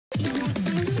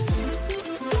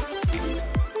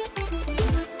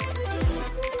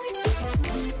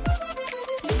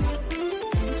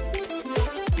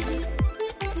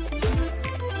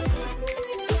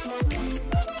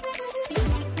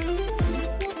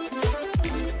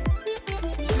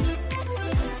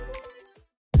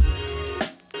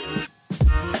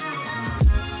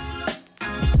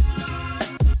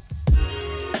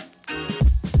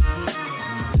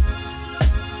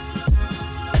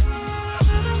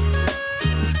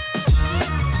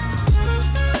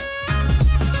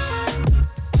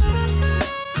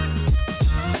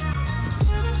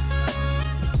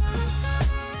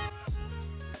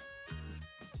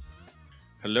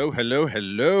Hello, hello,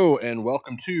 hello, and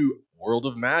welcome to World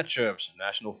of Matchups,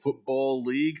 National Football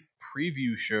League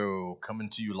preview show,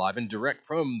 coming to you live and direct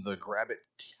from the Grab It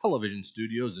Television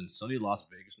Studios in sunny Las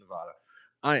Vegas, Nevada.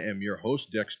 I am your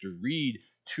host, Dexter Reed.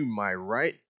 To my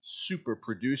right, super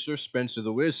producer Spencer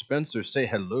the Wiz. Spencer, say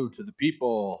hello to the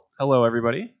people. Hello,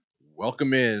 everybody.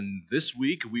 Welcome in. This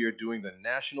week we are doing the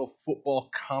National Football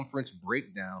Conference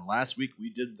breakdown. Last week we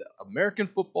did the American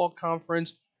Football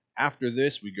Conference. After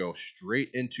this, we go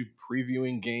straight into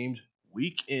previewing games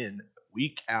week in,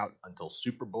 week out until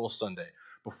Super Bowl Sunday.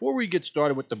 Before we get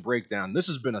started with the breakdown, this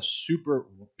has been a super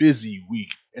busy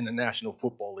week in the National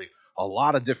Football League. A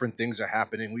lot of different things are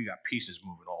happening. We got pieces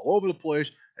moving all over the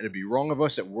place, and it'd be wrong of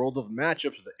us at World of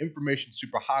Matchups, the Information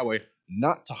Superhighway,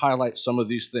 not to highlight some of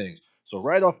these things. So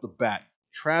right off the bat,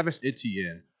 Travis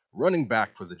Etienne, running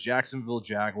back for the Jacksonville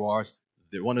Jaguars,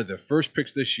 they're one of their first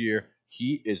picks this year.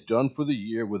 He is done for the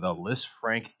year with a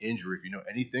Lisfranc injury. If you know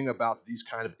anything about these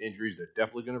kind of injuries, they're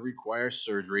definitely going to require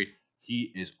surgery.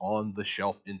 He is on the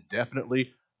shelf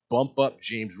indefinitely. Bump up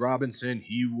James Robinson.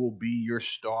 He will be your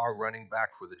star running back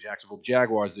for the Jacksonville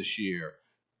Jaguars this year.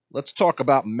 Let's talk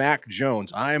about Mac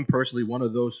Jones. I am personally one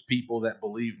of those people that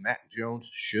believe Mac Jones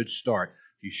should start.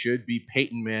 He should be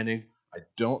Peyton Manning. I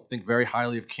don't think very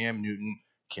highly of Cam Newton.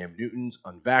 Cam Newton's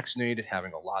unvaccinated,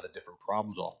 having a lot of different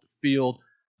problems off the field.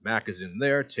 Mac is in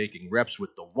there taking reps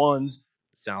with the ones.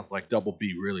 It sounds like Double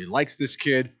B really likes this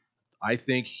kid. I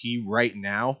think he right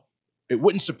now, it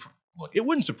wouldn't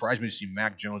surprise me to see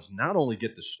Mac Jones not only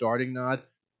get the starting nod,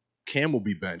 Cam will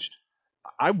be benched.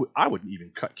 I wouldn't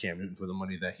even cut Cam Newton for the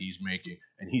money that he's making,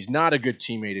 and he's not a good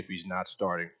teammate if he's not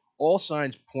starting. All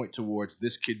signs point towards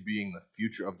this kid being the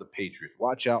future of the Patriots.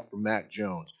 Watch out for Mac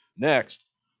Jones. Next,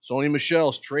 Sony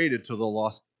Michel's traded to the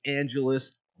Los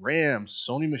Angeles Rams.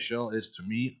 Sony Michel is, to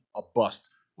me, a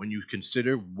bust when you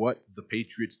consider what the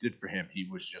Patriots did for him. He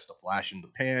was just a flash in the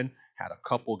pan, had a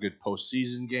couple good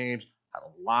postseason games, had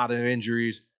a lot of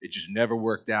injuries. It just never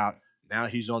worked out. Now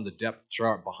he's on the depth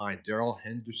chart behind Darrell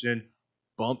Henderson.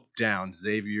 Bump down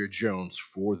Xavier Jones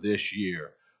for this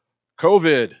year.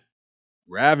 COVID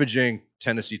ravaging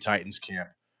Tennessee Titans camp.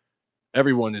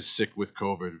 Everyone is sick with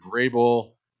COVID.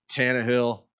 Vrabel,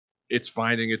 Tannehill, it's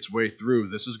finding its way through.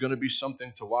 This is going to be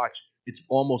something to watch. It's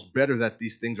almost better that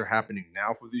these things are happening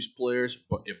now for these players,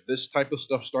 but if this type of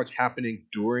stuff starts happening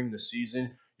during the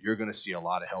season, you're going to see a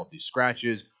lot of healthy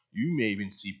scratches. You may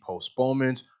even see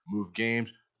postponements, move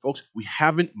games. Folks, we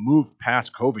haven't moved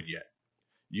past COVID yet.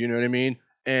 You know what I mean?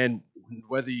 And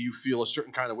whether you feel a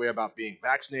certain kind of way about being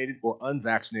vaccinated or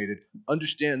unvaccinated,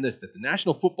 understand this, that the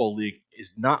National Football League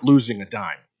is not losing a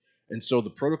dime. And so the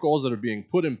protocols that are being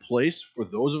put in place for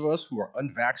those of us who are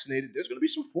unvaccinated, there's going to be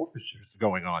some forfeitures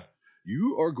going on.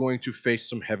 You are going to face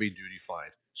some heavy duty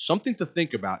fines. Something to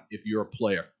think about if you're a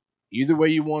player. Either way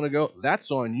you want to go,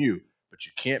 that's on you. But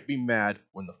you can't be mad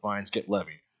when the fines get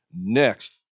levied.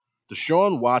 Next,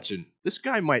 Deshaun Watson, this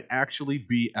guy might actually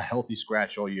be a healthy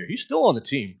scratch all year. He's still on the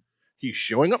team. He's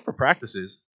showing up for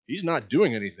practices. He's not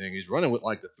doing anything. He's running with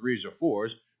like the threes or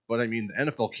fours. But I mean, the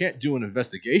NFL can't do an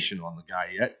investigation on the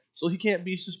guy yet, so he can't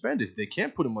be suspended. They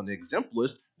can't put him on the exempt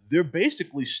list. They're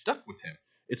basically stuck with him.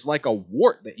 It's like a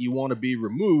wart that you want to be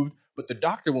removed, but the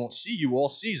doctor won't see you all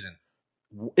season.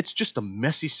 It's just a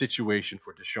messy situation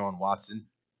for Deshaun Watson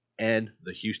and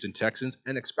the Houston Texans,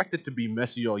 and expect it to be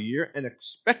messy all year, and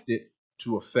expect it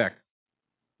to affect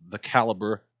the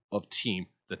caliber of team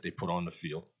that they put on the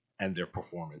field and their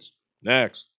performance.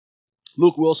 Next,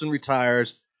 Luke Wilson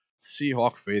retires.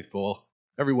 Seahawk faithful.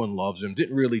 Everyone loves him.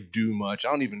 Didn't really do much.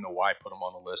 I don't even know why I put him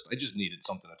on the list. I just needed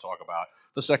something to talk about.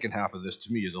 The second half of this,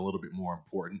 to me, is a little bit more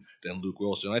important than Luke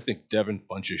Wilson. I think Devin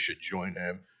Funchess should join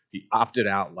him. He opted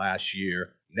out last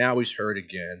year. Now he's hurt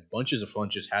again. Bunches of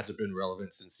Funchess hasn't been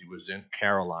relevant since he was in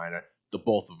Carolina. The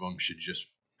both of them should just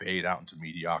fade out into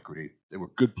mediocrity. They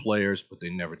were good players, but they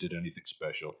never did anything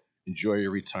special. Enjoy your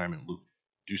retirement, Luke.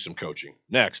 Do some coaching.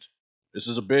 Next, this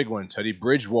is a big one. Teddy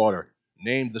Bridgewater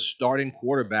named the starting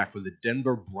quarterback for the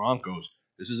Denver Broncos.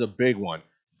 This is a big one.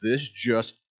 This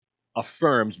just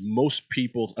affirms most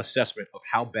people's assessment of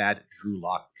how bad Drew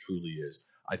Lock truly is.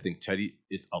 I think Teddy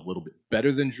is a little bit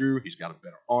better than Drew. He's got a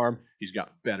better arm. He's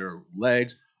got better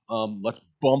legs. Let's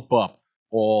bump up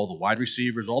all the wide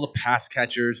receivers, all the pass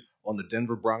catchers on the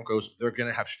Denver Broncos. They're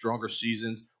going to have stronger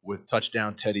seasons with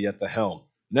touchdown Teddy at the helm.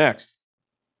 Next,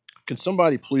 can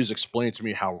somebody please explain to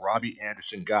me how Robbie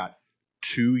Anderson got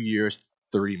 2 years,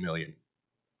 $30 million?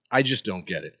 I just don't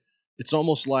get it. It's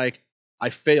almost like I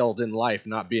failed in life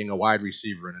not being a wide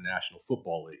receiver in a National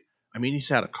Football League. I mean, he's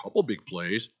had a couple big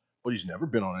plays, but he's never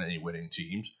been on any winning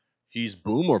teams. He's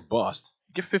boom or bust.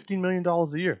 You get $15 million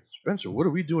a year. Spencer, what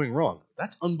are we doing wrong?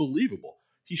 That's unbelievable.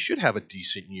 He should have a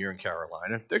decent year in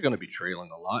Carolina. They're going to be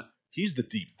trailing a lot. He's the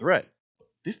deep threat.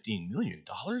 $15 million?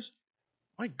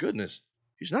 My goodness.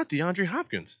 He's not DeAndre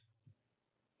Hopkins.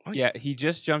 Yeah, he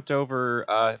just jumped over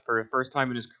for the first time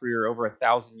in his career over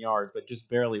 1,000 yards, but just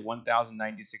barely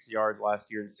 1,096 yards last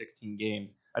year in 16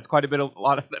 games. That's quite a bit of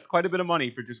that's quite a bit of money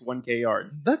for just 1K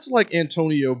yards. That's like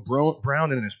Antonio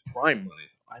Brown in his prime money.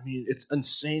 I mean, it's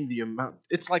insane the amount.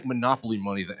 It's like monopoly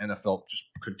money the NFL just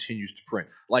continues to print.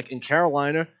 Like in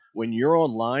Carolina, when you're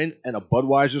online and a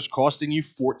Budweiser's costing you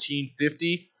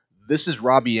 $14.50, this is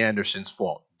Robbie Anderson's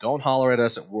fault. Don't holler at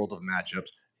us at World of Matchups.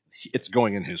 It's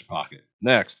going in his pocket.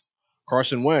 Next,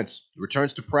 Carson Wentz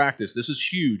returns to practice. This is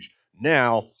huge.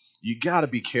 Now, you got to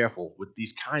be careful with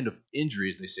these kind of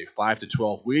injuries. They say 5 to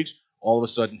 12 weeks. All of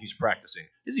a sudden, he's practicing.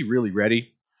 Is he really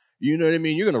ready? You know what I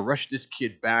mean? You're going to rush this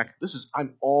kid back.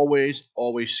 I'm always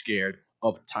scared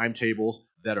of timetables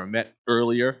that are met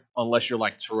earlier, unless you're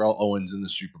like Terrell Owens in the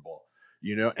Super Bowl,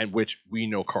 and which we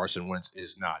know Carson Wentz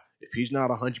is not. If he's not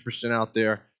 100% out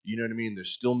there, you know what I mean? They're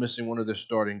still missing one of their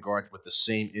starting guards with the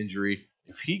same injury.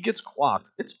 If he gets clocked,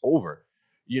 it's over.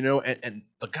 And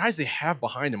the guys they have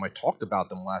behind him, I talked about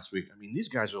them last week. I mean, these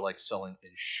guys are like selling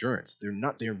insurance. They're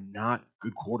not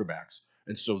good quarterbacks.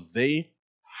 And so they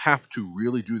have to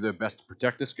really do their best to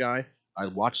protect this guy. I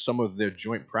watched some of their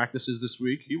joint practices this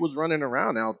week. He was running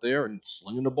around out there and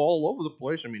slinging the ball all over the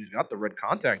place. I mean, he's got the red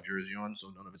contact jersey on, so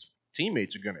none of his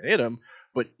teammates are going to hit him.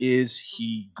 But is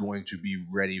he going to be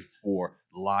ready for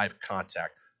live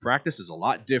contact? Practice is a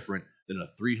lot different than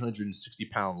a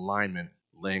 360-pound lineman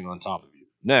laying on top of you.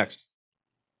 Next,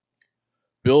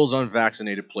 Bills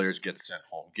unvaccinated players get sent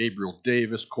home. Gabriel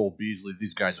Davis, Cole Beasley,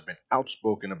 these guys have been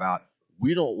outspoken about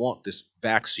we don't want this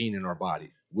vaccine in our body,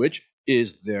 which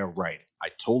is their right. I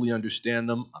totally understand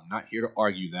them. I'm not here to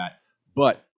argue that.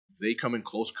 But they come in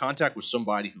close contact with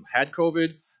somebody who had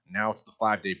COVID. Now it's the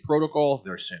 5-day protocol.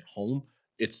 They're sent home.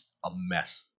 It's a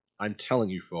mess. I'm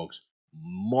telling you, folks,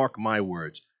 mark my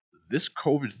words. This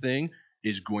COVID thing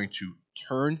is going to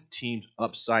turn teams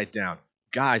upside down.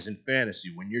 Guys in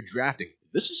fantasy, when you're drafting,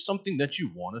 this is something that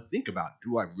you want to think about.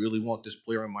 Do I really want this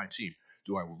player on my team?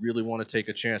 Do I really want to take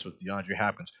a chance with DeAndre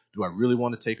Hopkins? Do I really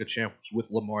want to take a chance with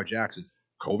Lamar Jackson?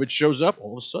 COVID shows up,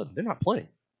 all of a sudden, they're not playing.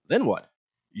 Then what?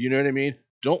 You know what I mean?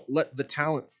 Don't let the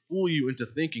talent fool you into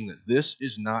thinking that this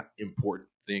is not important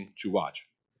thing to watch.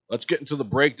 Let's get into the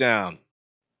breakdown.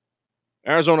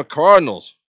 Arizona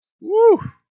Cardinals. Woo!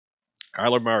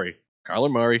 Kyler Murray.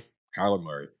 Kyler Murray. Kyler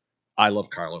Murray. I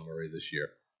love Kyler Murray this year.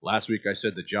 Last week I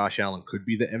said that Josh Allen could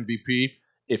be the MVP.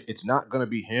 If it's not going to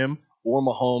be him or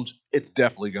Mahomes, it's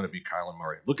definitely going to be Kyler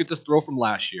Murray. Look at this throw from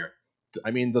last year.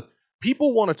 I mean, the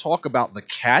people want to talk about the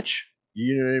catch.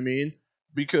 You know what I mean?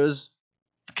 Because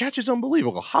the catch is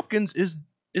unbelievable. Hopkins is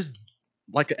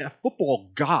like a football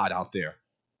god out there,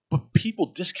 but people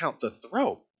discount the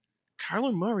throw.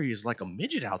 Kyler Murray is like a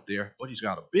midget out there, but he's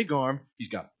got a big arm. He's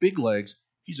got big legs.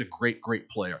 He's a great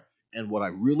player. And what I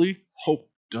really hope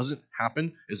doesn't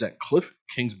happen is that Cliff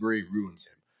Kingsbury ruins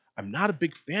him. I'm not a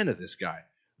big fan of this guy.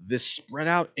 This spread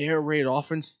out air raid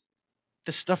offense,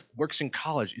 this stuff works in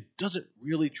college. It doesn't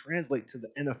really translate to the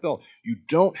NFL. You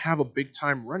don't have a big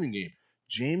time running game.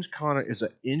 James Conner is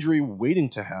an injury waiting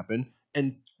to happen.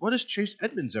 And what has Chase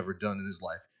Edmonds ever done in his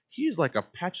life? He's like a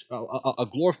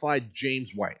glorified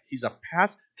James White. He's a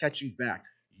pass catching back.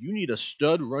 You need a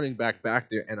stud running back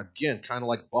there. And again, kind of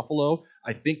like Buffalo,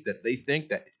 I think that they think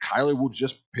that Kyler will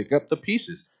just pick up the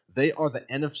pieces. They are the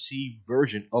NFC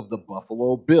version of the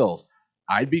Buffalo Bills.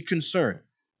 I'd be concerned.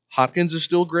 Hopkins is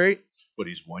still great, but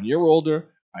he's 1 year older.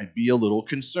 I'd be a little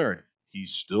concerned.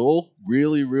 He's still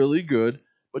really good,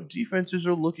 but defenses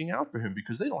are looking out for him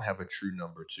because they don't have a true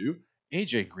number two.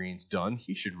 AJ Green's done.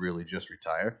 He should really just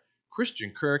retire.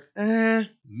 Christian Kirk,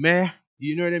 meh.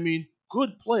 You know what I mean?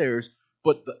 Good players,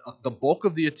 but the bulk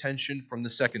of the attention from the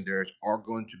secondaries are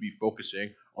going to be focusing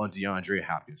on DeAndre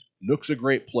Hopkins. Nook's a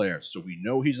great player, so we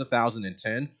know he's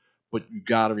 1,010, but you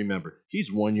got to remember,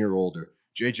 he's 1 year older.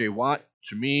 J.J. Watt,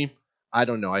 to me, I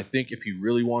don't know. I think if he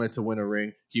really wanted to win a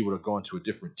ring, he would have gone to a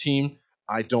different team.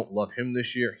 I don't love him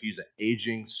this year. He's an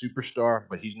aging superstar,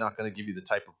 but he's not going to give you the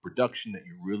type of production that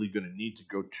you're really going to need to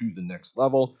go to the next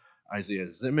level.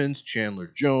 Isaiah Simmons, Chandler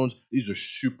Jones, these are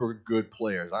super good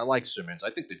players. I like Simmons.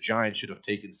 I think the Giants should have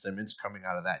taken Simmons coming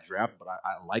out of that draft, but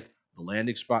I like the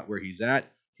landing spot where he's at.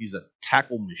 He's a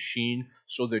tackle machine,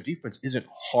 so their defense isn't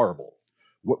horrible.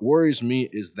 What worries me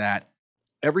is that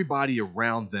everybody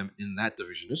around them in that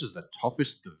division, this is the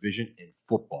toughest division in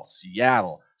football.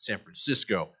 Seattle, San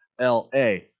Francisco,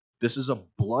 LA. This is a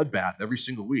bloodbath every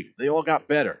single week. They all got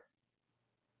better.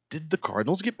 Did the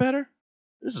Cardinals get better?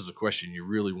 This is a question you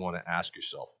really want to ask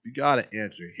yourself. If you got an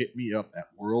answer, hit me up at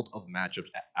worldofmatchups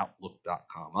at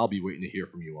outlook.com. I'll be waiting to hear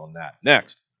from you on that.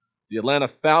 Next, the Atlanta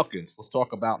Falcons. Let's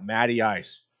talk about Matty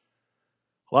Ice.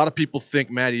 A lot of people think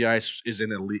Matty Ice is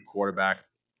an elite quarterback.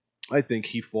 I think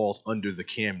he falls under the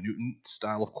Cam Newton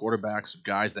style of quarterbacks,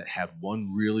 guys that had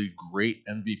one really great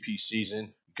MVP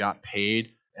season, got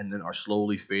paid, and then are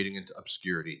slowly fading into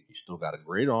obscurity. He's still got a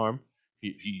great arm.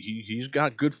 He's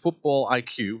got good football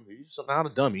IQ. He's not a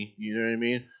dummy, you know what I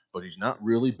mean? But he's not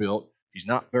really built. He's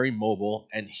not very mobile,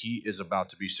 and he is about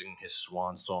to be singing his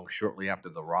swan song shortly after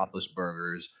the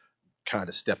Roethlisbergers kind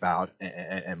of step out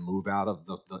and move out of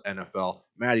the NFL.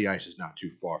 Matty Ice is not too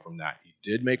far from that. He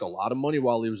did make a lot of money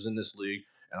while he was in this league,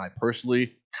 and I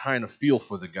personally kind of feel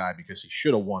for the guy because he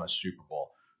should have won a Super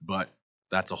Bowl. But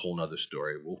that's a whole nother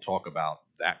story. We'll talk about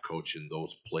that coach and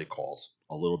those play calls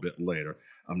a little bit later.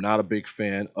 I'm not a big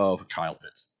fan of Kyle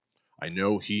Pitts. I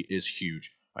know he is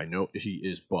huge. I know he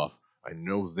is buff. I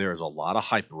know there's a lot of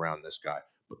hype around this guy.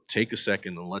 But take a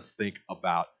second and let's think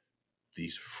about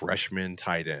these freshman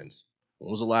tight ends.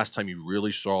 When was the last time you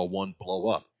really saw one blow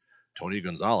up? Tony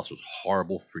Gonzalez was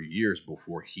horrible for years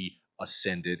before he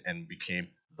ascended and became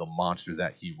the monster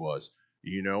that he was.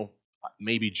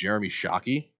 Maybe Jeremy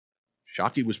Shockey.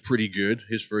 Shockey was pretty good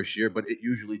his first year, but it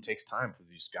usually takes time for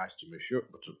these guys to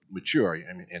mature.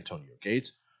 I mean, Antonio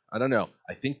Gates. I don't know.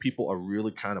 I think people are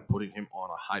really kind of putting him on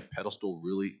a high pedestal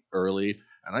really early,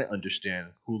 and I understand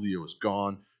Julio is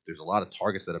gone. There's a lot of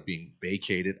targets that are being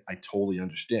vacated. I totally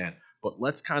understand. But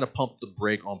let's kind of pump the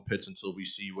brake on Pitts until we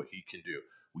see what he can do.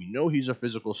 We know he's a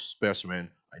physical specimen.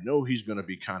 I know he's going to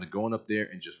be kind of going up there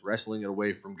and just wrestling it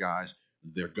away from guys.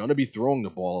 They're going to be throwing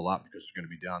the ball a lot because they're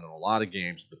going to be down in a lot of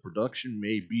games. The production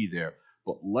may be there,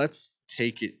 but let's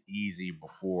take it easy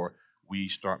before we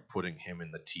start putting him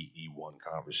in the TE1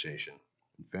 conversation.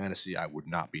 In fantasy, I would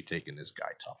not be taking this guy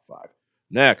top 5.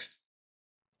 Next,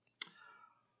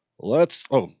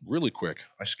 really quick.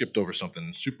 I skipped over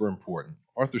something super important.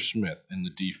 Arthur Smith in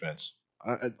the defense.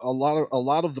 A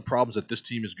lot of the problems that this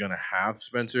team is going to have,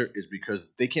 Spencer, is because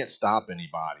they can't stop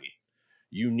anybody.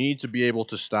 You need to be able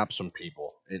to stop some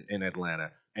people in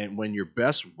Atlanta. And when your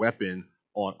best weapon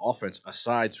on offense,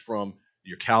 aside from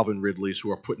your Calvin Ridleys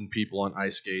who are putting people on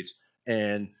ice skates,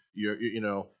 and your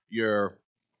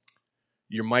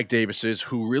Mike Davises,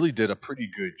 who really did a pretty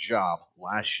good job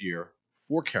last year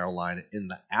for Carolina in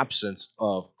the absence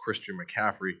of Christian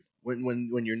McCaffrey.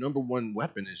 When your number one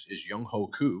weapon is Young Ho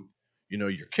Koo,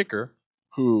 your kicker,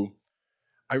 who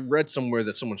I read somewhere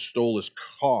that someone stole his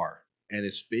car and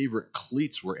his favorite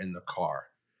cleats were in the car.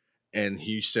 And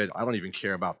he said, I don't even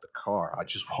care about the car. I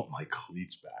just want my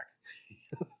cleats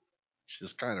back. Which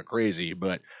is kind of crazy,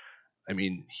 but I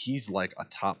mean, he's like a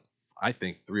top, I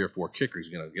think, 3 or 4 kickers.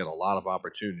 He's going to get a lot of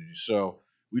opportunities. So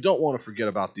we don't want to forget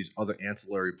about these other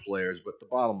ancillary players, but the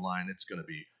bottom line, it's going to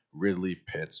be Ridley,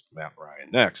 Pitts, Matt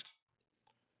Ryan. Next,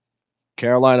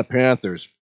 Carolina Panthers.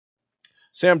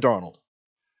 Sam Darnold.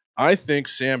 I think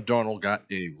Sam Darnold got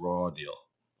a raw deal.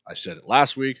 I said it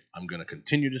last week. I'm going to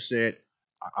continue to say it.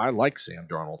 I like Sam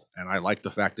Darnold, and I like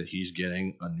the fact that he's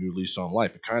getting a new lease on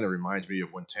life. It kind of reminds me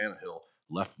of when Tannehill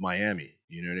left Miami.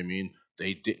 You know what I mean?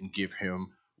 They didn't give him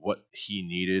what he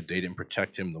needed. They didn't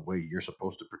protect him the way you're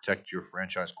supposed to protect your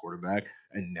franchise quarterback.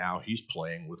 And now he's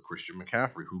playing with Christian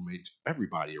McCaffrey, who makes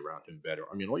everybody around him better.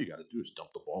 I mean, all you got to do is dump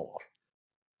the ball off.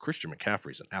 Christian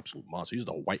McCaffrey is an absolute monster. He's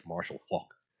the white Marshall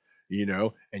Falk,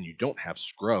 and you don't have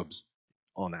scrubs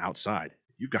on the outside.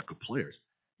 You've got good players.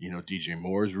 DJ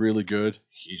Moore is really good.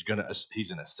 He's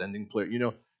an ascending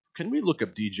player. Can we look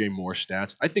up DJ Moore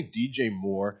stats? I think DJ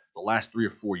Moore the last 3 or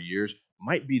 4 years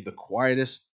might be the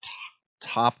quietest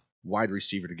top wide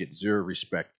receiver to get zero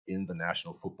respect in the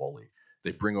National Football League.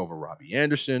 They bring over Robbie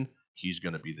Anderson. He's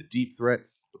going to be the deep threat.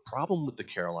 The problem with the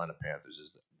Carolina Panthers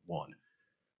is that, one,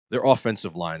 their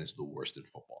offensive line is the worst in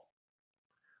football.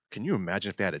 Can you imagine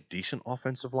if they had a decent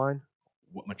offensive line,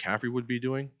 what McCaffrey would be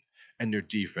doing? And their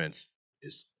defense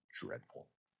is dreadful.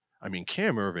 I mean,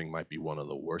 Cam Irving might be one of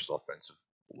the worst offensive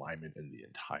linemen in the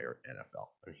entire NFL.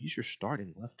 I mean, he's your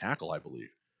starting left tackle, I believe.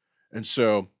 And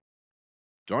so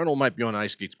Darnold might be on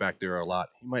ice skates back there a lot.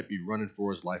 He might be running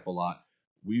for his life a lot.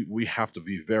 We have to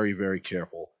be very, very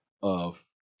careful of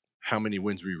how many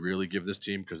wins we really give this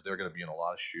team because they're going to be in a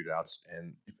lot of shootouts.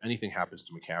 And if anything happens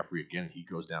to McCaffrey again, he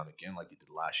goes down again like he did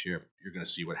last year, you're going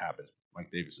to see what happens. Mike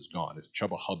Davis is gone. It's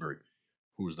Chuba Hubbard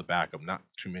who is the backup. Not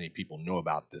too many people know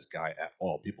about this guy at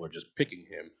all. People are just picking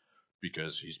him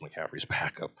because he's McCaffrey's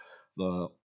backup. The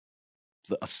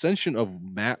ascension of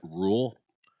Matt Rule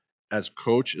as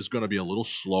coach is going to be a little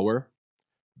slower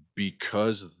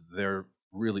because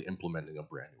really implementing a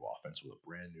brand new offense with a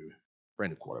brand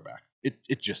new quarterback.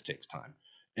 It just takes time,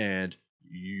 and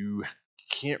you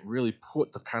can't really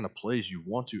put the kind of plays you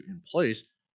want to in place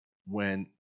when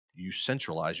you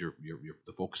centralize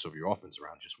the focus of your offense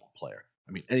around just one player.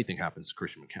 I mean, anything happens to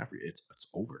Christian McCaffrey, it's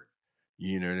over.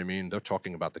 You know what I mean? They're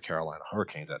talking about the Carolina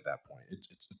Hurricanes at that point.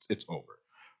 It's over.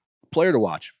 Player to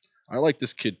watch. I like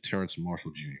this kid Terrence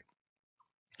Marshall Jr.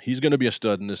 He's going to be a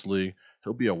stud in this league.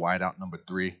 He'll be a wideout number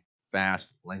 3,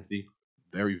 fast, lengthy,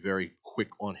 very, very quick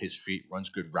on his feet, runs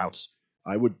good routes.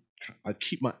 I'd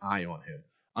keep my eye on him.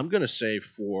 I'm going to say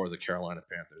for the Carolina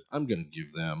Panthers, I'm going to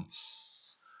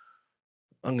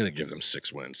give them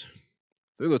 6 wins.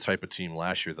 They're the type of team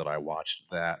last year that I watched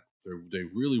that they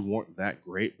really weren't that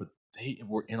great, but they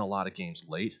were in a lot of games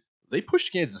late. They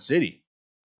pushed Kansas City.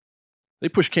 They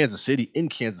pushed Kansas City in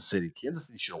Kansas City. Kansas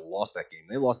City should have lost that game.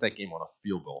 They lost that game on a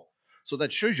field goal. So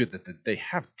that shows you that they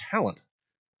have talent.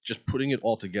 Just putting it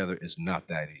all together is not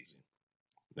that easy.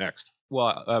 Next.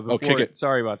 Well,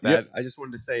 sorry about that. Yep. I just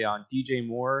wanted to say on DJ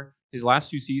Moore, his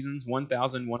last 2 seasons,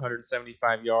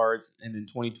 1,175 yards, and in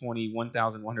 2020,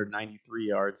 1,193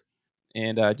 yards.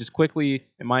 And just quickly,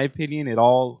 in my opinion, it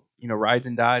all rides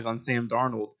and dies on Sam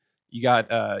Darnold. You got,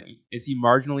 is he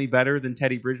marginally better than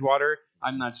Teddy Bridgewater?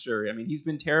 I'm not sure. I mean, he's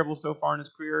been terrible so far in his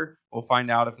career. We'll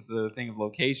find out if it's a thing of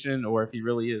location or if he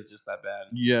really is just that bad.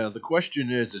 Yeah, the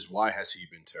question is why has he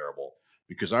been terrible?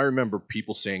 Because I remember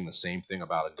people saying the same thing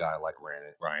about a guy like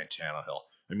Ryan Tannehill.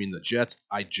 I mean, the Jets,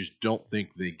 I just don't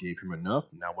think they gave him enough.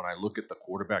 Now, when I look at the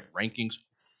quarterback rankings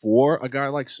for a guy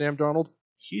like Sam Darnold,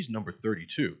 he's number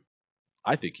 32.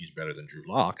 I think he's better than Drew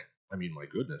Lock. I mean, my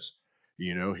goodness.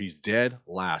 He's dead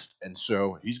last. And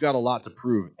so he's got a lot to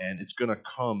prove, and it's going to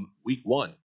come week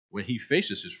 1 when he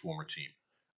faces his former team.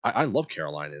 I love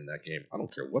Carolina in that game. I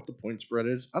don't care what the point spread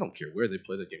is. I don't care where they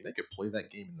play that game. They could play that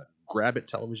game in the Grab It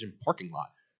television parking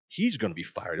lot. He's going to be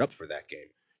fired up for that game.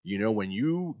 When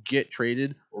you get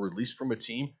traded or released from a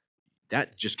team,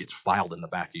 that just gets filed in the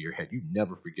back of your head. You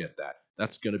never forget that.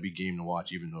 That's going to be game to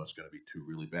watch, even though it's going to be 2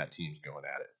 really bad teams going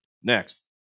at it. Next,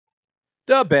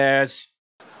 the Bears.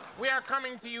 We are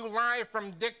coming to you live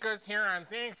from Ditka's here on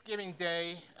Thanksgiving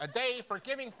Day, a day for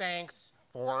giving thanks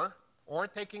for or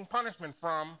taking punishment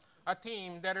from a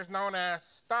team that is known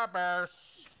as the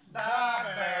Bears. The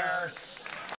Bears.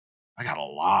 I got a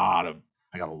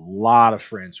lot of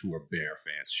friends who are Bear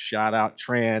fans. Shout out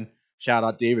Tran. Shout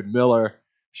out David Miller.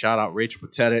 Shout out Rachel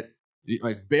Patetit.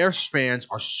 Like, Bears fans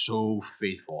are so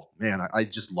faithful. Man, I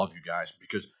just love you guys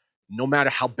because no matter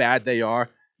how bad they are,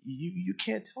 you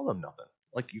can't tell them nothing.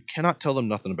 Like, you cannot tell them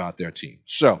nothing about their team.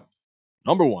 So,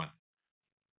 number 1,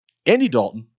 Andy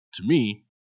Dalton, to me,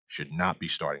 should not be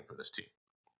starting for this team.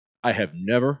 I have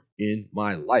never in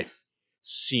my life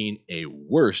seen a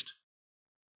worst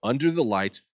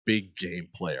under-the-lights big game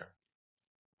player.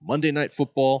 Monday Night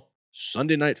Football,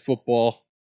 Sunday Night Football,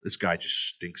 this guy just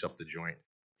stinks up the joint.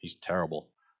 He's terrible.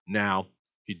 Now,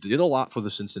 he did a lot for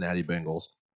the Cincinnati Bengals.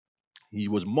 He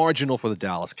was marginal for the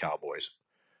Dallas Cowboys.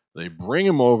 They bring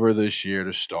him over this year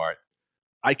to start.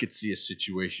 I could see a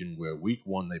situation where week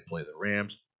 1 they play the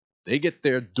Rams. They get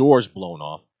their doors blown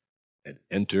off and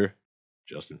enter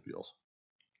Justin Fields.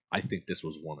 I think this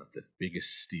was one of the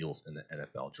biggest steals in the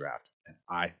NFL draft, and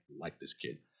I like this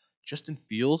kid. Justin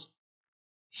Fields,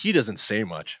 he doesn't say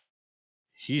much.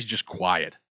 He's just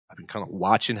quiet. I've been kind of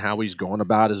watching how he's going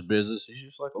about his business. He's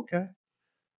just like, okay,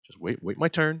 just wait my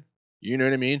turn. You know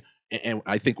what I mean? And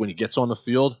I think when he gets on the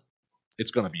field,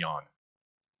 it's going to be on.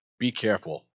 Be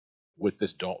careful with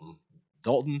this Dalton.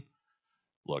 Dalton,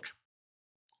 look,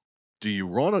 do you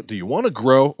want to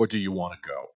grow or do you want to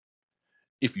go?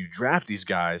 If you draft these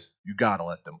guys, you got to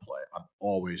let them play. I'm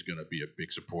always going to be a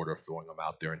big supporter of throwing them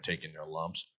out there and taking their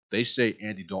lumps. They say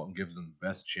Andy Dalton gives them the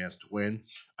best chance to win.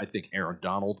 I think Aaron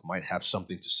Donald might have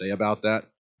something to say about that,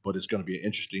 but it's going to be an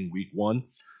interesting week 1.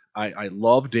 I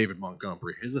love David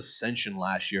Montgomery. His ascension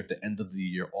last year at the end of the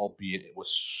year, albeit it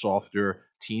was softer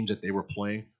teams that they were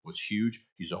playing, was huge.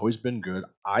 He's always been good,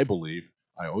 I believe.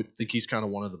 I always think he's kind of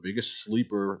one of the biggest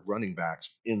sleeper running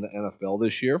backs in the NFL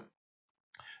this year.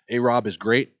 A-Rob is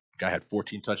great. Guy had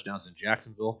 14 touchdowns in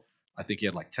Jacksonville. I think he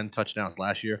had like 10 touchdowns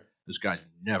last year. This guy's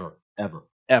never, ever,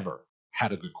 ever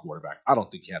had a good quarterback. I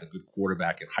don't think he had a good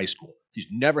quarterback in high school. He's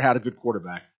never had a good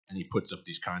quarterback, and he puts up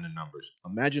these kind of numbers.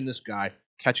 Imagine this guy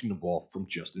catching the ball from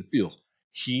Justin Fields.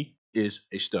 He is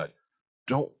a stud.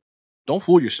 Don't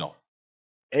fool yourself.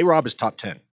 A-Rob is top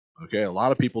 10. Okay, a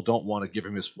lot of people don't want to give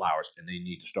him his flowers, and they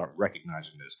need to start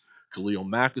recognizing this. Khalil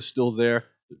Mack is still there.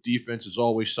 The defense is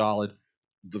always solid.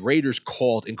 The Raiders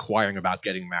called inquiring about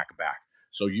getting Mack back.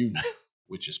 So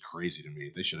which is crazy to me.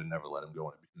 They should have never let him go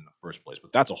in the first place.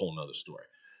 But that's a whole nother story.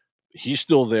 He's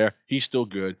still there. He's still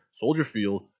good. Soldier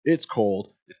Field. It's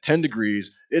cold. It's 10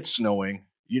 degrees. It's snowing.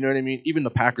 You know what I mean? Even the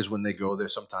Packers, when they go there,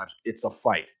 sometimes it's a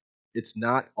fight. It's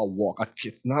not a walk.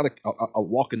 It's not a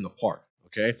walk in the park.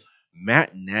 Okay.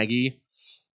 Matt Nagy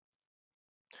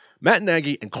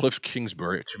and Cliff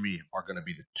Kingsbury, to me, are going to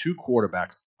be the two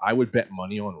quarterbacks I would bet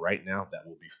money on right now that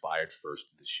will be fired first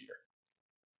this year.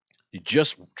 He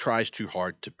just tries too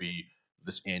hard to be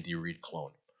this Andy Reid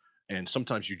clone. And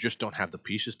sometimes you just don't have the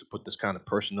pieces to put this kind of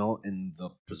personnel in the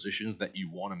positions that you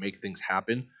want to make things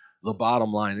happen. The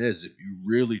bottom line is, if you're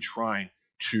really trying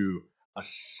to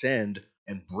ascend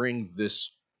and bring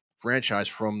this franchise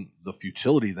from the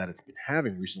futility that it's been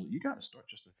having recently, you got to start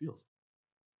Justin Fields.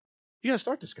 You got to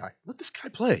start this guy. Let this guy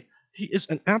play. He is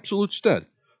an absolute stud.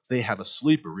 They have a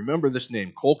sleeper. Remember this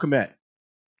name, Cole Kmet.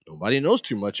 Nobody knows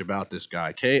too much about this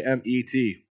guy,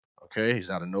 Kmet. Okay, he's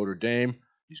out of Notre Dame.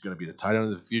 He's going to be the tight end of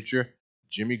the future.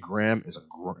 Jimmy Graham is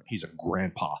he's a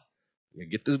grandpa.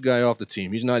 Get this guy off the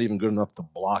team. He's not even good enough to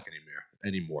block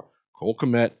anymore. Cole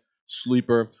Kmet,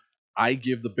 sleeper. I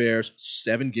give the Bears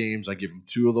 7 games. I give them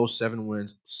 2 of those 7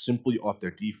 wins simply off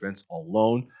their defense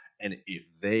alone. And if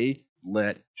they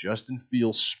let Justin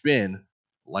Fields spin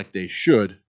like they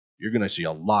should, you're going to see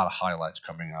a lot of highlights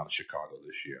coming out of Chicago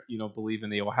this year. You don't believe in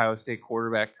the Ohio State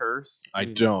quarterback curse? I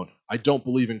don't. I don't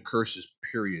believe in curses,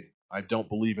 period. I don't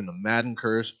believe in the Madden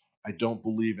curse. I don't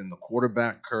believe in the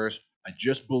quarterback curse. I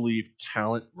just believe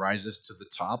talent rises to the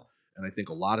top. And I think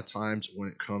a lot of times when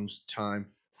it comes time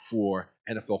for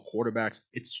NFL quarterbacks,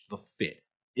 it's the fit.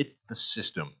 It's the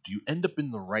system. Do you end up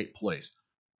in the right place?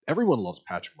 Everyone loves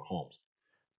Patrick Mahomes.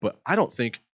 But I don't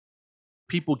think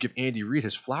people give Andy Reid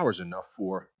his flowers enough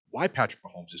for why Patrick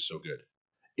Mahomes is so good.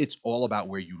 It's all about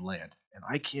where you land. And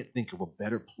I can't think of a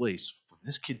better place for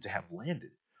this kid to have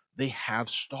landed. They have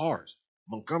stars.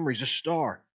 Montgomery's a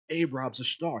star. A-Rob's a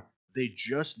star. They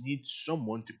just need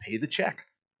someone to pay the check.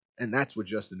 And that's what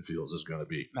Justin Fields is going to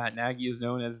be. Matt Nagy is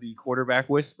known as the quarterback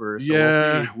whisperer. So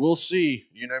yeah, we'll see.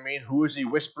 You know what I mean? Who has he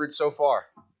whispered so far?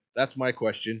 That's my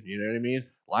question. You know what I mean?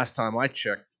 Last time I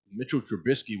checked, Mitchell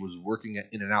Trubisky was working at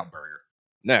In-N-Out Burger.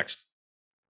 Next,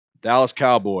 Dallas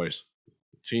Cowboys,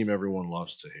 the team everyone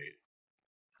loves to hate.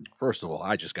 First of all,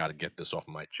 I just got to get this off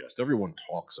my chest. Everyone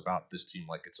talks about this team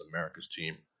like it's America's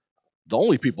team. The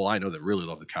only people I know that really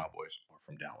love the Cowboys are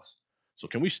from Dallas. So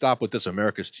can we stop with this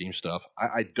America's team stuff?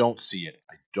 I don't see it.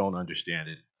 I don't understand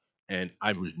it. And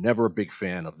I was never a big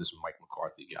fan of this Mike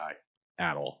McCarthy guy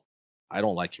at all. I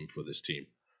don't like him for this team.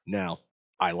 Now,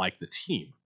 I like the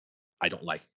team. I don't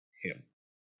like him.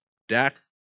 Dak,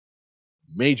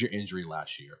 major injury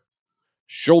last year.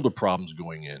 Shoulder problems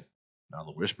going in. Now,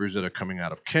 the whispers that are coming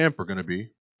out of camp are going to be,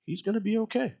 he's going to be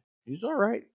okay. He's all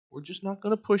right. We're just not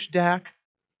going to push Dak.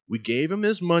 We gave him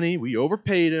his money. We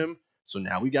overpaid him. So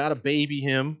now we got to baby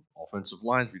him. Offensive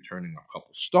line's returning a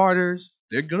couple starters.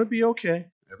 They're going to be okay.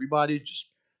 Everybody just,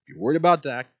 if you're worried about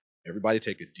Dak, everybody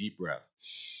take a deep breath.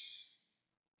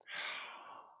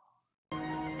 I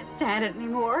can't stand it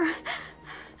anymore.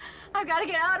 I've got to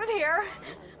get out of here.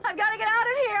 I've got to get out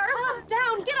of here. Calm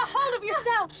down. Get a hold of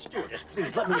yourself. Stewardess,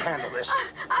 please let me handle this.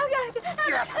 I've got to get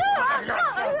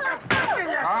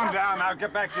Calm down. Now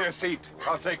get back to your seat.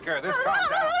 I'll take care of this. Calm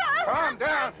down. Calm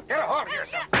down. Get a hold of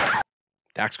yourself.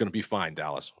 Dak's going to be fine,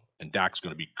 Dallas. And Dak's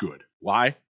going to be good.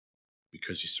 Why?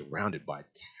 Because he's surrounded by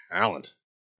talent.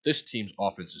 This team's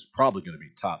offense is probably going to be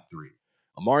top 3.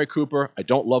 Amari Cooper, I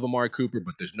don't love Amari Cooper,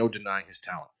 but there's no denying his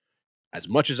talent. As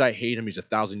much as I hate him, he's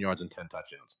 1,000 yards and 10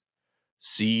 touchdowns.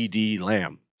 C.D.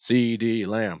 Lamb.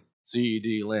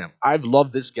 I've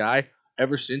loved this guy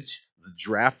ever since the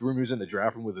draft room. He was in the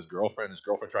draft room with his girlfriend. His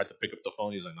girlfriend tried to pick up the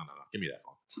phone. He's like, no, give me that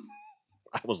phone.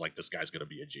 I was like, this guy's going to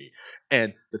be a G.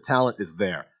 And the talent is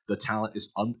there. The talent is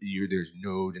there's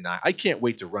no denying. I can't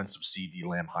wait to run some C.D.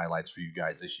 Lamb highlights for you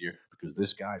guys this year because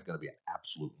this guy is going to be an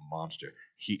absolute monster.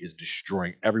 He is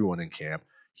destroying everyone in camp.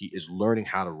 He is learning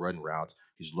how to run routes.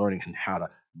 He's learning how to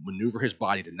maneuver his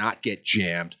body to not get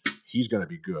jammed. He's going to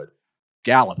be good.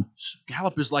 Gallup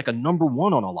is like a number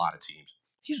 1 on a lot of teams.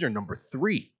 He's their number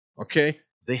 3, okay?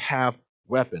 They have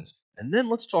weapons. And then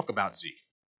let's talk about Zeke.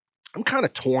 I'm kind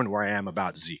of torn where I am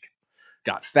about Zeke.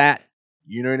 Got fat,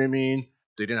 you know what I mean?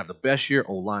 They didn't have the best year.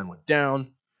 O-line went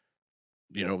down.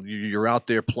 You know, you're out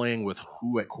there playing with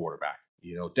who at quarterback?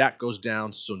 You know, Dak goes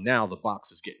down, so now the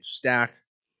box is getting stacked.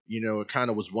 You know, it kind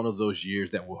of was one of those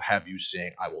years that will have you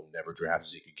saying, I will never draft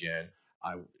Zeke again.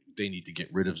 They need to get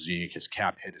rid of Zeke. His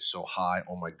cap hit is so high.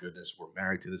 Oh, my goodness, we're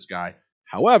married to this guy.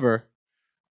 However,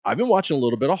 I've been watching a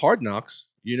little bit of Hard Knocks.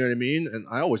 You know what I mean? And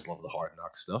I always love the Hard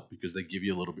Knocks stuff because they give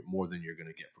you a little bit more than you're going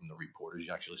to get from the reporters.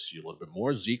 You actually see a little bit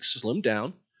more. Zeke slimmed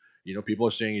down. People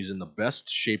are saying he's in the best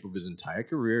shape of his entire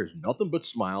career. There's nothing but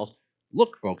smiles.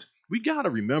 Look, folks, we got to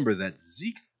remember that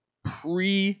Zeke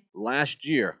pre last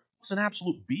year was an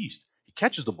absolute beast. He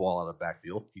catches the ball out of the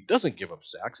backfield. He doesn't give up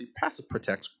sacks. He pass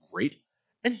protects great.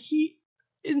 And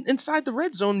inside the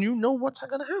red zone, you know what's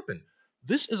going to happen.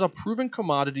 This is a proven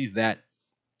commodity that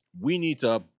we need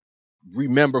to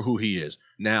remember who he is.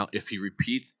 Now, if he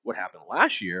repeats what happened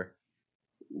last year,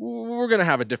 we're going to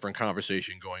have a different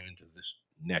conversation going into this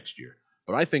next year.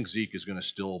 But I think Zeke is going to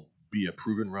still be a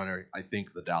proven runner. I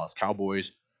think the Dallas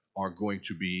Cowboys are going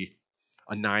to be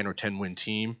a 9 or 10 win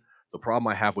team. The problem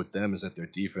I have with them is that their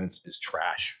defense is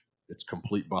trash. It's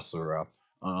complete buster up.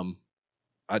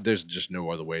 There's just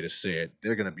no other way to say it.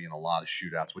 They're going to be in a lot of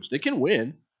shootouts, which they can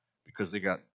win because they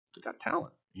got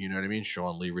talent. You know what I mean?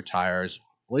 Sean Lee retires.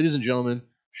 Ladies and gentlemen,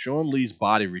 Sean Lee's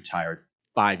body retired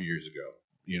 5 years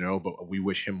ago. But we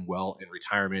wish him well in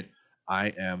retirement.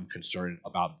 I am concerned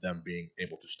about them being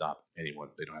able to stop anyone.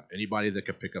 They don't have anybody that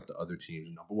can pick up the other team's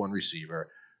number one receiver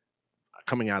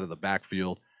coming out of the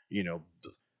backfield.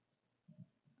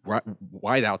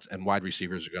 Wideouts and wide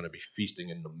receivers are going to be feasting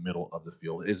in the middle of the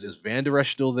field. Is Van Der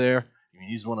Esch still there? I mean,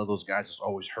 he's one of those guys that's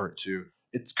always hurt too.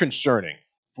 It's concerning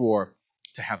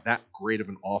to have that great of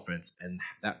an offense and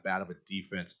that bad of a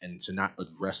defense and to not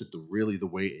address it the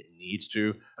way it needs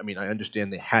to. I mean, I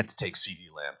understand they had to take CD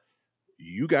Lamb.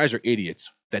 You guys are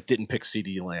idiots that didn't pick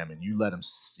CD Lamb and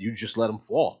you just let him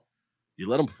fall. You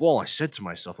let him fall. I said to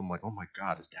myself, I'm like, oh my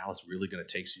God, is Dallas really going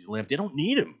to take CD Lamb? They don't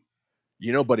need him.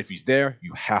 But if he's there,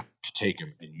 you have to take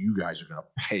him, and you guys are going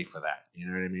to pay for that. You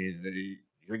know what I mean?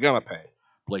 You're going to pay.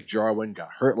 Blake Jarwin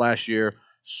got hurt last year.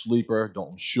 Sleeper,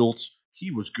 Dalton Schultz, he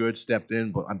was good, stepped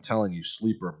in, but I'm telling you,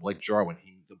 sleeper, Blake Jarwin,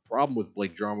 the problem with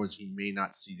Blake Jarwin is he may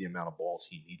not see the amount of balls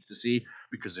he needs to see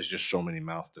because there's just so many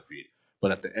mouths to feed.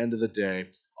 But at the end of the day,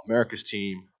 America's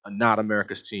team, not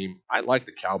America's team. I like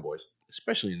the Cowboys,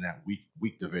 especially in that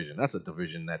weak division. That's a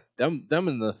division that them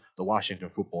and the Washington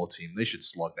football team, they should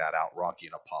slug that out Rocky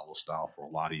and Apollo style for a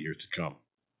lot of years to come.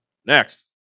 Next,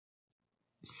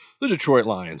 the Detroit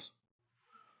Lions.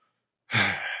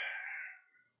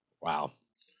 Wow.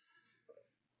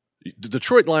 The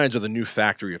Detroit Lions are the new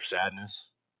factory of sadness.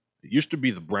 It used to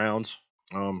be the Browns.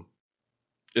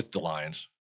 It's the Lions,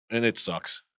 and it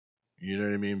sucks. You know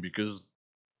what I mean? Because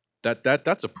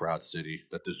that's a proud city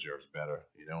that deserves better.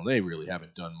 They really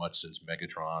haven't done much since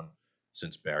Megatron,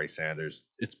 since Barry Sanders.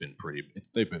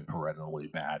 They've been perennially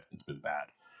bad. It's been bad.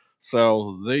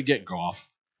 So they get Goff.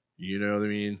 You know what I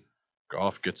mean?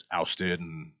 Goff gets ousted,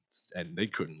 and they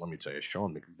couldn't. Let me tell you,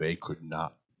 Sean McVay could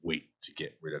not wait to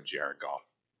get rid of Jared Goff.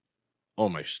 Oh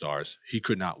my stars, he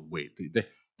could not wait.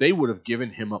 They would have given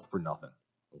him up for nothing.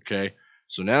 Okay,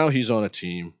 so now he's on a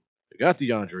team. They got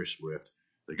DeAndre Swift.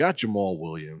 They got Jamal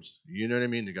Williams. You know what I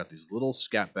mean? They got these little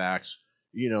scat backs.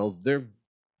 Their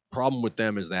problem with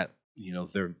them is that,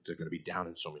 they're going to be down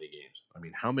in so many games. I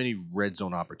mean, how many red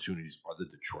zone opportunities are the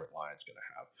Detroit Lions going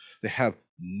to have? They have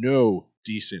no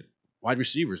decent wide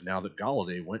receivers now that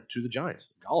Galladay went to the Giants.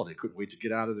 Galladay couldn't wait to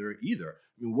get out of there either.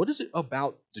 I mean, what is it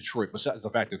about Detroit besides the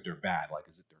fact that they're bad? Like,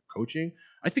 is it their coaching?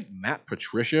 I think Matt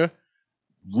Patricia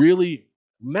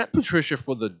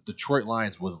for the Detroit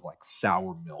Lions was like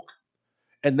sour milk.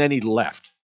 And then he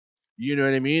left. You know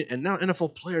what I mean? And now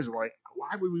NFL players are like,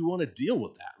 why would we want to deal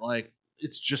with that? Like,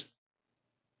 it's just,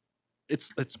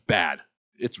 it's bad.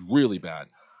 It's really bad.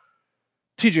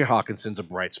 TJ Hawkinson's a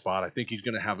bright spot. I think he's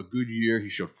going to have a good year. He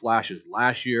showed flashes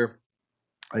last year.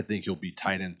 I think he'll be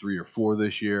tight end 3 or 4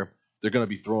 this year. They're going to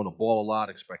be throwing the ball a lot.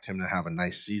 Expect him to have a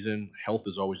nice season. Health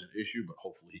is always an issue, but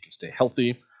hopefully he can stay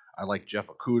healthy. I like Jeff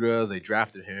Okudah. They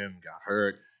drafted him, got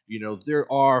hurt.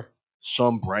 There are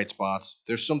some bright spots.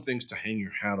 There's some things to hang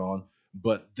your hat on,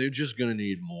 but they're just going to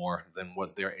need more than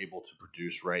what they're able to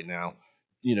produce right now.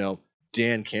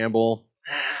 Dan Campbell,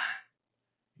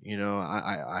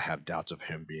 I have doubts of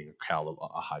him being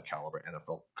a high caliber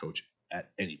NFL coach at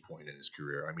any point in his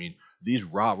career. I mean, these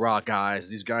rah guys,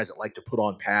 these guys that like to put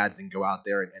on pads and go out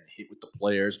there and hit with the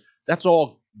players, that's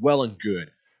all well and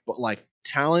good. But like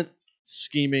talent,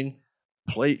 scheming,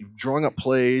 drawing up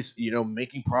plays,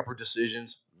 making proper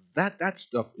decisions, that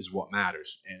stuff is what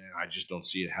matters. And I just don't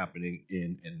see it happening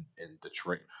in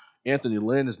Detroit. Anthony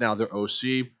Lynn is now their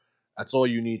OC. That's all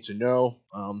you need to know.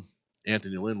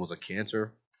 Anthony Lynn was a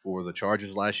cancer for the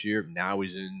Chargers last year. Now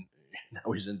he's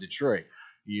in Detroit.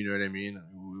 You know what I mean?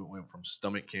 We went from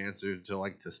stomach cancer to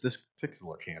like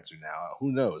testicular cancer now.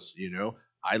 Who knows?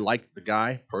 I like the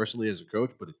guy personally as a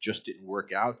coach, but it just didn't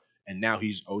work out. and now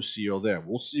he's OCO there.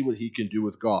 We'll see what he can do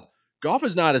with Goff. Goff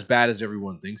is not as bad as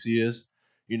everyone thinks he is.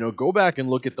 Go back and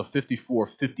look at the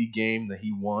 54-50 game that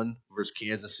he won versus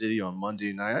Kansas City on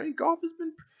Monday night. I mean, Goff has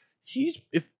been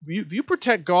if you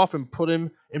protect Goff and put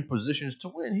him in positions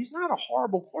to win, he's not a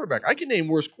horrible quarterback. I can name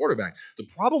worse quarterbacks. The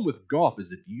problem with Goff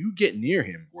is if you get near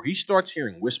him where he starts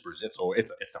hearing whispers, it's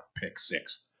a pick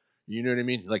six. You know what I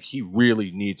mean? Like, he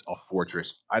really needs a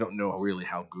fortress. I don't know really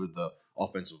how good the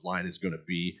offensive line is going to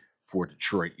be for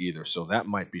Detroit either. So that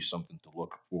might be something to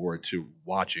look forward to,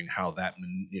 watching how that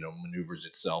maneuvers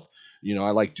itself. I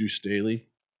like Deuce Staley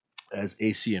as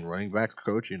AC and running backs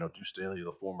coach. Deuce Staley,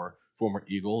 the former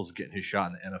Eagle, is getting his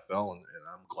shot in the NFL, and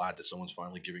I'm glad that someone's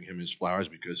finally giving him his flowers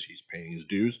because he's paying his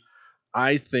dues.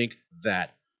 I think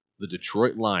that the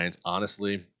Detroit Lions,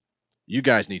 honestly, you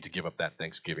guys need to give up that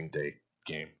Thanksgiving Day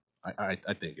game. I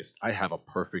think I have a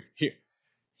perfect here.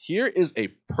 Here is a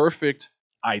perfect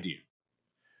idea.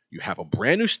 You have a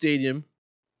brand new stadium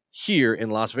here in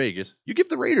Las Vegas. You give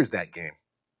the Raiders that game.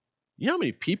 You know how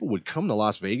many people would come to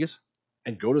Las Vegas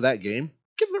and go to that game?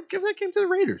 Give that game to the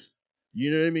Raiders. You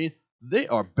know what I mean? They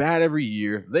are bad every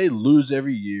year. They lose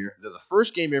every year. They're the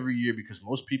first game every year because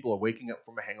most people are waking up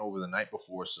from a hangover the night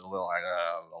before, so they're like,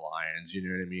 the Lions. You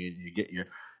know what I mean?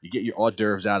 You get your hors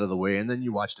d'oeuvres out of the way, and then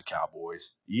you watch the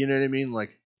Cowboys. You know what I mean?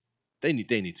 Like, they need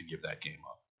to give that game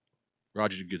up.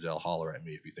 Roger Goodell, holler at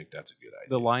me if you think that's a good idea.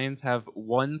 The Lions have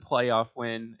one playoff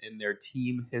win in their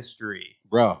team history.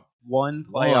 Bro. One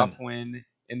playoff win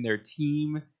in their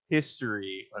team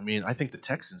history. I mean, I think the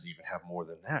Texans even have more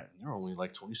than that. They're only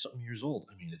like 20-something years old.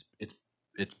 I mean,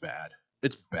 it's bad.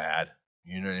 It's bad.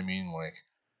 You know what I mean? Like,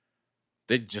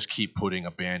 they just keep putting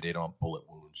a Band-Aid on bullet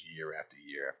wounds year after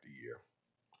year after year.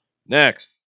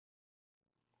 Next,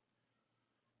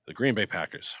 the Green Bay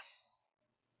Packers.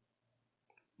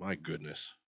 My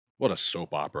goodness. What a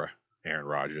soap opera Aaron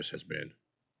Rodgers has been.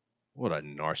 What a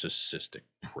narcissistic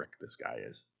prick this guy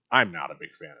is. I'm not a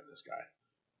big fan of this guy.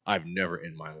 I've never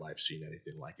in my life seen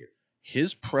anything like it.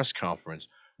 His press conference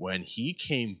when he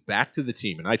came back to the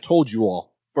team, and I told you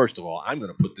all, first of all, I'm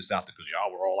going to put this out there because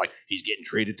y'all were all like, he's getting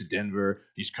traded to Denver,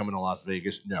 he's coming to Las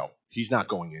Vegas. No, he's not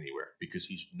going anywhere because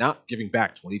he's not giving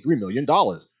back $23 million.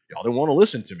 Y'all didn't want to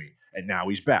listen to me, and now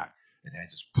he's back. And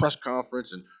has his press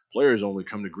conference, and players only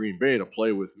come to Green Bay to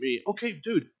play with me. Okay,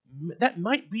 dude, that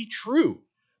might be true.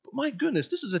 But my goodness,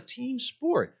 this is a team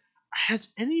sport. Has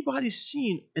anybody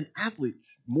seen an athlete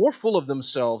more full of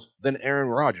themselves than Aaron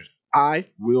Rodgers? I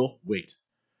will wait.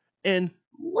 And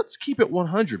let's keep it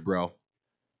 100, bro.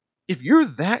 If you're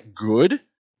that good,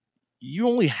 you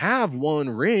only have one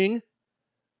ring.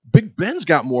 Big Ben's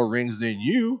got more rings than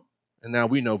you. And now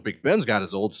we know Big Ben's got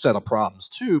his old set of problems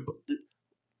too. But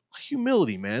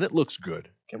humility, man, it looks good.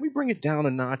 Can we bring it down a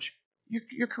notch?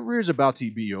 Your career's about to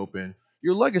be open.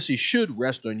 Your legacy should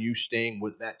rest on you staying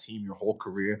with that team your whole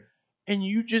career. And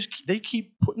they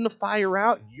keep putting the fire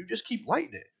out, and you just keep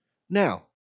lighting it. Now,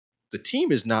 the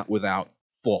team is not without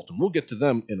fault, and we'll get to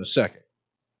them in a second.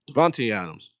 Davante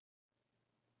Adams,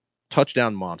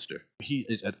 touchdown monster. He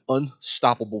is an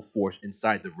unstoppable force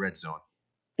inside the red zone.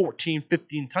 14,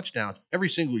 15 touchdowns every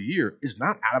single year is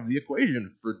not out of the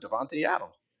equation for Davante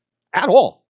Adams at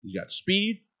all. He's got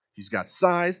speed, he's got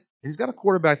size, and he's got a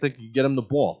quarterback that can get him the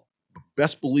ball. But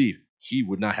best believe he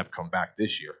would not have come back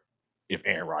this year if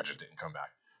Aaron Rodgers didn't come back.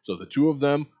 So the two of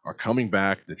them are coming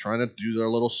back. They're trying to do their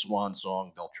little swan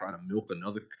song. They'll try to milk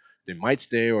another. They might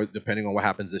stay, or depending on what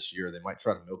happens this year, they might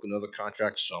try to milk another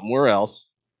contract somewhere else.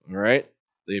 All right?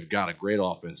 They've got a great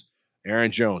offense.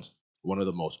 Aaron Jones, one of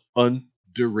the most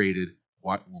underrated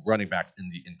running backs in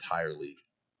the entire league.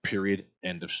 Period.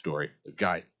 End of story. The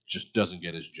guy just doesn't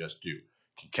get his just due.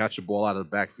 Can catch the ball out of the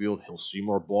backfield. He'll see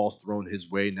more balls thrown his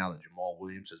way now that Jamal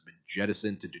Williams has been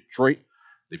jettisoned to Detroit.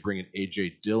 They bring in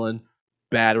A.J. Dillon,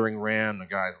 battering ram. The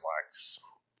guy's like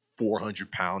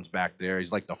 400 pounds back there.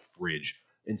 He's like the fridge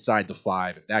inside the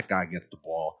 5. If that guy gets the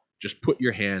ball, just put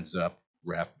your hands up,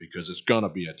 ref, because it's going to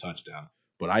be a touchdown.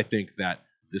 But I think that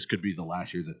this could be the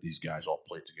last year that these guys all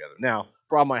play together. Now,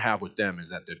 problem I have with them is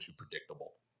that they're too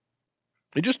predictable.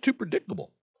 They're just too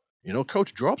predictable.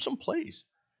 Coach, draw up some plays.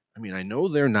 I mean, I know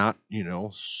they're not,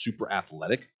 super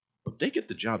athletic, but they get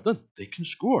the job done. They can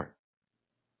score.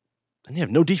 And they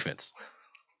have no defense.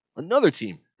 Another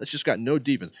team that's just got no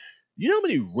defense. You know how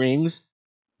many rings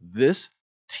this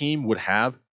team would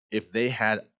have if they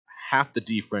had half the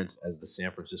defense as the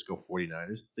San Francisco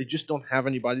 49ers? They just don't have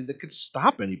anybody that could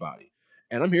stop anybody.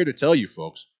 And I'm here to tell you,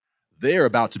 folks, they are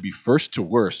about to be first to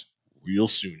worst real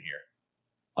soon here.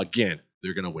 Again,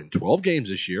 they're going to win 12 games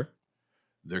this year.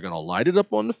 They're going to light it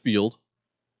up on the field.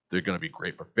 They're going to be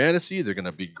great for fantasy. They're going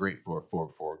to be great for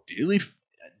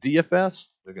DFS,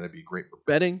 they're going to be great for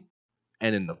betting.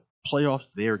 And in the playoffs,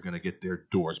 they're going to get their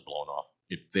doors blown off.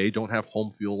 If they don't have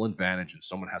home field advantage and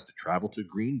someone has to travel to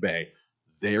Green Bay,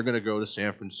 they're going to go to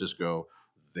San Francisco.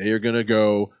 They're going to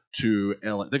go to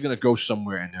LA. They're going to go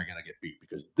somewhere and they're going to get beat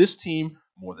because this team,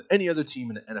 more than any other team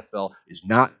in the NFL, is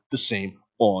not the same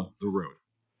on the road.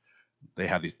 They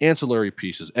have these ancillary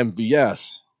pieces,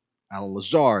 MVS, Alan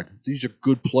Lazard. These are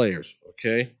good players,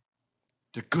 okay?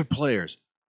 They're good players.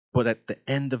 But at the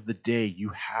end of the day, you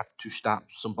have to stop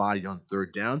somebody on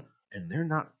third down, and they're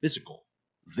not physical.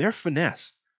 They're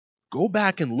finesse. Go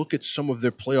back and look at some of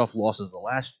their playoff losses the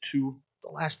last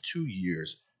 2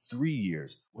 years, 3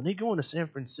 years. When they go into San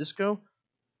Francisco,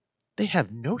 they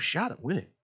have no shot at winning.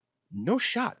 No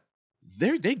shot.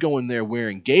 They go in there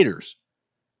wearing Gators,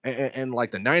 and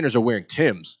like the Niners are wearing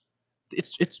Timbs.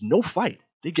 It's no fight.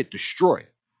 They get destroyed.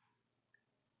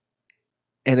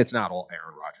 And it's not all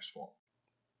Aaron Rodgers' fault.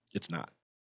 It's not.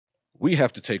 We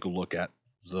have to take a look at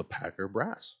the Packer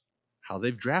brass, how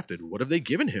they've drafted. What have they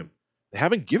given him? They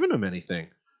haven't given him anything.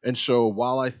 And so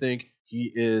while I think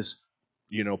he is,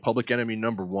 public enemy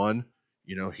number one,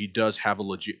 he does have a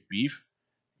legit beef,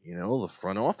 the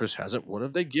front office hasn't. What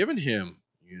have they given him?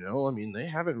 They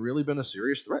haven't really been a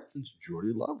serious threat since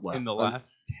Jordy Love left. In the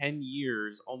last 10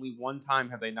 years, only one time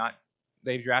have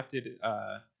they've drafted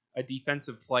a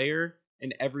defensive player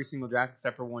in every single draft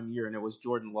except for 1 year, and it was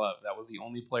Jordan Love. That was the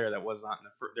only player that was not in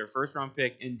their first round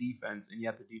pick in defense, and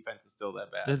yet the defense is still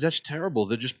that bad. That's terrible.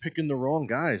 They're just picking the wrong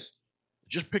guys.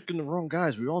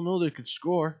 We all know they could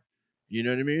score. You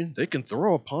know what I mean? They can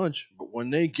throw a punch, but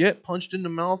when they get punched in the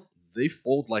mouth, they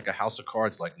fold like a house of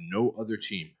cards like no other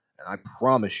team. And I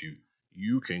promise you,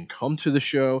 you can come to the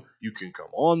show, you can come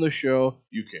on the show,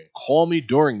 you can call me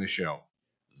during the show.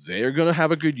 They're going to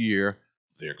have a good year.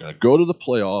 They're going to go to the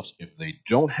playoffs. If they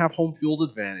don't have home field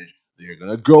advantage, they're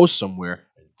going to go somewhere,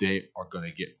 and they are going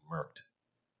to get murked.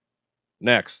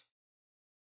 Next,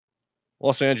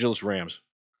 Los Angeles Rams.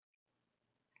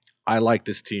 I like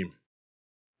this team.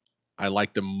 I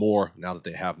like them more now that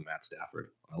they have Matt Stafford.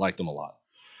 I like them a lot.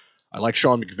 I like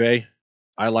Sean McVay.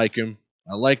 I like him.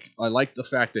 I like the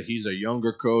fact that he's a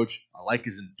younger coach. I like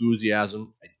his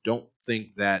enthusiasm. I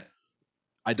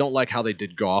don't like how they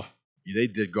did Goff. They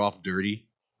did Goff dirty.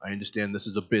 I understand this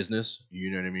is a business, you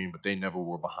know what I mean, but they never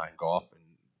were behind Goff, and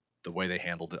the way they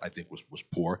handled it, I think, was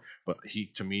poor. But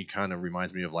he, to me, kind of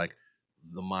reminds me of like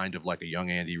the mind of like a young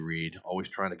Andy Reid, always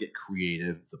trying to get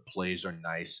creative. The plays are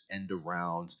nice, end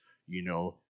arounds,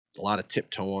 a lot of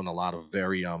tiptoeing, a lot of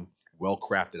very well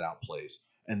crafted out plays.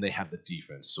 And they have the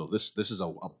defense. So this is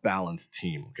a balanced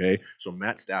team, okay? So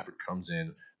Matt Stafford comes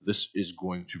in. This is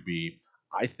going to be,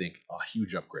 I think, a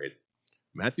huge upgrade.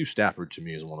 Matthew Stafford, to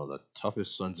me, is one of the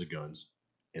toughest sons of guns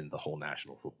in the whole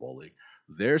National Football League.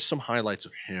 There's some highlights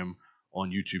of him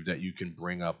on YouTube that you can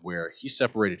bring up where he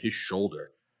separated his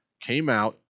shoulder, came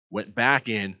out, went back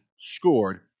in,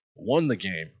 scored, won the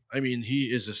game.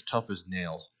 He is as tough as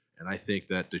nails. And I think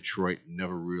that Detroit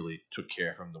never really took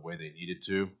care of him the way they needed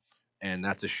to. And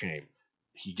that's a shame.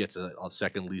 He gets a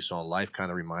second lease on life.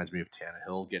 Kind of reminds me of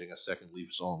Tannehill getting a second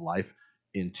lease on life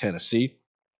in Tennessee.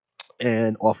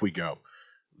 And off we go.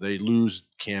 They lose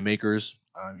Cam Akers.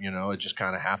 It just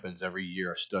kind of happens every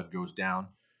year. A stud goes down.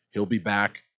 He'll be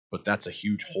back, but that's a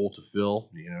huge hole to fill.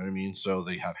 You know what I mean? So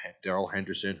they have Darrell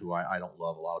Henderson, who I don't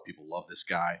love. A lot of people love this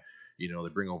guy. They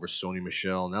bring over Sony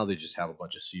Michel. Now they just have a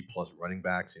bunch of C-plus running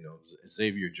backs.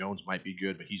 Xavier Jones might be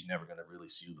good, but he's never going to really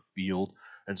see the field.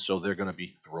 And so they're going to be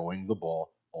throwing the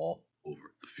ball all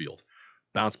over the field.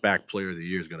 Bounce back player of the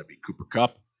year is going to be Cooper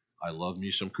Kupp. I love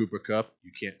me some Cooper Kupp.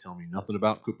 You can't tell me nothing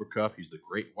about Cooper Kupp. He's the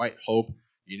great white hope.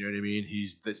 You know what I mean?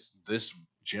 He's this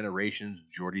generation's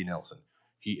Jordy Nelson.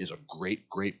 He is a great,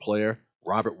 great player.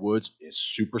 Robert Woods is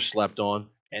super slept on.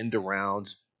 End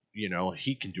arounds.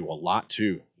 He can do a lot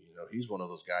too. He's one of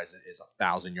those guys that is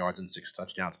 1,000 yards and 6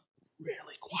 touchdowns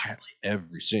really quietly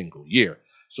every single year.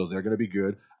 So they're going to be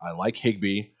good. I like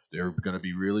Higbee. They're going to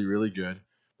be really, really good.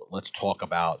 But let's talk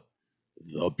about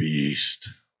the beast.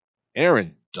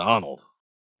 Aaron Donald.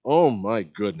 Oh my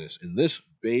goodness. In this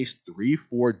base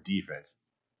 3-4 defense,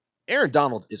 Aaron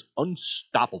Donald is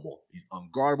unstoppable. He's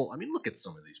unguardable. Look at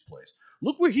some of these plays.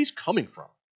 Look where he's coming from.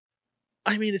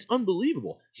 It's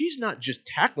unbelievable. He's not just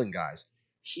tackling guys.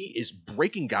 He is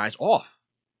breaking guys off.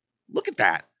 Look at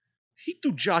that. He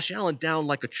threw Josh Allen down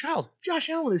like a child. Josh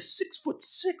Allen is 6'6",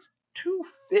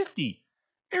 250.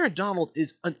 Aaron Donald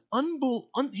is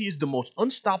he is the most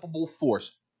unstoppable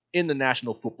force in the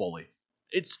National Football League.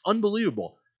 It's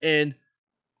unbelievable. And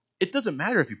it doesn't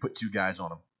matter if you put 2 guys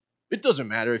on him. It doesn't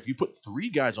matter if you put 3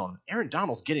 guys on him. Aaron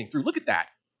Donald's getting through. Look at that.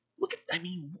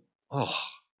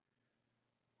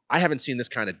 I haven't seen this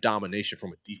kind of domination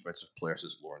from a defensive player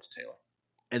since Lawrence Taylor.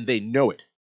 And they know it.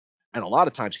 And a lot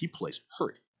of times he plays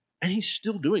hurt. And he's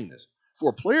still doing this. For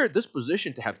a player at this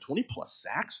position to have 20 plus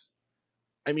sacks,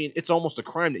 I mean, it's almost a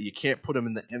crime that you can't put him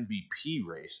in the MVP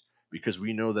race because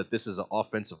we know that this is an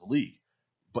offensive league.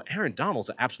 But Aaron Donald's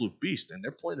an absolute beast, and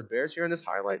they're playing the Bears here in this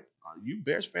highlight. You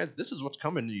Bears fans, this is what's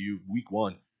coming to you week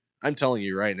 1. I'm telling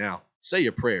you right now. Say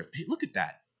your prayer. Hey, look at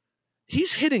that.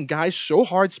 He's hitting guys so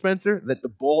hard, Spencer, that the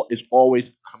ball is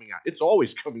always coming out. It's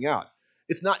always coming out.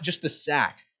 It's not just a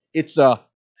sack. It's a,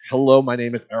 hello, my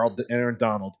name is Aaron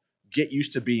Donald. Get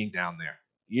used to being down there.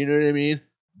 You know what I mean?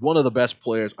 One of the best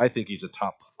players. I think he's a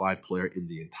top 5 player in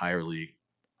the entire league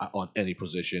on any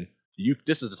position.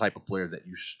 This is the type of player that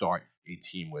you start a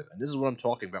team with. And this is what I'm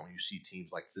talking about when you see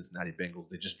teams like Cincinnati Bengals.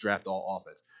 They just draft all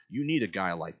offense. You need a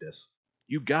guy like this.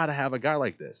 You got to have a guy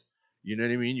like this. You know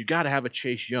what I mean? You got to have a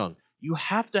Chase Young. You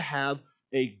have to have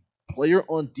a player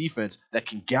on defense that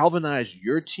can galvanize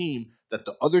your team that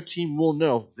the other team will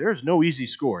know there's no easy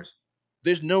scores.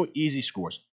 There's no easy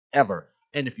scores ever.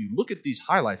 And if you look at these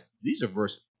highlights, these are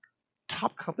versus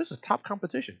this is top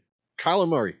competition. Kyler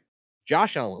Murray,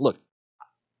 Josh Allen. Look,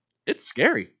 it's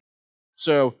scary.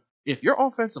 So if your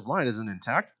offensive line isn't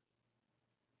intact,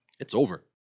 it's over.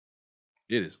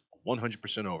 It is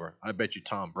 100% over. I bet you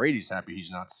Tom Brady's happy he's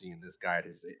not seeing this guy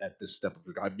at this step of.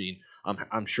 I mean,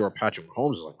 I'm sure Patrick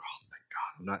Mahomes is like, oh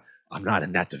thank God, I'm not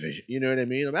in that division. You know what I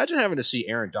mean? Imagine having to see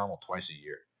Aaron Donald twice a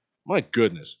year. My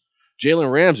goodness.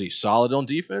 Jalen Ramsey, solid on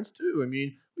defense too. I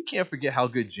mean, we can't forget how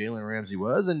good Jalen Ramsey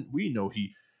was, and we know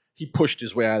he pushed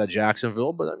his way out of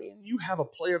Jacksonville. But I mean, you have a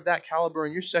player of that caliber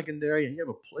in your secondary, and you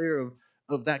have a player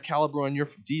of that caliber on your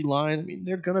D line. I mean,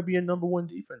 they're going to be a number 1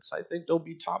 defense. I think they'll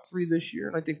be top 3 this year,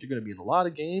 and I think they're going to be in a lot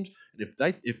of games.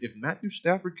 And if Matthew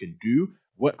Stafford can do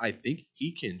what I think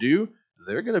he can do,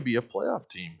 they're going to be a playoff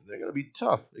team. They're going to be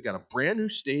tough. They got a brand new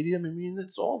stadium. I mean,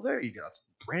 it's all there. You got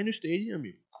a brand new stadium. I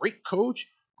mean, great coach,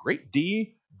 great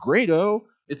D, great O.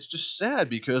 It's just sad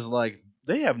because like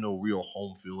they have no real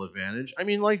home field advantage. I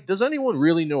mean, like, does anyone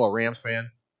really know a Rams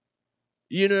fan?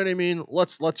 You know what I mean?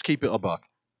 Let's keep it a buck.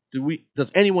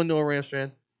 Does anyone know a Rams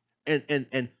fan?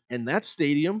 And that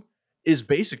stadium is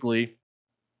basically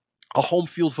a home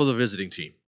field for the visiting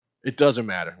team. It doesn't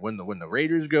matter when the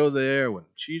Raiders go there, when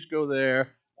the Chiefs go there,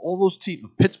 all those teams,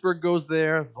 Pittsburgh goes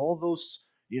there, all those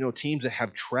teams that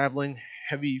have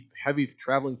heavy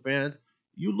traveling fans.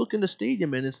 You look in the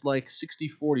stadium and it's like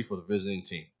 60-40 for the visiting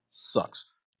team. Sucks.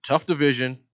 Tough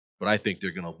division, but I think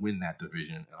they're going to win that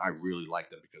division, and I really like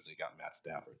them because they got Matt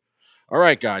Stafford. All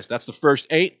right, guys, that's the first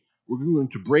 8. We're going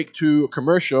to break to a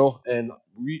commercial, and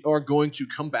we are going to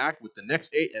come back with the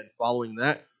next 8, and following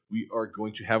that, we are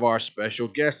going to have our special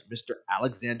guest, Mr.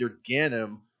 Alexander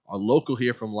Ganem, our local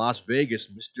here from Las Vegas,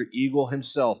 Mr. Eagle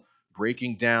himself,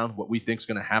 breaking down what we think is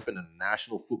going to happen in the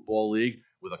National Football League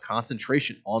with a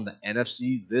concentration on the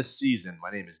NFC this season.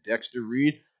 My name is Dexter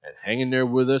Reed, and hanging there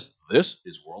with us, this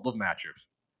is World of Matchups.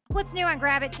 What's new on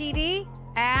Grab It TV?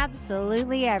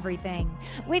 Absolutely everything.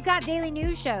 We've got daily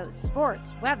news shows,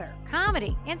 sports, weather,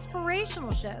 comedy,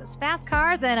 inspirational shows, fast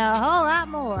cars, and a whole lot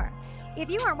more. If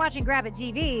you aren't watching Grab It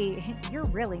TV, you're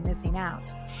really missing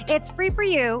out. It's free for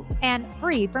you and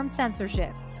free from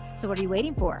censorship. So what are you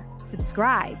waiting for?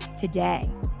 Subscribe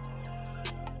today.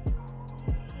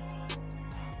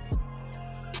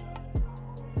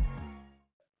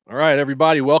 All right,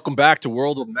 everybody, welcome back to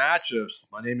World of Matchups.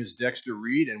 My name is Dexter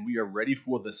Reed, and we are ready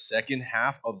for the second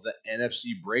half of the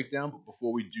NFC breakdown. But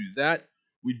before we do that,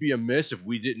 we'd be amiss if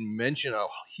we didn't mention a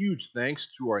huge thanks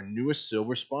to our newest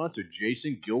silver sponsor,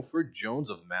 Jason Guilford Jones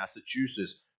of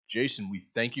Massachusetts. Jason, we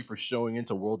thank you for showing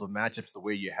into World of Matchups the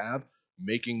way you have.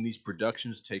 Making these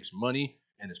productions takes money,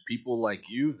 and it's people like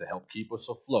you that help keep us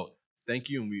afloat. Thank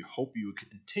you, and we hope you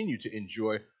continue to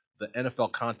enjoy the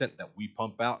NFL content that we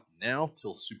pump out now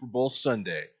till Super Bowl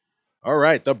Sunday. All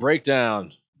right, the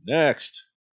breakdown. Next,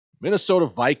 Minnesota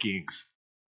Vikings.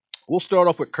 We'll start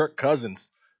off with Kirk Cousins.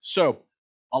 So,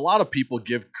 a lot of people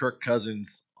give Kirk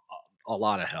Cousins a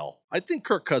lot of hell. I think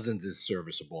Kirk Cousins is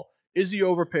serviceable. Is he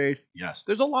overpaid? Yes.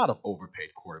 There's a lot of overpaid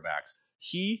quarterbacks.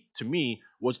 He, to me,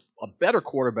 was a better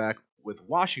quarterback with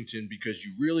Washington because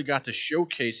you really got to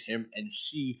showcase him and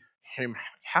see him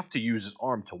have to use his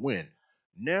arm to win.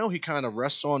 Now he kind of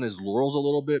rests on his laurels a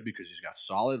little bit because he's got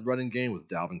solid running game with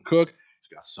Dalvin Cook.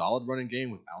 He's got solid running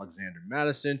game with Alexander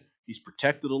Madison. He's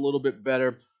protected a little bit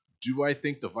better. Do I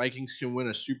think the Vikings can win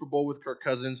a Super Bowl with Kirk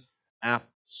Cousins?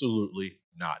 Absolutely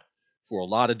not. For a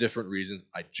lot of different reasons.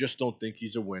 I just don't think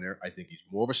he's a winner. I think he's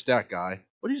more of a stat guy,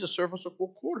 but he's a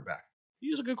serviceable quarterback.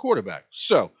 He's a good quarterback.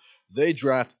 So they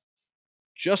draft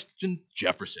Justin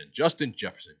Jefferson.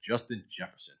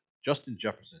 Justin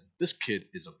Jefferson, this kid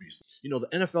is a beast. The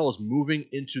NFL is moving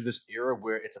into this era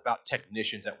where it's about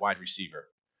technicians at wide receiver.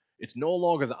 It's no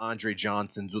longer the Andre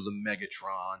Johnsons or the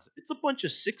Megatrons. It's a bunch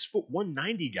of 6'1",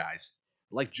 190 guys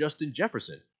like Justin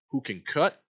Jefferson who can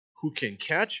cut, who can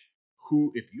catch,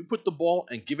 who, if you put the ball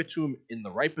and give it to him in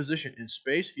the right position in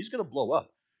space, he's going to blow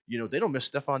up. They don't miss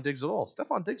Stephon Diggs at all.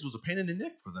 Stephon Diggs was a pain in the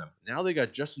neck for them. Now they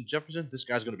got Justin Jefferson. This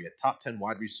guy's going to be a top 10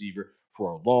 wide receiver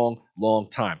for a long, long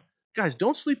time. Guys,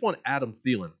 don't sleep on Adam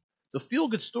Thielen. The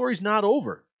feel-good story's not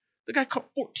over. The guy caught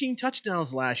 14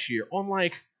 touchdowns last year on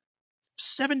like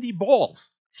 70 balls.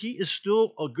 He is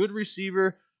still a good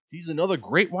receiver. He's another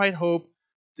great white hope.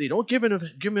 They don't give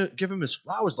him his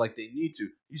flowers like they need to.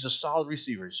 He's a solid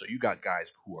receiver. So you got guys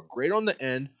who are great on the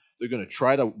end. They're going to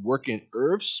try to work in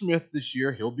Irv Smith this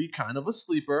year. He'll be kind of a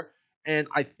sleeper. And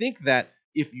I think that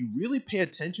if you really pay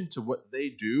attention to what they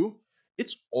do,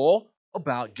 it's all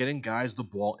about getting guys the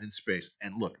ball in space.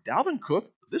 And look, Dalvin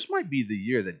Cook, this might be the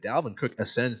year that Dalvin Cook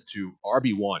ascends to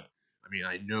RB1. I mean,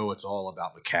 I know it's all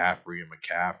about McCaffrey,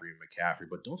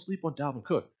 but don't sleep on Dalvin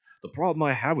Cook. The problem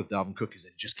I have with Dalvin Cook is that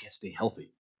he just can't stay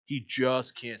healthy. He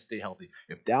just can't stay healthy.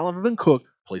 If Dalvin Cook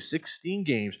plays 16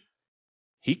 games,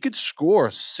 he could score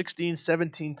 16,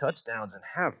 17 touchdowns and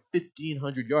have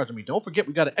 1,500 yards. I mean, don't forget,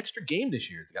 we got an extra game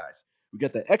this year, guys. We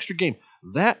got that extra game.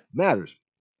 That matters.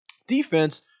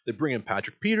 Defense, they bring in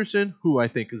Patrick Peterson, who I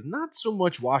think is not so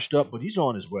much washed up, but he's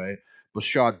on his way.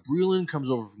 Bashaud Breeland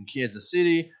comes over from Kansas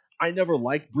City. I never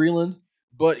liked Breeland,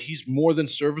 but he's more than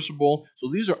serviceable. So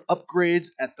these are upgrades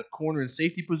at the corner and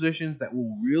safety positions that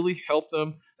will really help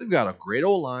them. They've got a great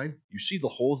O-line. You see the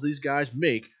holes these guys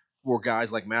make for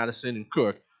guys like Madison and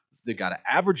Cook. They got an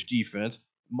average defense.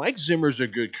 Mike Zimmer's a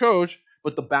good coach,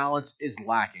 but the balance is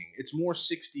lacking. It's more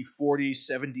 60-40,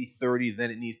 70-30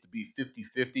 than it needs to be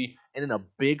 50-50. And in a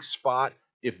big spot,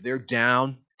 if they're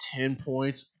down 10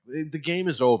 points, the game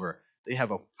is over. They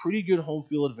have a pretty good home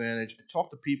field advantage. I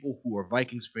talked to people who are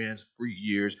Vikings fans for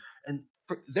years, and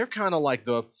they're kind of like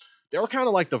the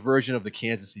version of the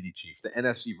Kansas City Chiefs, the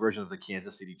NFC version of the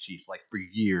Kansas City Chiefs. Like for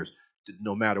years,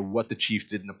 no matter what the Chiefs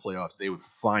did in the playoffs, they would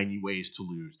find ways to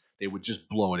lose. They would just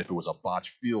blow it if it was a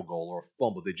botched field goal or a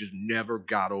fumble. They just never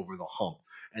got over the hump.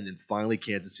 And then finally,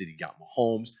 Kansas City got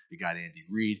Mahomes, they got Andy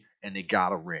Reid, and they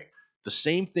got a ring. The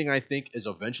same thing I think is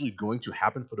eventually going to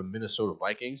happen for the Minnesota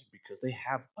Vikings because they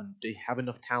have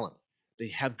enough talent. They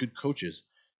have good coaches.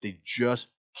 They just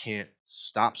can't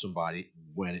stop somebody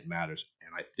when it matters.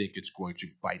 And I think it's going to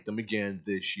bite them again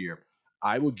this year.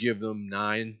 I would give them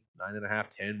 9.5,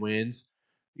 10 wins.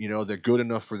 They're good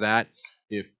enough for that.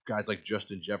 If guys like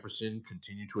Justin Jefferson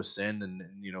continue to ascend and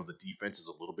the defense is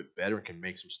a little bit better and can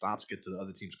make some stops, get to the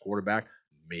other team's quarterback,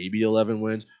 maybe 11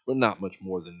 wins, but not much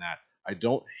more than that. I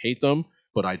don't hate them,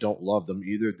 but I don't love them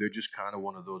either. They're just kind of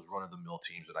one of those run-of-the-mill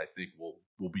teams that I think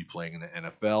will be playing in the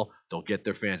NFL. They'll get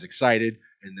their fans excited,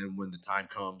 and then when the time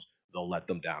comes, they'll let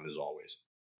them down as always.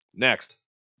 Next,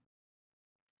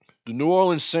 the New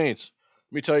Orleans Saints.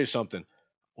 Let me tell you something.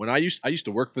 When I used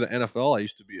to work for the NFL, I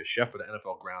used to be a chef for the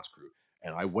NFL grounds crew,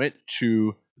 and I went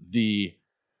to the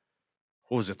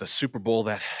Super Bowl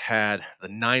that had the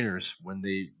Niners when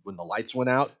the lights went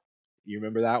out. You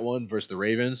remember that one versus the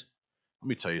Ravens? Let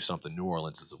me tell you something. New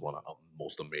Orleans is one of the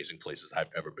most amazing places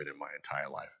I've ever been in my entire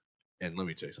life. And let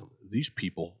me tell you something. These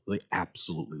people, they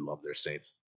absolutely love their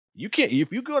Saints.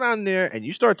 If you go down there and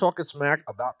you start talking smack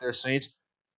about their Saints,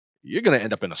 you're going to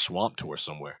end up in a swamp tour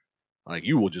somewhere. Like,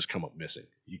 you will just come up missing.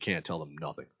 You can't tell them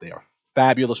nothing. They are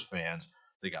fabulous fans.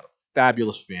 They got a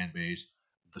fabulous fan base.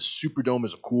 The Superdome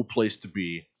is a cool place to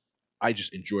be. I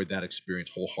just enjoyed that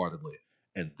experience wholeheartedly.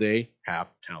 And they have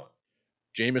talent.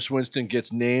 Jameis Winston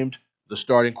gets named the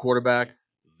starting quarterback.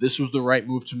 This was the right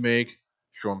move to make.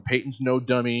 Sean Payton's no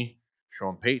dummy.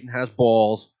 Sean Payton has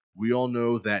balls. We all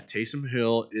know that Taysom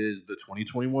Hill is the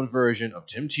 2021 version of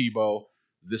Tim Tebow.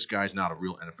 This guy's not a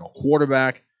real NFL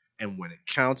quarterback. And when it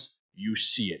counts, you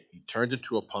see it. He turns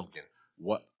into a pumpkin.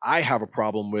 What I have a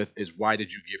problem with is, why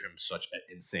did you give him such an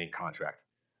insane contract?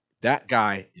 That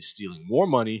guy is stealing more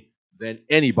money than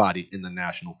anybody in the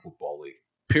National Football League.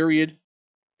 Period.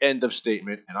 End of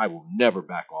statement. And I will never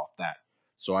back off that.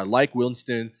 So I like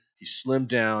Winston. He slimmed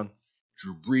down.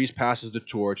 Drew Brees passes the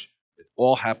torch. It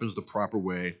all happens the proper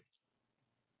way.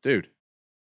 Dude,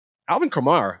 Alvin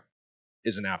Kamara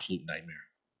is an absolute nightmare.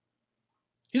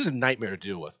 He's a nightmare to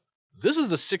deal with. This is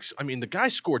the guy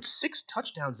scored 6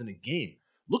 touchdowns in a game.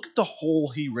 Look at the hole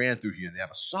he ran through here. They have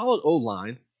a solid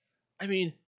O-line. I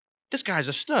mean, this guy's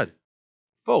a stud.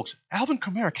 Folks, Alvin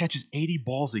Kamara catches 80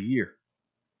 balls a year.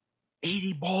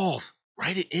 80 balls.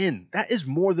 Write it in. That is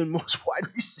more than most wide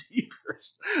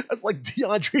receivers. That's like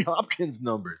DeAndre Hopkins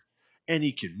numbers. and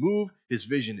he can move. His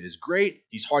vision is great.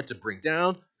 He's hard to bring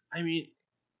down. I mean,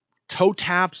 toe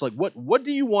taps. Like, what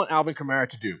do you want Alvin Kamara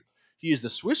to do? He is the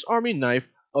Swiss Army knife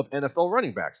of NFL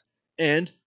running backs.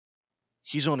 And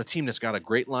he's on a team that's got a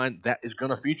great line that is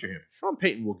going to feature him. Sean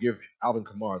Payton will give Alvin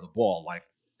Kamara the ball like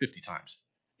 50 times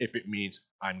if it means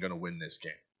I'm going to win this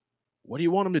game. What do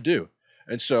you want him to do?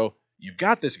 And so you've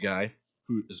got this guy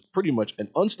who is pretty much an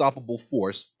unstoppable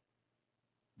force.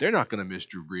 They're not going to miss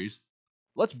Drew Brees.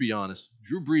 Let's be honest.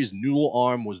 Drew Brees' noodle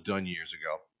arm was done years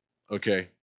ago. Okay?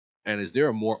 And is there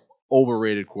a more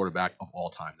overrated quarterback of all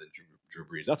time than Drew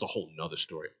Brees? That's a whole nother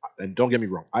story. And don't get me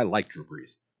wrong. I like Drew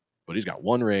Brees. But he's got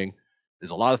one ring.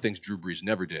 There's a lot of things Drew Brees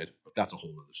never did. But that's a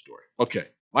whole nother story. Okay.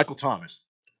 Michael Thomas.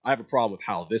 I have a problem with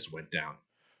how this went down.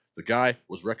 The guy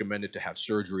was recommended to have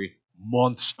surgery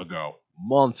months ago.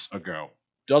 Months ago.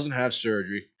 Doesn't have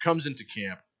surgery. Comes into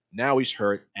camp. Now he's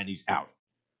hurt and he's out.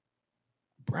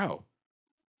 Bro,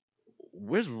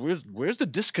 where's the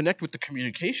disconnect with the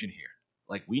communication here?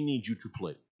 Like, we need you to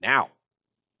play now.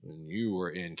 When you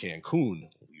were in Cancun,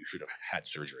 you should have had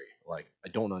surgery. Like, I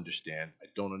don't understand. I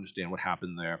don't understand what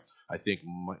happened there. I think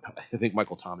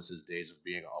Michael Thomas's days of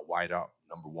being a wideout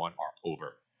number one are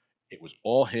over. It was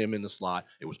all him in the slot.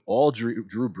 It was all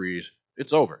Drew Brees.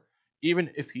 It's over. Even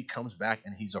if he comes back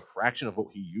and he's a fraction of what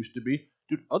he used to be,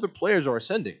 dude, other players are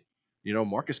ascending. You know,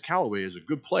 Marcus Callaway is a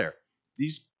good player.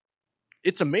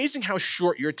 It's amazing how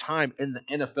short your time in the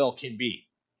NFL can be.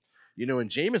 You know,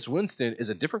 and Jameis Winston is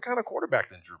a different kind of quarterback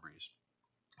than Drew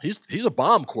Brees. He's a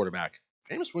bomb quarterback.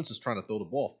 Jameis Winston's trying to throw the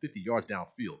ball 50 yards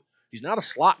downfield. He's not a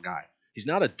slot guy. He's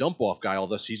not a dump-off guy,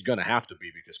 although he's going to have to be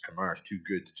because Kamara's too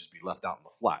good to just be left out in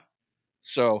the flat.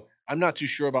 So I'm not too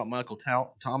sure about Michael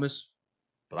Thomas,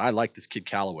 but I like this kid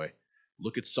Callaway.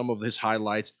 Look at some of his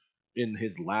highlights in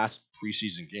his last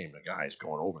preseason game. The guy is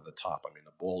going over the top. I mean,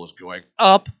 the ball is going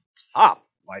up top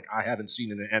like I haven't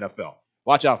seen in the NFL.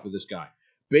 Watch out for this guy.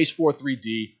 Base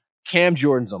 4-3-D. Cam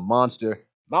Jordan's a monster.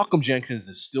 Malcolm Jenkins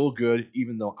is still good,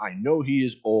 even though I know he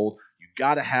is old. You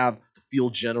got to have the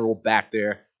field general back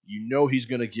there. You know he's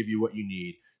going to give you what you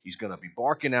need. He's going to be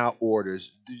barking out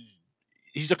orders.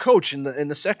 He's a coach in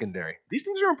the secondary. These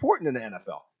things are important in the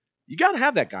NFL. You got to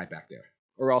have that guy back there,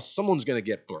 or else someone's going to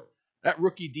get burnt. That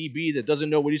rookie DB that doesn't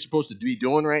know what he's supposed to be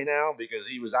doing right now because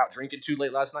he was out drinking too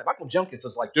late last night. Malcolm Jenkins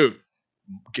is like, dude,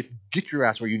 get your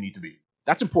ass where you need to be.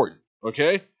 That's important,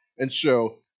 okay? And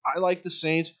so I like the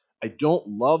Saints. I don't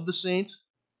love the Saints.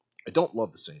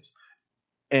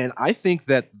 And I think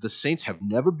that the Saints have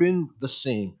never been the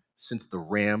same since the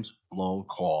Rams' blown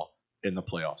call in the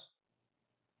playoffs.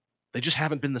 They just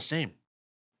haven't been the same.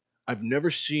 I've never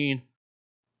seen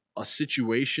a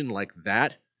situation like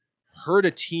that hurt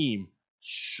a team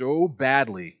so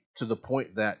badly to the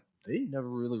point that they never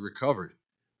really recovered.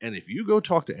 And if you go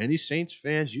talk to any Saints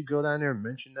fans, you go down there and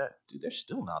mention that, dude, they're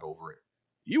still not over it.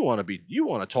 You want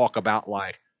to talk about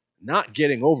like not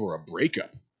getting over a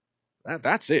breakup.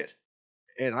 That's it.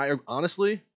 And I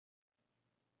honestly,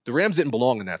 the Rams didn't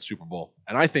belong in that Super Bowl.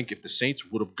 And I think if the Saints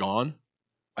would have gone,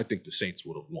 I think the Saints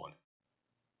would have won.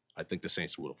 I think the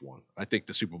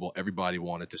Super Bowl everybody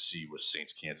wanted to see was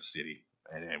Saints Kansas City.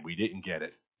 And we didn't get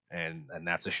it. And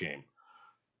that's a shame.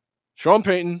 Sean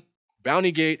Payton,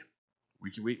 Bounty Gate.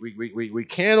 We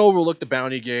can't overlook the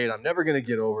Bounty Gate. I'm never going to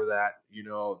get over that. You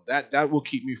know, that will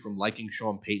keep me from liking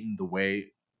Sean Payton the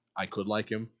way I could like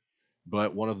him.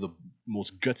 But one of the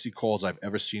most gutsy calls I've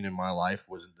ever seen in my life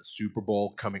was in the Super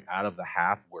Bowl coming out of the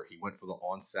half where he went for the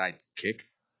onside kick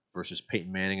versus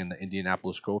Peyton Manning and the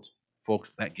Indianapolis Colts.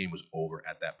 Folks, that game was over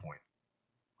at that point.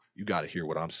 You got to hear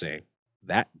what I'm saying.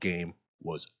 That game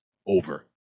was over.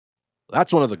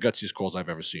 That's one of the gutsiest calls I've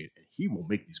ever seen. And he will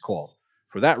make these calls.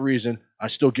 For that reason, I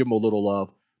still give him a little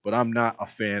love, but I'm not a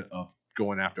fan of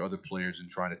going after other players and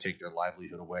trying to take their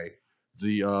livelihood away.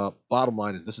 The bottom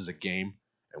line is this is a game,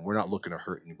 and we're not looking to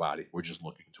hurt anybody. We're just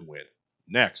looking to win.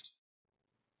 Next.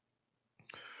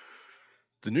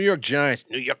 The New York Giants,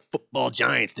 New York Football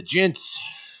Giants, the Gents.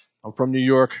 I'm from New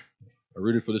York. I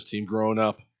rooted for this team growing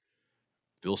up.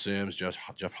 Phil Simms, Jeff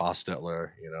Hostetler,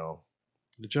 you know.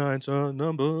 The Giants are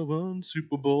number one,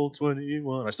 Super Bowl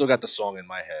 21. I still got the song in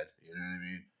my head. You know what I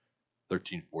mean?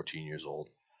 13, 14 years old.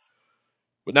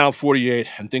 But now I'm 48,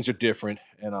 and things are different,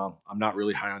 and I'm not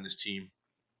really high on this team.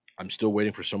 I'm still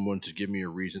waiting for someone to give me a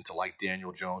reason to like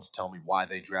Daniel Jones, tell me why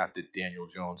they drafted Daniel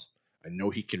Jones. I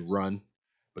know he can run,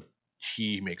 but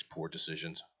he makes poor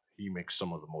decisions. He makes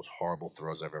some of the most horrible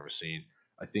throws I've ever seen.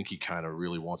 I think he kind of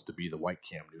really wants to be the white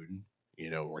Cam Newton, you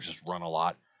know, or just run a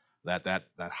lot. That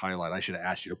highlight, I should have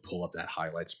asked you to pull up that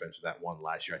highlight, Spencer, that one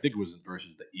last year. I think it was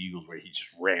versus the Eagles where he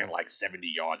just ran like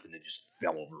 70 yards and then just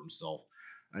fell over himself.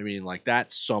 I mean, like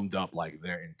that summed up like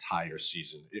their entire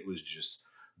season. It was just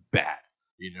bad,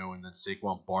 And then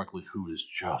Saquon Barkley, who is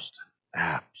just an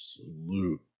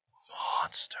absolute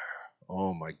monster.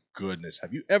 Oh my goodness!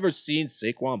 Have you ever seen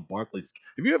Saquon Barkley's?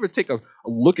 Have you ever taken a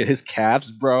look at his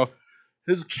calves, bro?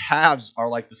 His calves are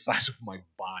like the size of my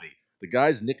body. The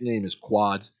guy's nickname is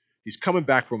Quads. He's coming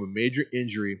back from a major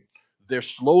injury. They're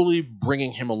slowly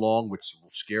bringing him along, which will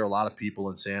scare a lot of people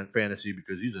in fantasy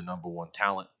because he's a number one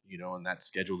talent, and that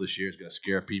schedule this year is going to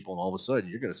scare people. And all of a sudden,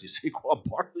 you're going to see Saquon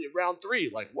Barkley in round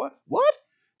 3. Like, what? What?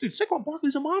 Dude, Saquon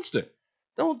Barkley's a monster.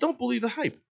 Don't believe the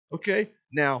hype. Okay?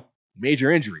 Now,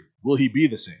 major injury. Will he be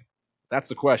the same? That's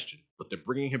the question. But they're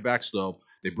bringing him back slow.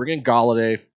 They bring in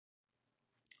Galladay.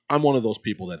 I'm one of those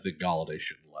people that think Galladay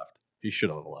shouldn't have left. He should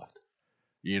have left.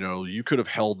 You could have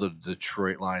held the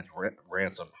Detroit Lions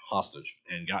ransom hostage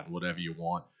and gotten whatever you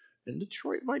want. And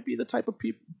Detroit might be the type of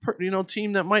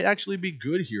team that might actually be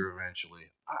good here eventually.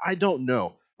 I don't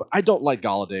know, but I don't like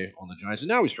Galladay on the Giants, and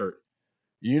now he's hurt.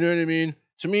 You know what I mean?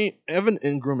 To me, Evan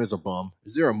Ingram is a bum.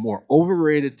 Is there a more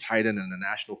overrated tight end in the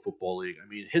National Football League? I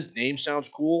mean, his name sounds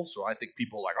cool, so I think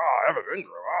people are like, oh, Evan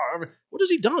Ingram. Oh, Evan. What has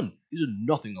he done? He's done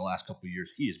nothing the last couple of years.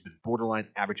 He has been borderline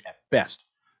average at best.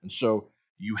 And so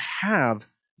you have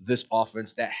this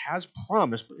offense that has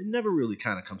promise, but it never really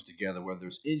kind of comes together, whether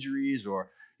there's injuries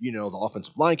or, the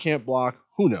offensive line can't block.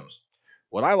 Who knows?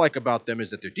 What I like about them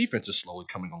is that their defense is slowly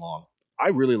coming along. I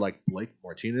really like Blake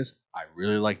Martinez. I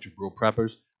really like Jabril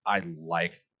Peppers. I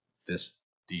like this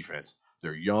defense.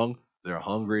 They're young. They're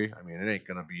hungry. I mean, it ain't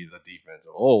going to be the defense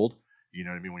of old. You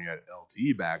know what I mean? When you had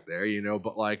LT back there,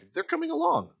 but like they're coming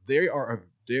along. They're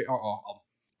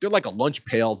like a lunch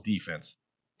pail defense.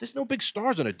 There's no big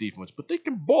stars on a defense, but they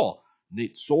can ball.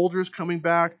 Nate Solder's coming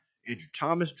back. Andrew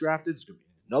Thomas drafted. It's going to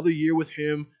be another year with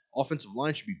him. Offensive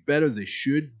line should be better. They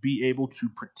should be able to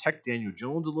protect Daniel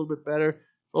Jones a little bit better.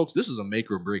 Folks, this is a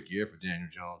make or break year for Daniel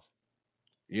Jones.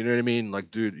 You know what I mean?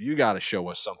 Like, dude, you got to show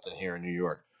us something here in New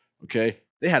York, okay?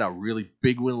 They had a really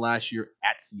big win last year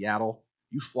at Seattle.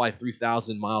 You fly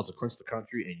 3,000 miles across the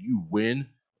country and you win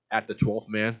at the 12th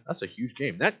man. That's a huge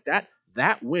game.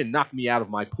 That win knocked me out of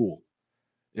my pool.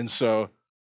 And so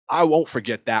I won't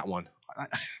forget that one.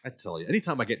 I tell you,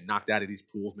 anytime I get knocked out of these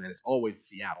pools, man, it's always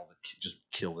Seattle that just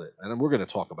kills it. And we're going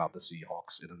to talk about the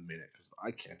Seahawks in a minute because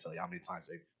I can't tell you how many times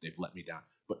they've let me down.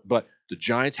 But the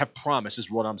Giants have promise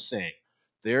is what I'm saying.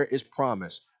 There is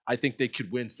promise. I think they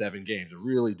could win 7 games. I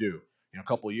really do. A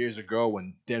couple of years ago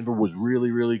when Denver was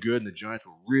really, really good and the Giants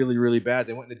were really, really bad,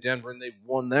 they went into Denver and they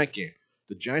won that game.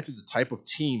 The Giants are the type of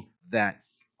team that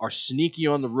are sneaky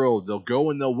on the road. They'll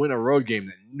go and they'll win a road game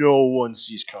that no one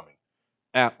sees coming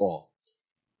at all.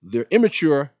 They're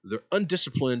immature. They're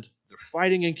undisciplined. They're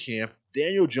fighting in camp.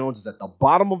 Daniel Jones is at the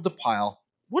bottom of the pile.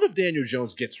 What if Daniel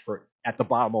Jones gets hurt at the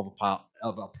bottom of a pile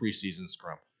of a preseason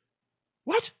scrum?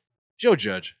 What? Joe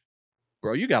Judge,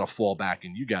 bro, you got to fall back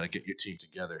and you got to get your team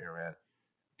together here, man.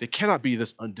 They cannot be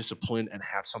this undisciplined and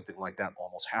have something like that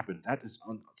almost happen. That is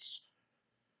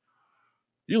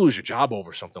you lose your job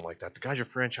over something like that. The guy's your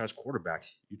franchise quarterback.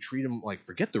 You treat him like,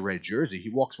 forget the red jersey. He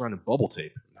walks around in bubble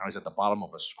tape. Now he's at the bottom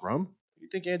of a scrum. You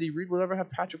think Andy Reid would ever have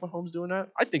Patrick Mahomes doing that?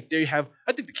 I think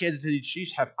the Kansas City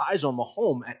Chiefs have eyes on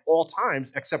Mahomes at all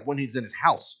times except when he's in his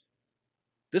house.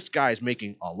 This guy is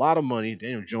making a lot of money.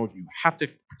 Daniel Jones, you have to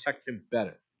protect him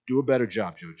better. Do a better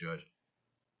job, Joe Judge.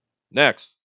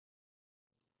 Next.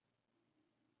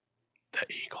 The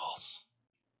Eagles.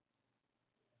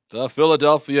 The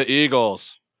Philadelphia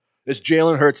Eagles. It's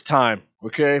Jalen Hurts' time,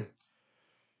 okay?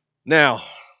 Now,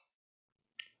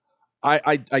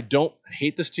 I don't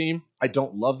hate this team. I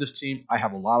don't love this team. I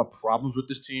have a lot of problems with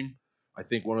this team. I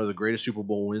think one of the greatest Super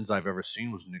Bowl wins I've ever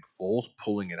seen was Nick Foles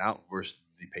pulling it out versus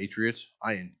the Patriots.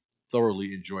 I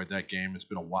thoroughly enjoyed that game. It's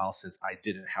been a while since I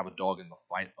didn't have a dog in the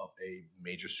fight of a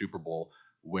major Super Bowl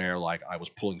where like I was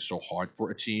pulling so hard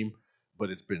for a team, but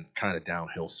it's been kind of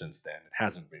downhill since then. It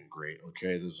hasn't been great,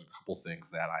 okay? There's a couple things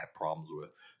that I have problems with.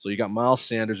 So you got Miles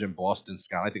Sanders and Boston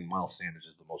Scott. I think Miles Sanders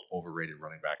is the most overrated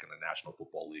running back in the National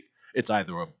Football League. It's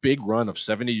either a big run of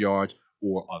 70 yards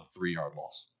or a 3-yard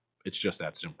loss. It's just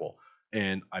that simple.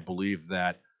 And I believe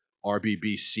that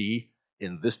RBBC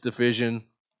in this division,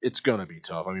 it's going to be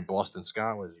tough. I mean, Boston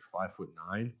Scott, was he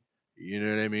 5'9"? You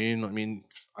know what I mean? I mean,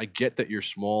 I get that you're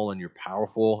small and you're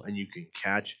powerful and you can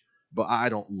catch, but I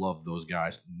don't love those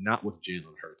guys. Not with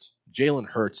Jalen Hurts. Jalen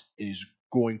Hurts is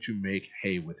going to make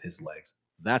hay with his legs.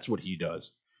 That's what he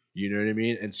does. You know what I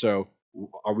mean? And so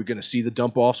are we going to see the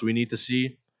dump offs we need to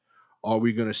see? Are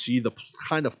we going to see the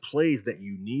kind of plays that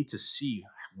you need to see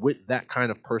with that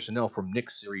kind of personnel from Nick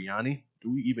Sirianni?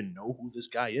 Do we even know who this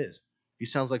guy is? He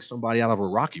sounds like somebody out of a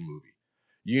Rocky movie.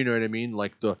 You know what I mean?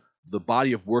 Like the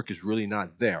body of work is really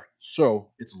not there. So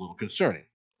it's a little concerning,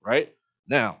 right?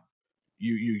 Now,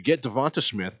 you get Devonta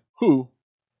Smith, who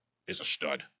is a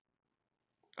stud.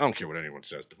 I don't care what anyone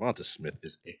says. Devonta Smith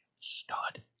is a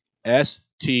stud.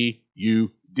 STUD.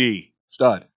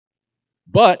 Stud.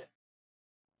 But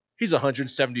he's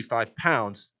 175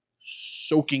 pounds,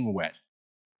 soaking wet.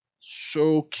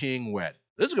 Soaking wet.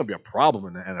 This is going to be a problem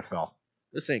in the NFL.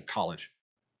 This ain't college.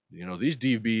 You know, these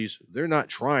DBs, they're not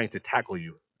trying to tackle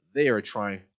you. They are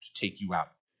trying to take you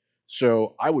out.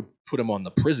 So I would put him on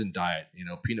the prison diet,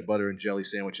 peanut butter and jelly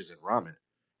sandwiches and ramen.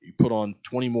 You put on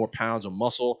 20 more pounds of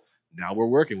muscle, now we're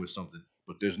working with something.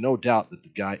 But there's no doubt that the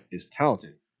guy is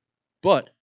talented.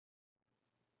 But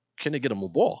can they get him a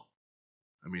ball?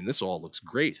 I mean, this all looks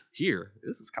great here.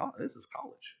 This is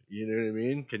college. You know what I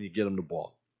mean? Can you get him the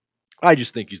ball? I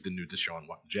just think he's the new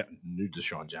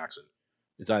Deshaun Jackson.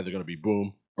 It's either going to be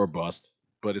boom or bust,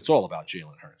 but it's all about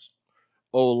Jalen Hurts.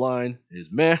 O-line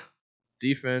is meh.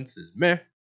 Defense is meh.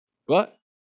 But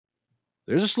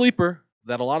there's a sleeper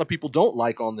that a lot of people don't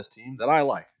like on this team that I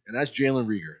like, and that's Jalen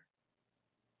Reagor.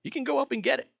 He can go up and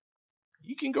get it.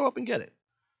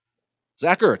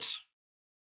 Zach Ertz.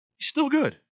 He's still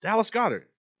good. Dallas Goedert.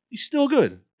 He's still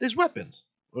good. There's weapons.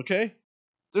 Okay?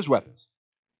 There's weapons.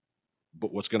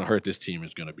 But what's going to hurt this team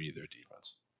is going to be their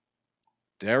defense.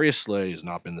 Darius Slay has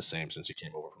not been the same since he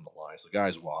came over from the Lions. The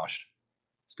guy's washed.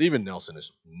 Steven Nelson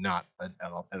is not an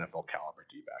NFL caliber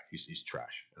D-back. He's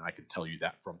trash. And I can tell you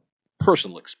that from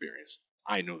personal experience.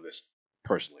 I know this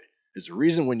personally. There's a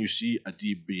reason when you see a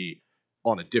DB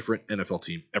on a different NFL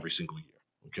team every single year.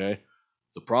 Okay?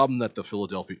 The problem that the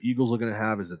Philadelphia Eagles are going to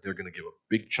have is that they're going to give up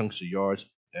big chunks of yards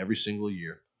every single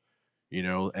year.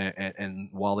 And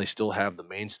while they still have the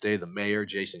mainstay, the mayor,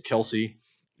 Jason Kelsey,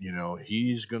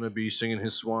 he's going to be singing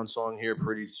his swan song here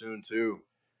pretty soon too.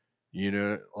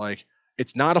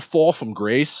 It's not a fall from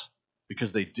grace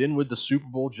because they didn't win the Super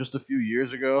Bowl just a few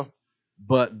years ago,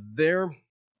 but they're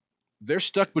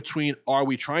stuck between, are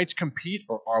we trying to compete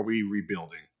or are we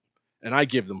rebuilding? And I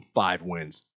give them 5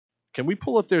 wins. Can we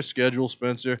pull up their schedule,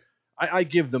 Spencer? I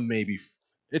give them maybe.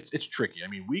 It's tricky. I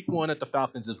mean, week 1 at the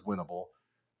Falcons is winnable.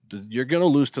 You're going to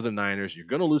lose to the Niners. You're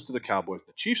going to lose to the Cowboys.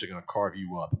 The Chiefs are going to carve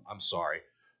you up. I'm sorry.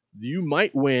 You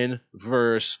might win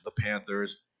versus the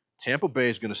Panthers. Tampa Bay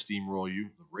is going to steamroll you.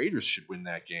 The Raiders should win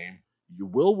that game. You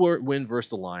will win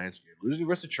versus the Lions. You're losing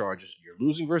versus the Chargers. You're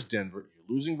losing versus Denver.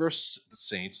 You're losing versus the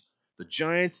Saints. The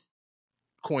Giants,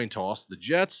 coin toss. The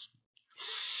Jets,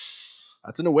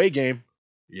 that's an away game.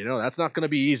 That's not going to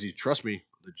be easy. Trust me.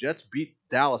 The Jets beat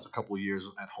Dallas a couple of years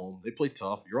at home. They play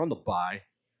tough. You're on the bye.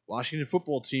 Washington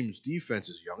football team's defense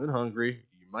is young and hungry.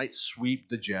 You might sweep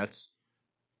the Jets.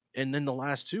 And then the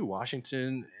last 2,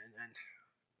 Washington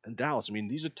and Dallas. I mean,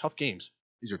 these are tough games.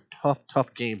 These are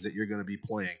tough games that you're going to be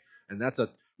playing. And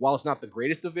while it's not the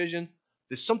greatest division,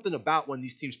 there's something about when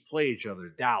these teams play each other.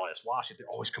 Dallas, Washington,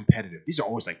 they're always competitive. These are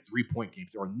always like 3-point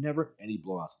games. There are never any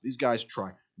blowouts. These guys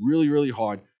try really, really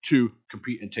hard to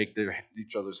compete and take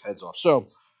each other's heads off. So,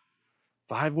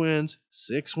 5 wins,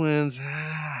 6 wins.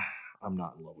 I'm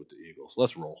not in love with the Eagles.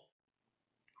 Let's roll.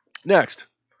 Next,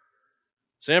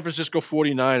 San Francisco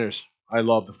 49ers. I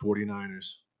love the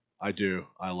 49ers. I do.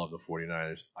 I love the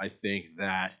 49ers. I think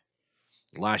that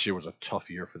last year was a tough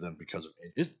year for them because of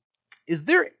is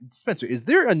there Spencer, is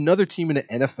there another team in the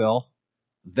NFL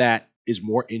that is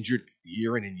more injured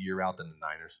year in and year out than the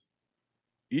Niners?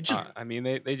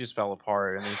 They just fell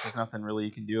apart, and there's just nothing really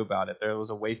you can do about it. There was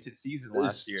a wasted season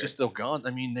last year. It's just still gone.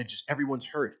 I mean, everyone's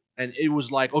hurt, and it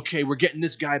was like, okay, we're getting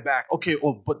this guy back. Okay,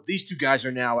 but these 2 guys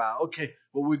are now out. Okay,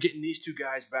 well, we're getting these 2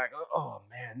 guys back. Oh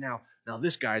man, now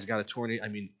this guy's got a torn. I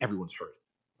mean, everyone's hurt.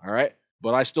 All right,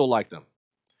 but I still like them.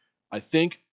 I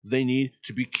think they need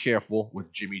to be careful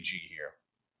with Jimmy G here.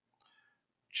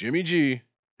 Jimmy G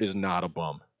is not a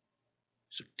bum.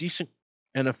 He's a decent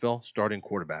NFL starting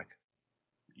quarterback.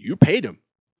 You paid him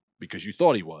because you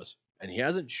thought he was, and he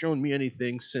hasn't shown me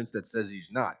anything since that says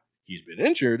he's not. He's been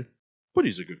injured, but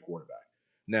he's a good quarterback.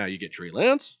 Now you get Trey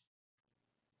Lance.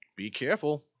 Be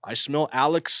careful. I smell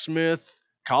Alex Smith,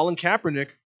 Colin Kaepernick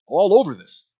all over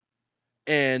this.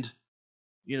 And,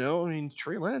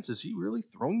 Trey Lance, is he really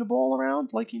throwing the ball around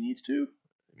like he needs to?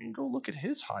 Go look at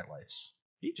his highlights.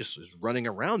 He just is running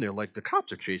around there like the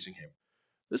cops are chasing him.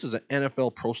 This is an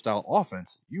NFL pro-style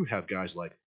offense. You have guys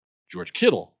like George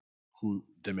Kittle, who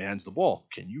demands the ball.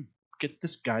 Can you get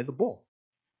this guy the ball?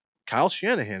 Kyle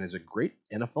Shanahan is a great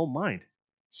NFL mind.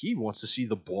 He wants to see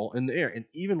the ball in the air. And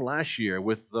even last year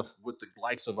with the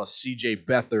likes of C.J.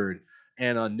 Beathard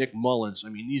and Nick Mullins,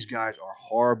 these guys are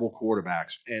horrible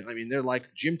quarterbacks. And, they're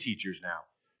like gym teachers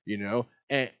now,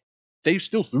 and they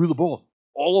still threw the ball.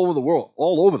 all over the world,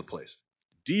 all over the place.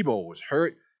 Debo was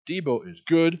hurt. Debo is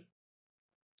good.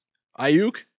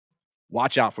 Ayuk,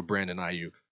 watch out for Brandon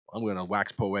Ayuk. I'm going to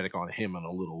wax poetic on him in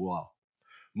a little while.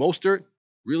 Mostert,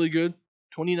 really good.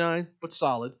 29, but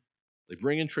solid. They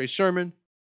bring in Trey Sermon.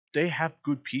 They have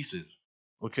good pieces.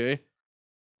 Okay?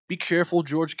 Be careful,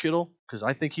 George Kittle, because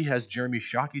I think he has Jeremy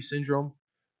Shockey syndrome.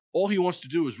 All he wants to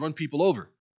do is run people over.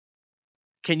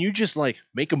 Can you just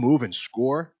make a move and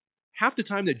score? Half the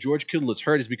time that George Kittle is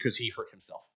hurt is because he hurt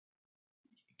himself.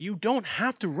 You don't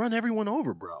have to run everyone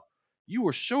over, bro. You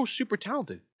are so super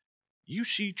talented. You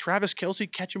see Travis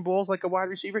Kelce catching balls like a wide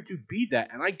receiver, dude, be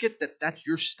that. And I get that that's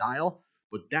your style,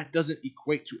 but that doesn't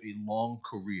equate to a long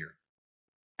career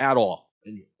at all.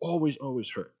 And you always, always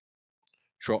hurt.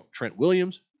 Trent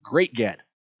Williams, great get.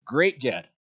 Great get.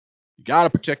 You got to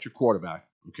protect your quarterback,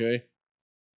 okay?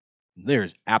 There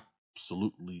is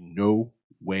absolutely no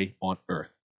way on earth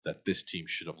that this team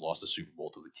should have lost the Super Bowl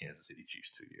to the Kansas City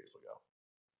Chiefs 2 years ago.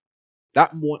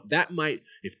 That might,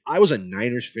 if I was a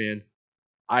Niners fan,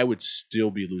 I would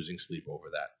still be losing sleep over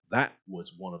that. That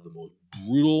was one of the most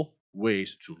brutal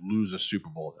ways to lose a Super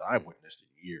Bowl that I've witnessed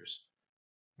in years.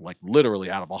 Like literally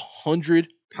out of 100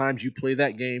 times you play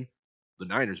that game, the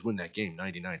Niners win that game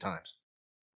 99 times.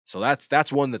 So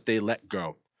that's one that they let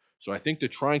go. So I think they're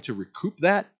trying to recoup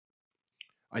that.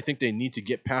 I think they need to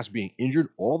get past being injured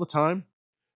all the time.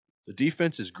 The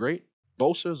defense is great.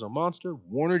 Bosa is a monster.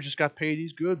 Warner just got paid.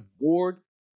 He's good. Ward,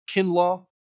 Kinlaw,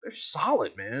 they're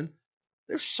solid, man.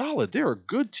 They're solid. They're a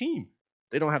good team.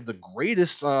 They don't have the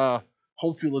greatest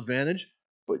home field advantage,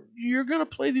 but you're going to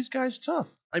play these guys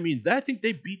tough. I mean, I think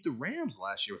they beat the Rams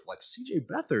last year with C.J.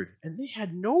 Beathard, and they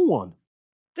had no one.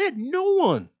 They had no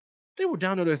one. They were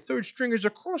down to their third stringers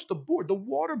across the board. The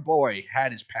water boy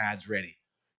had his pads ready.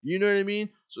 You know what I mean?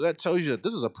 So that tells you that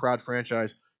this is a proud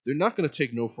franchise. They're not going to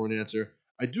take no for an answer.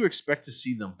 I do expect to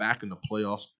see them back in the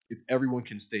playoffs if everyone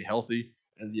can stay healthy.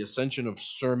 And the ascension of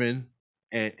Sermon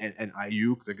and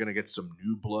Ayuk, they're going to get some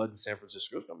new blood in San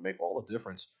Francisco. It's going to make all the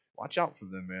difference. Watch out for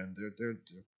them, man.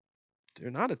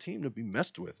 They're not a team to be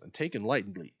messed with and taken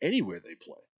lightly anywhere they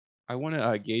play. I want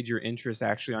to gauge your interest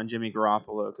actually on Jimmy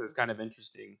Garoppolo because it's kind of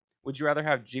interesting. Would you rather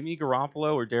have Jimmy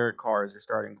Garoppolo or Derek Carr as your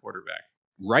starting quarterback?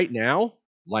 Right now?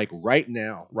 Right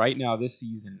now. Right now, this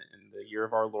season, in the year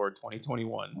of our Lord,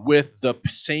 2021. With the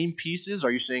same pieces,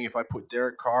 are you saying if I put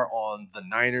Derek Carr on the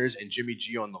Niners and Jimmy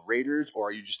G on the Raiders, or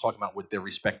are you just talking about with their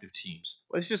respective teams?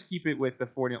 Let's just keep it with the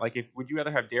 40. Would you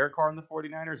rather have Derek Carr on the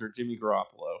 49ers or Jimmy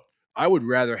Garoppolo? I would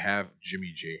rather have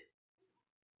Jimmy G.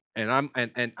 And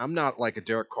I'm not like a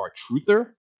Derek Carr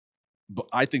truther, but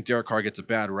I think Derek Carr gets a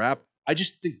bad rap. I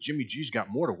just think Jimmy G's got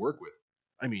more to work with.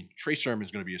 I mean, Trey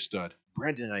Sermon's going to be a stud.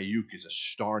 Brandon Ayuk is a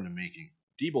star in the making.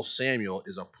 Deebo Samuel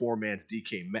is a poor man's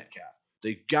DK Metcalf.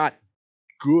 They got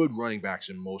good running backs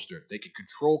in Mostert. They can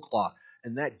control clock,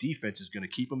 and that defense is going to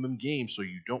keep them in games, so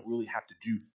you don't really have to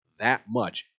do that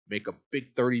much. Make a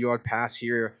big 30-yard pass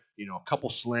here, a couple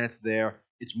slants there.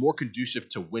 It's more conducive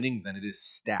to winning than it is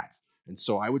stats. And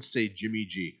so I would say Jimmy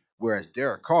G. Whereas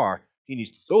Derek Carr, he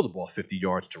needs to throw the ball 50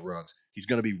 yards to Ruggs. He's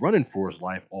going to be running for his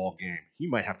life all game. He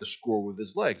might have to score with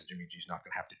his legs. Jimmy G's not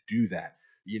going to have to do that.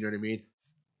 You know what I mean?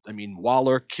 I mean,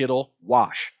 Waller, Kittle,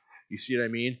 wash. You see what I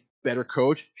mean? Better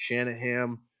coach,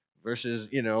 Shanahan versus,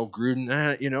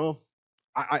 Gruden.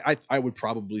 I would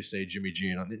probably say Jimmy G.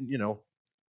 And,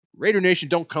 Raider Nation,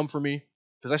 don't come for me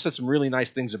because I said some really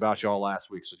nice things about y'all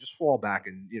last week. So just fall back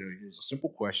and, it's a simple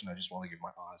question. I just want to give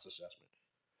my honest assessment.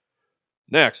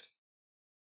 Next.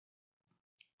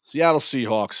 Seattle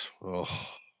Seahawks. Oh,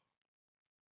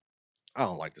 I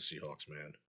don't like the Seahawks,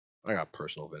 man. I got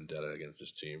personal vendetta against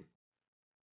this team.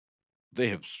 They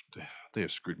have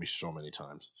screwed me so many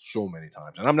times,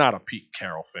 and I'm not a Pete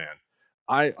Carroll fan.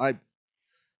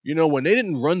 When they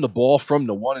didn't run the ball from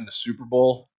the one in the Super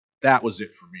Bowl, that was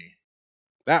it for me.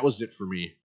 And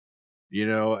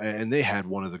they had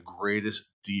one of the greatest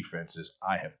defenses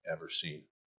I have ever seen.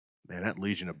 Man, that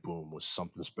Legion of Boom was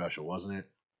something special, wasn't it?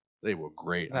 They were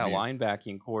great. That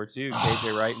linebacking core too,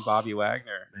 KJ Wright and Bobby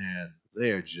Wagner. Man,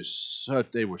 they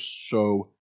were so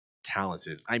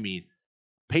talented. I mean,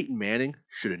 Peyton Manning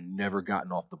should have never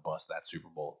gotten off the bus that Super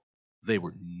Bowl. They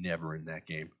were never in that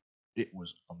game. It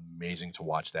was amazing to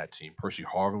watch that team. Percy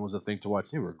Harvin was a thing to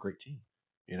watch. They were a great team.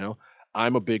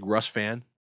 I'm a big Russ fan.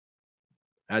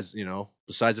 As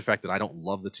besides the fact that I don't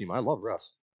love the team, I love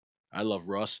Russ. I love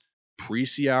Russ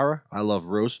pre-Ciara. I love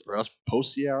Russ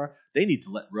post-Ciara. They need to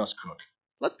let Russ cook.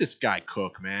 Let this guy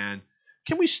cook, man.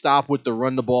 Can we stop with the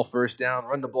run the ball first down,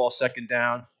 run the ball second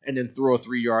down, and then throw a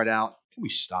 3-yard out? Can we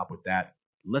stop with that?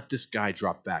 Let this guy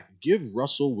drop back. Give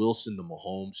Russell Wilson the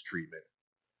Mahomes treatment.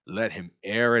 Let him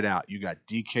air it out. You got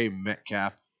DK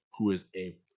Metcalf, who is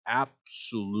a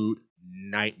absolute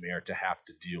nightmare to have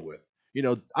to deal with.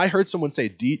 I heard someone say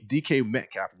DK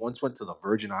Metcalf once went to the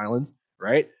Virgin Islands,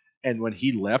 right? And when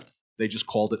he left, they just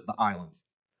called it the Islands.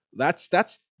 That's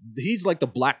he's like the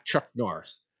black Chuck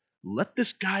Norris. Let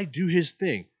this guy do his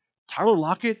thing. Tyler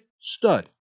Lockett, stud.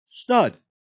 Stud.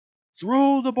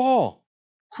 Throw the ball.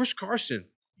 Chris Carson,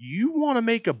 you want to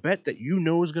make a bet that you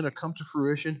know is going to come to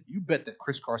fruition? You bet that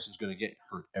Chris Carson's going to get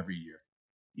hurt every year.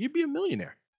 You'd be a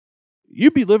millionaire.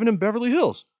 You'd be living in Beverly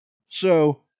Hills.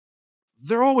 So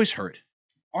they're always hurt.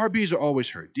 RBs are always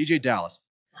hurt. DJ Dallas,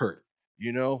 hurt.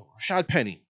 Rashad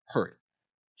Penny, hurt.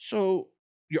 So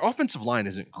your offensive line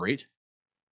isn't great.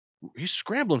 He's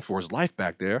scrambling for his life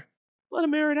back there. Let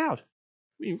him air it out.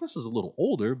 Russell's a little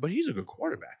older, but he's a good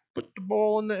quarterback. Put the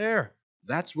ball in the air.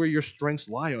 That's where your strengths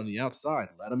lie on the outside.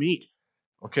 Let him eat.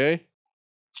 Okay?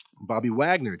 Bobby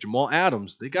Wagner, Jamal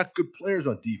Adams, they got good players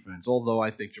on defense, although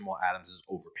I think Jamal Adams is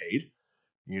overpaid.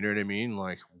 You know what I mean?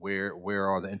 Like, where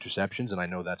are the interceptions? And I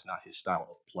know that's not his style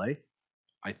of play.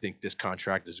 I think this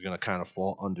contract is going to kind of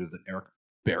fall under the Eric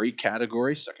Berry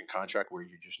category, second contract where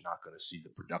you're just not going to see the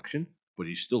production, but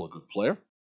he's still a good player.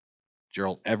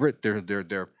 Gerald Everett,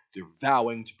 they're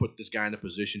vowing to put this guy in a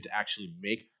position to actually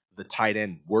make the tight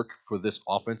end work for this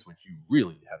offense, which you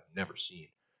really have never seen.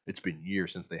 It's been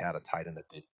years since they had a tight end that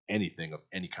did anything of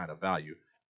any kind of value.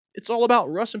 It's all about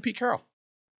Russ and Pete Carroll.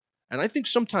 And I think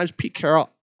sometimes Pete Carroll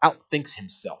outthinks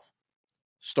himself,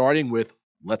 starting with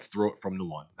let's throw it from the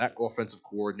one. That offensive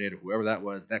coordinator, whoever that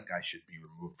was, that guy should be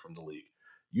removed from the league.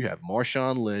 You have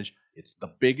Marshawn Lynch. It's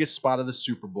the biggest spot of the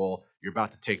Super Bowl. You're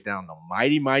about to take down the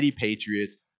mighty, mighty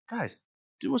Patriots. Guys,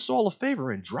 do us all a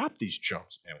favor and drop these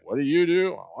chumps. And what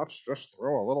do? Oh, let's just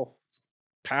throw a little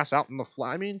pass out in the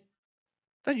fly. Then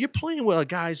you're playing with a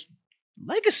guy's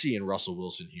legacy in Russell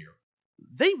Wilson here.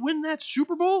 They win that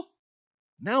Super Bowl.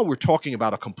 Now we're talking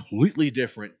about a completely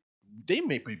different, they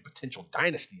may be a potential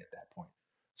dynasty at that point.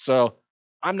 So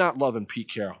I'm not loving Pete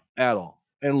Carroll at all.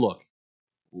 And look,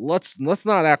 let's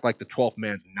not act like the 12th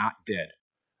man's not dead.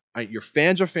 Your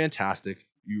fans are fantastic.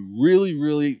 You're really,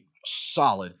 really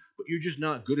solid, but you're just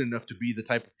not good enough to be the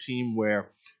type of team where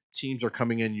teams are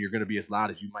coming in, you're going to be as loud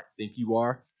as you might think you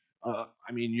are.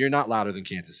 You're not louder than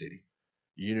Kansas City.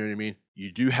 You know what I mean?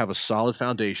 You do have a solid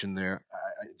foundation there.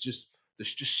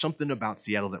 There's just something about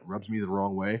Seattle that rubs me the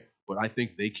wrong way, but I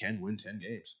think they can win 10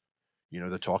 games.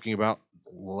 They're talking about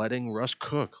letting Russ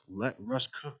cook. Let Russ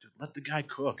cook. Let the guy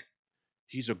cook.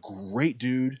 He's a great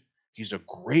dude. He's a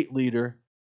great leader.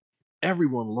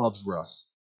 Everyone loves Russ.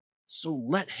 So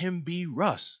let him be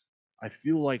Russ. I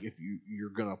feel like if you're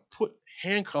going to put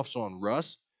handcuffs on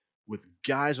Russ with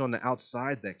guys on the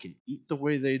outside that can eat the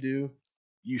way they do,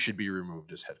 you should be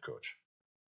removed as head coach.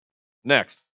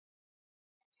 Next,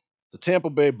 the Tampa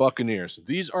Bay Buccaneers.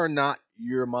 These are not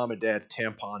your mom and dad's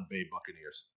Tampon Bay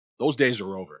Buccaneers. Those days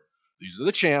are over. These are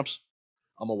the champs.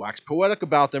 I'm going to wax poetic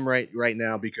about them right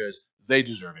now because they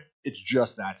deserve it. It's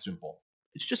just that simple.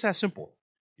 It's just that simple.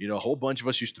 A whole bunch of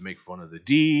us used to make fun of the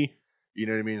D. You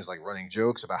know what I mean? It's like running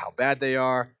jokes about how bad they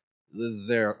are.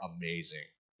 They're amazing.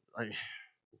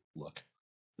 Look,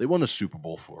 they won a Super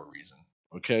Bowl for a reason.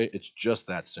 Okay? It's just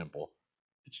that simple.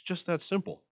 It's just that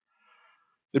simple.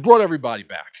 They brought everybody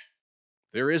back.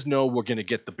 There is no we're going to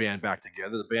get the band back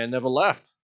together. The band never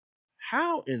left.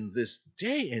 How in this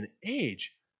day and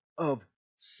age of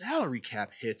salary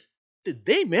cap hits did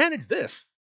they manage this?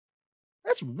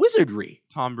 That's wizardry.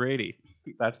 Tom Brady.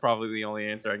 That's probably the only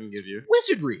answer I can give you.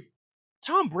 Wizardry.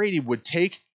 Tom Brady would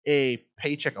take a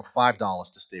paycheck of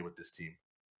 $5 to stay with this team.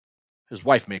 His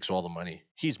wife makes all the money.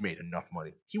 He's made enough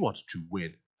money. He wants to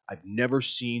win. I've never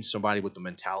seen somebody with the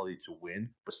mentality to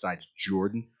win besides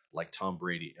Jordan like Tom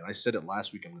Brady. And I said it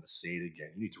last week. I'm going to say it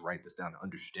again. You need to write this down to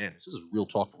understand. This is real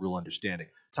talk for real understanding.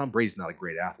 Tom Brady's not a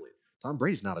great athlete. Tom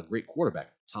Brady's not a great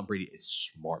quarterback. Tom Brady is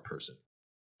a smart person.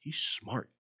 He's smart.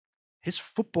 His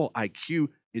football IQ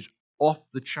is off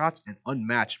the charts and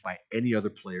unmatched by any other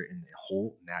player in the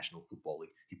whole National Football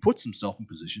League. He puts himself in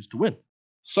positions to win.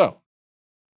 So,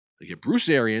 they get Bruce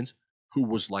Arians, who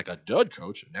was like a dud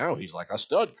coach, and now he's like a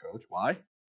stud coach. Why?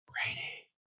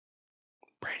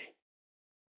 Brady.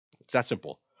 It's that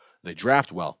simple. They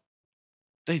draft well.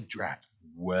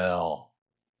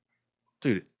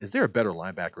 Dude, is there a better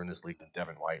linebacker in this league than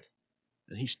Devin White?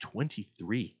 And he's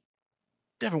 23.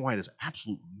 Devin White is an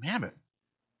absolute mammoth.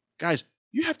 Guys,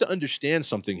 you have to understand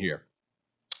something here.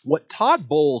 What Todd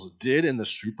Bowles did in the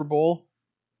Super Bowl,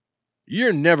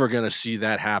 you're never going to see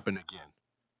that happen again.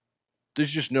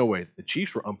 There's just no way. The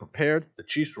Chiefs were unprepared. The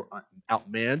Chiefs were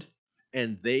outmanned.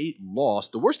 and they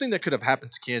lost. The worst thing that could have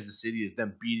happened to Kansas City is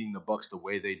them beating the Bucks the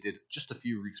way they did just a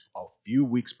few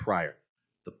weeks prior.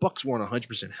 The Bucks weren't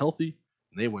 100% healthy,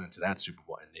 and they went into that Super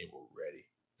Bowl and they were ready.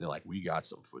 They're like, we got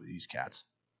something for these cats.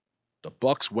 The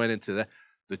Bucks went into that.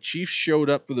 The Chiefs showed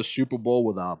up for the Super Bowl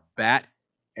with a bat,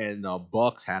 and the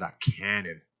Bucks had a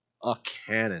cannon,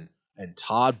 and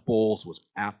Todd Bowles was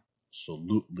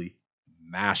absolutely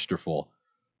masterful.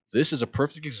 This is a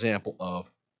perfect example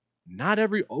of not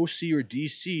every OC or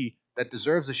DC that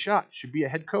deserves a shot should be a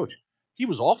head coach. He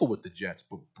was awful with the Jets,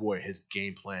 but boy, his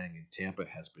game planning in Tampa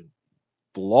has been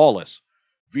flawless.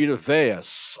 Vita Vea,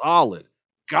 solid.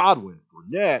 Godwin,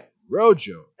 Fournette,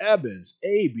 Rojo, Evans,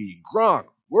 AB, Gronk,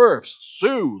 Wirfs,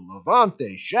 Sue,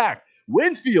 Levante, Shaq,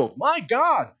 Winfield. My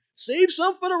God, save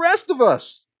some for the rest of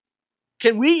us.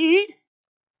 Can we eat?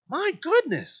 My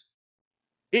goodness.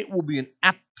 It will be an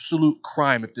absolute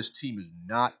crime if this team is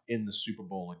not in the Super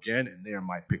Bowl again, and they are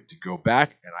my pick to go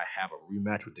back. And I have a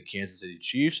rematch with the Kansas City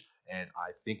Chiefs, and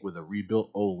I think with a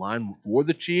rebuilt O-line for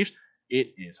the Chiefs,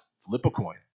 it is flip a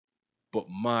coin. But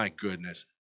my goodness,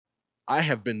 I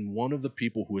have been one of the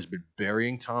people who has been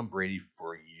burying Tom Brady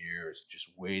for years, just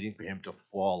waiting for him to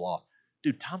fall off.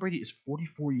 Dude, Tom Brady is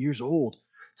 44 years old.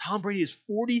 Tom Brady is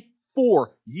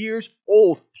 44 years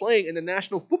old playing in the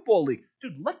National Football League.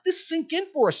 Dude, let this sink in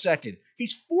for a second.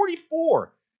 He's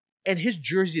 44, and his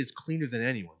jersey is cleaner than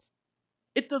anyone's.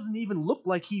 It doesn't even look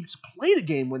like he's played a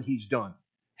game when he's done.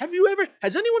 Has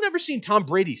anyone ever seen Tom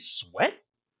Brady sweat?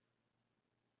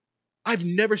 I've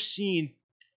never seen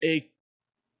a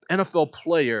NFL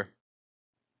player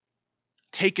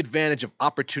take advantage of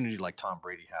opportunity like Tom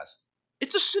Brady has.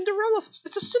 It's a Cinderella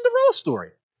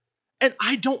story. And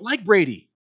I don't like Brady.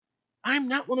 I'm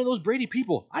not one of those Brady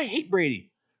people. I hate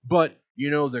Brady. But,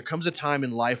 there comes a time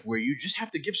in life where you just have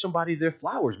to give somebody their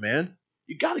flowers, man.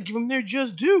 You got to give them their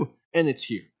just due. And it's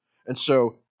here. And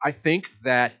so I think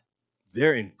that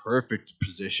they're in perfect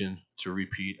position to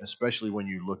repeat, especially when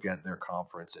you look at their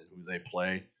conference and who they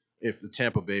play. If the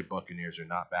Tampa Bay Buccaneers are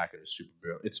not back in the Super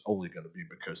Bowl, it's only going to be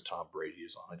because Tom Brady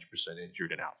is 100%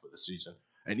 injured and out for the season.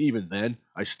 And even then,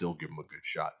 I still give them a good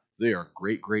shot. They are a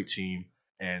great, great team.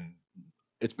 And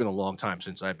it's been a long time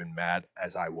since I've been mad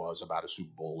as I was about a Super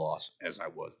Bowl loss as I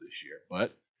was this year.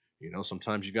 But,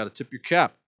 sometimes you got to tip your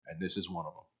cap. And this is one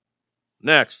of them.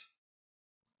 Next,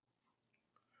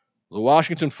 the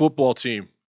Washington football team.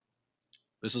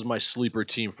 This is my sleeper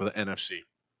team for the NFC.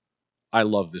 I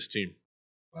love this team.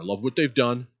 I love what they've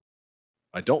done.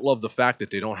 I don't love the fact that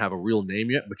they don't have a real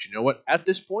name yet, but you know what? At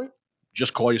this point,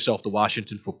 just call yourself the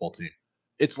Washington football team.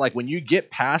 It's like when you get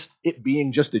past it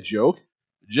being just a joke,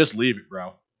 just leave it,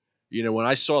 bro. When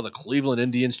I saw the Cleveland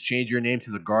Indians change your name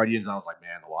to the Guardians, I was like,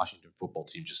 man, the Washington football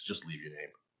team, just leave your name.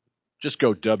 Just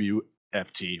go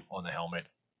WFT on the helmet.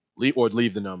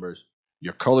 Leave the numbers.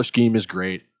 Your color scheme is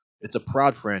great. It's a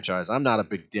proud franchise. I'm not a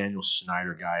big Daniel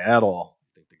Snyder guy at all. I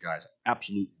think the guy's an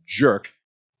absolute jerk.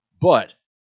 But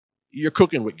you're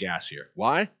cooking with gas here.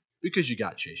 Why? Because you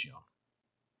got Chase Young.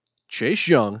 Chase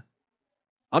Young,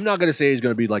 I'm not going to say he's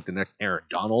going to be like the next Aaron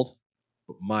Donald,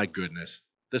 but my goodness,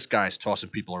 this guy's tossing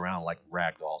people around like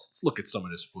rag dolls. Let's look at some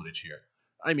of this footage here.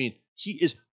 I mean, he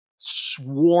is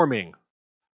swarming.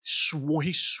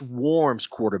 He swarms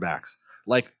quarterbacks.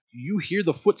 Like, you hear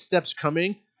the footsteps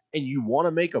coming, and you want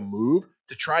to make a move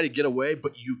to try to get away,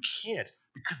 but you can't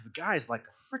because the guy's like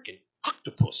a freaking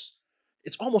octopus.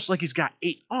 It's almost like he's got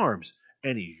 8 arms,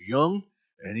 and he's young,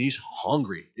 and he's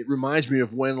hungry. It reminds me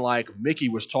of when, like, Mickey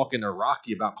was talking to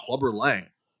Rocky about Clubber Lang.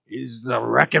 He's the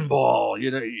wrecking ball,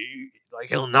 like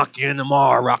he'll knock you in the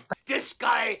maw, Rock. This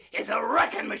guy is a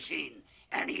wrecking machine,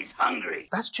 and he's hungry.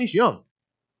 That's Chase Young.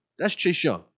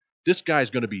 This guy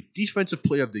is going to be Defensive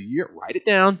Player of the Year. Write it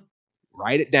down.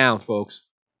 Write it down, folks.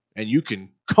 And you can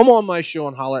come on my show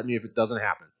and holler at me if it doesn't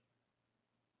happen.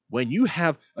 When you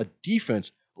have a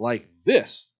defense like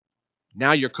this,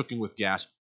 now you're cooking with gas,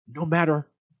 no matter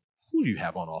who you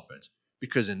have on offense.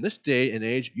 Because in this day and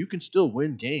age, you can still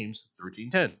win games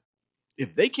 13-10.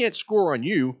 If they can't score on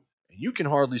you, and you can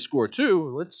hardly score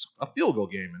too, it's a field goal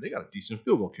game, and they got a decent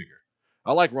field goal kicker.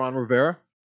 I like Ron Rivera.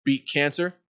 Beat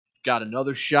cancer. Got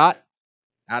another shot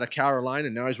out of Carolina,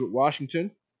 and now he's with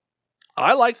Washington.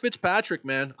 I like Fitzpatrick,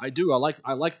 man. I do. I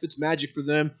like Fitzmagic for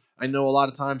them. I know a lot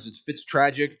of times it's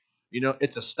Fitztragic.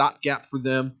 It's a stopgap for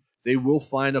them. They will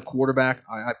find a quarterback.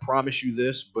 I promise you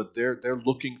this, but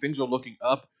things are looking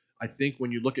up. I think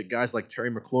when you look at guys like Terry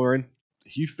McLaurin,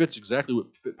 he fits exactly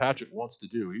what Fitzpatrick wants to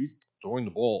do. He's throwing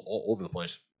the ball all over the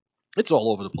place. It's all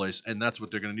over the place, and that's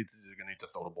what they're going to need to do. They're going to need to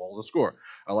throw the ball to score.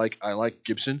 I like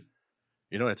Gibson.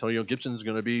 Antonio Gibson is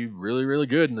going to be really, really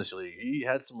good in this league. He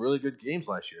had some really good games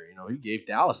last year. He gave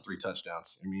Dallas 3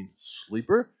 touchdowns.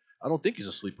 Sleeper? I don't think he's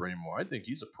a sleeper anymore. I think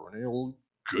he's a perennial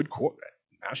good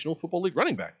National Football League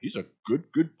running back. He's a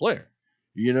good player.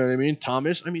 You know what I mean?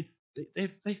 Thomas,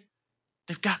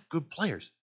 they've got good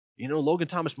players. Logan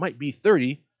Thomas might be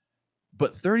 30,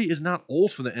 but 30 is not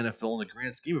old for the NFL in the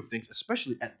grand scheme of things,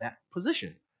 especially at that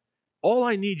position. All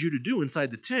I need you to do inside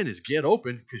the 10 is get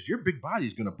open because your big body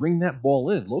is going to bring that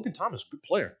ball in. Logan Thomas, good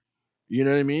player. You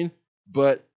know what I mean?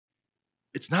 But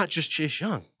it's not just Chase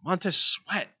Young. Montez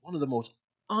Sweat, one of the most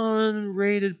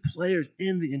unrated players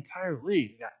in the entire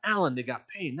league. They got Allen, they got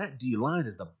Payne. That D-line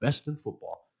is the best in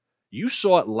football. You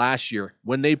saw it last year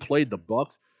when they played the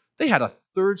Bucs. They had a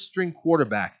third-string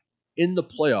quarterback in the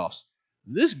playoffs.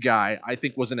 This guy, I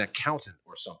think, was an accountant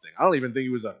or something. I don't even think he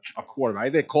was a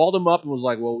quarterback. They called him up and was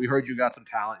like, well, we heard you got some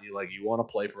talent. You want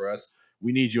to play for us.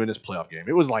 We need you in this playoff game.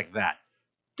 It was like that.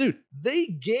 Dude, they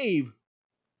gave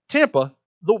Tampa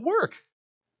the work.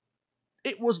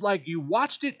 It was like you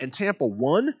watched it and Tampa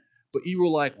won, but you were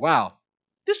like, wow,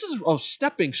 this is a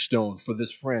stepping stone for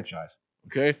this franchise.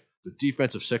 Okay? The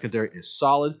defensive secondary is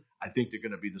solid. I think they're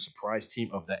going to be the surprise team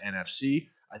of the NFC.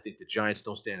 I think the Giants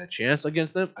don't stand a chance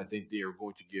against them. I think they are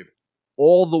going to give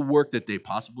all the work that they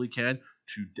possibly can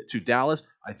to Dallas.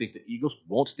 I think the Eagles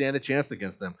won't stand a chance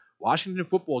against them. Washington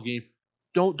football game,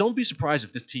 don't be surprised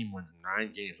if this team wins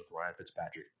 9 games with Ryan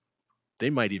Fitzpatrick. They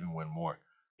might even win more.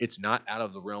 It's not out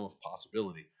of the realm of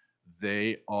possibility.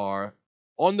 They are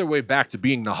on their way back to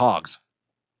being the Hogs.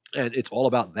 And it's all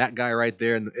about that guy right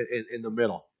there in the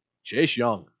middle. Chase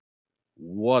Young.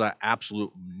 What an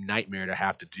absolute nightmare to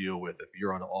have to deal with if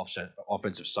you're on the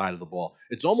offensive side of the ball.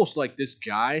 It's almost like this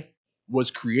guy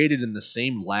was created in the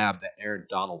same lab that Aaron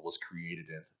Donald was created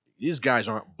in. These guys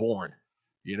aren't born.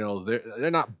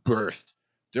 They're not birthed.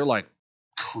 They're like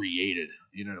created.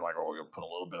 Like, oh, we're going to put a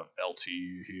little bit of LT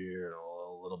here,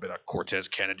 a little bit of Cortez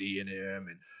Kennedy in him,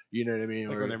 and you know what I mean? It's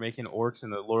like when they're making orcs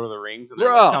in the Lord of the Rings and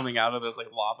they're like coming out of those like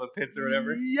lava pits or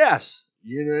whatever. Yes.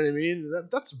 You know what I mean?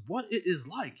 That's what it is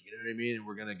like. You know what I mean? And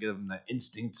we're going to give them the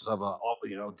instincts of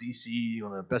DC,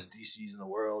 one of the best DCs in the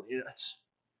world.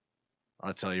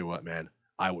 I'll tell you what, man.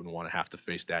 I wouldn't want to have to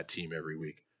face that team every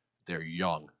week. They're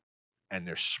young, and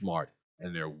they're smart,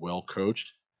 and they're well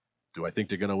coached. Do I think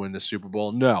they're going to win the Super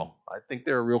Bowl? No. I think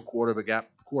they're a real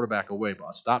quarterback away, but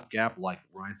a stopgap like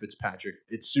Ryan Fitzpatrick,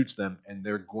 it suits them, and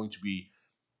they're going to be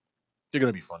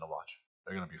fun to watch.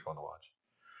 They're going to be fun to watch.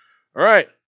 All right.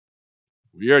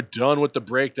 We are done with the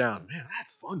breakdown. Man, I had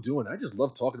fun doing it. I just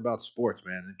love talking about sports,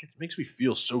 man. It makes me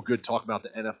feel so good talking about the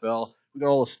NFL. We got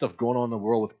all this stuff going on in the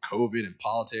world with COVID and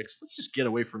politics. Let's just get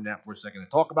away from that for a second and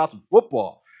talk about some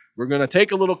football. We're going to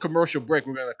take a little commercial break.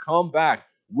 We're going to come back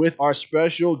with our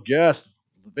special guest,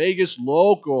 the Vegas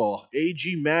local,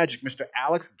 AG Magic, Mr.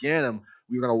 Alex Ganem.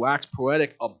 We're going to wax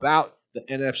poetic about the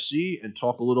NFC and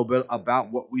talk a little bit about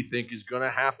what we think is going to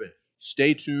happen.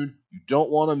 Stay tuned. You don't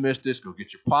want to miss this. Go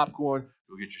get your popcorn.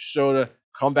 Go get your soda.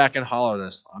 Come back and holler at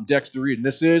us. I'm Dexter Reed, and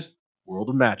this is World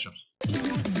of Matchups.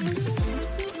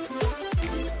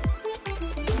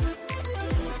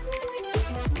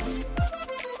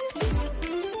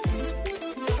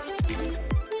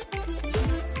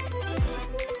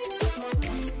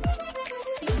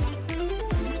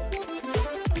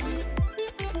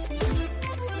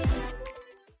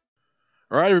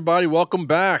 All right, everybody, welcome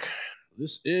back.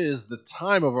 This is the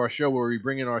time of our show where we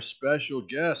bring in our special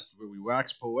guest, where we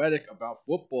wax poetic about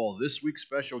football. This week's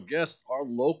special guest, our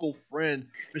local friend,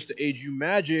 Mr. AG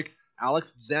Magic,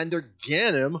 Alexander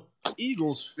Ganem,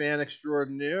 Eagles fan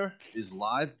extraordinaire, is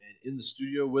live and in the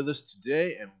studio with us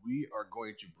today, and we are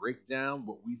going to break down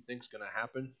what we think is going to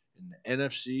happen in the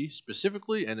NFC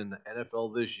specifically and in the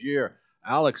NFL this year.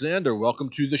 Alexander, welcome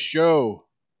to the show.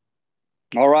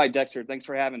 All right, Dexter, thanks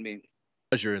for having me.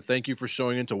 Pleasure, and thank you for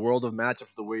showing into World of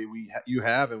Matchups the way you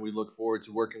have, and we look forward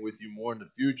to working with you more in the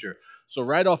future. So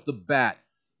right off the bat,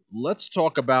 let's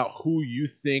talk about who you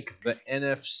think the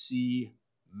NFC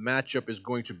matchup is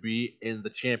going to be in the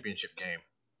championship game.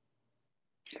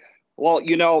 Well,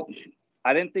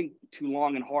 I didn't think too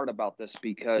long and hard about this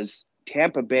because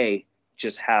Tampa Bay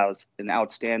just has an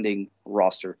outstanding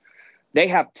roster. They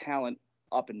have talent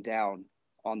up and down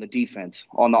on the defense,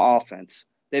 on the offense.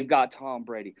 They've got Tom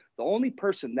Brady. The only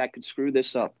person that could screw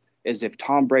this up is if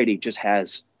Tom Brady just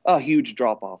has a huge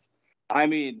drop-off. I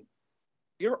mean,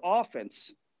 your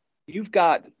offense, you've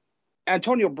got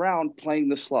Antonio Brown playing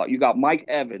the slot. You got Mike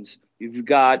Evans. You've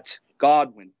got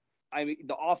Godwin. I mean,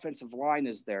 the offensive line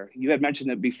is there. You had mentioned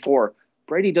it before.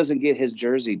 Brady doesn't get his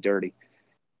jersey dirty.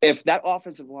 If that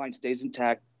offensive line stays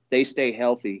intact, they stay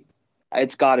healthy,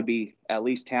 it's got to be at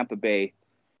least Tampa Bay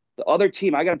The other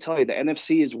team, I got to tell you, the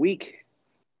NFC is weak.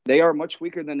 They are much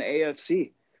weaker than the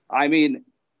AFC. I mean,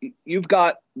 you've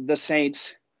got the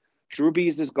Saints. Drew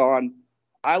Brees is gone.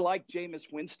 I like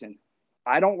Jameis Winston.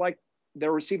 I don't like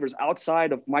their receivers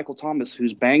outside of Michael Thomas,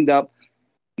 who's banged up.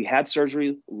 He had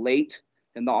surgery late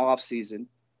in the offseason.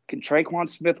 Can Traquan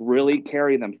Smith really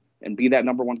carry them and be that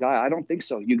number one guy? I don't think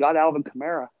so. You got Alvin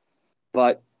Kamara,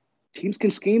 but teams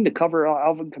can scheme to cover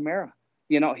Alvin Kamara.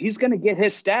 You know, he's going to get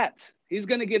his stats.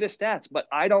 But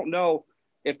I don't know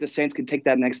if the Saints can take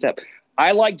that next step.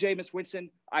 I like Jameis Winston.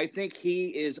 I think he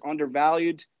is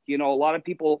undervalued. You know, a lot of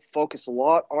people focus a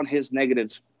lot on his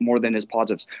negatives more than his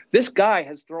positives. This guy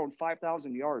has thrown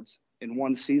 5,000 yards in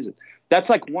one season. That's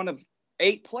like one of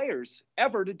 8 players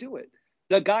ever to do it.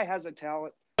 The guy has a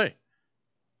talent. Hey.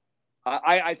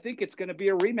 I think it's going to be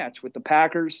a rematch with the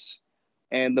Packers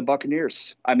and the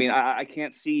Buccaneers. I mean, I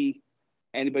can't see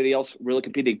anybody else really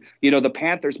competing. You know, the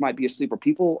Panthers might be a sleeper.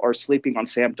 People are sleeping on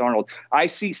Sam Darnold. I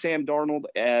see Sam Darnold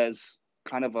as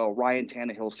kind of a Ryan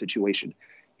Tannehill situation.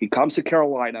 He comes to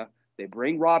Carolina. They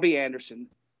bring Robbie Anderson.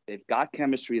 They've got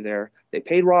chemistry there. They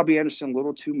paid Robbie Anderson a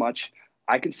little too much.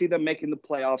 I can see them making the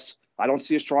playoffs. I don't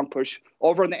see a strong push.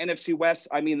 Over in the NFC West,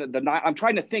 I mean, I'm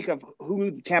trying to think of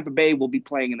who Tampa Bay will be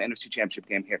playing in the NFC Championship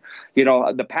game here. You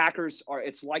know, the Packers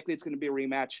it's likely it's going to be a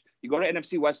rematch. You go to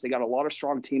NFC West, they got a lot of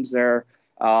strong teams there.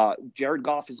 Jared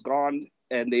Goff is gone,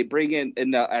 and they bring in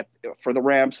for the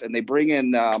Rams, and they bring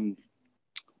in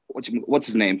what's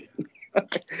his name?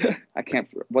 I can't.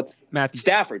 What's Matthew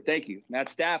Stafford? Thank you, Matt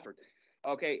Stafford.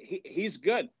 Okay, he's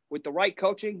good with the right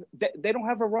coaching. They don't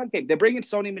have a run game. They bring in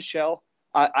Sony Michel.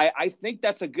 I think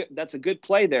that's a good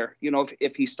play there. You know,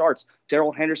 if he starts,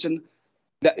 Darrell Henderson.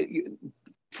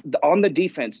 On the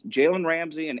defense, Jalen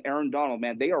Ramsey and Aaron Donald,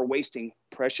 man, they are wasting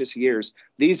precious years.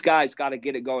 These guys got to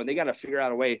get it going. They got to figure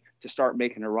out a way to start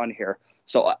making a run here.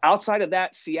 So outside of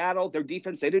that, Seattle, their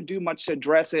defense, they didn't do much to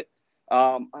address it.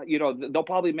 You know, they'll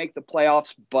probably make the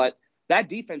playoffs, but that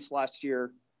defense last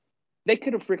year, they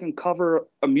could have freaking covered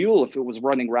a mule if it was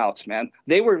running routes, man.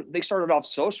 They started off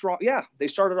so strong. Yeah, they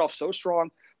started off so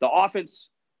strong. The offense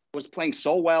was playing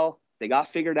so well. They got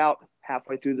figured out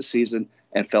halfway through the season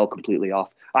and fell completely off.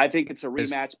 I think it's a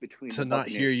rematch between to not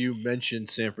hear you mention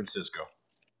San Francisco.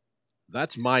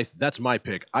 That's my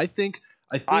pick. I think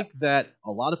that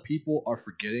a lot of people are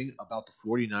forgetting about the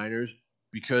 49ers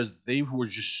because they were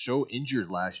just so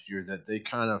injured last year that they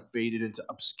kind of faded into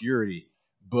obscurity.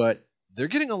 But they're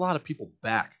getting a lot of people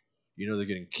back. You know, they're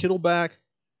getting Kittle back.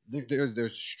 They're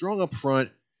strong up front.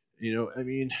 You know, I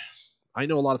mean, I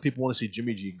know a lot of people want to see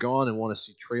Jimmy G gone and want to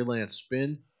see Trey Lance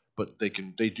spin, but they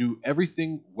do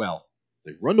everything well.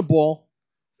 They run the ball,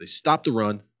 they stop the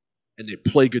run, and they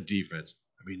play good defense.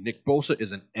 I mean, Nick Bosa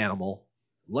is an animal.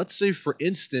 Let's say, for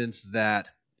instance, that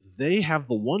they have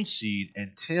the 1 seed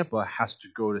and Tampa has to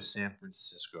go to San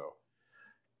Francisco.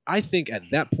 I think at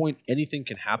that point anything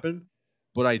can happen.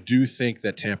 But I do think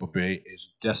that Tampa Bay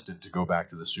is destined to go back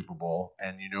to the Super Bowl.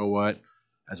 And you know what?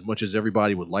 As much as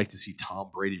everybody would like to see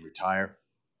Tom Brady retire,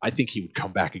 I think he would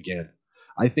come back again.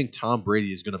 I think Tom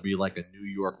Brady is going to be like a New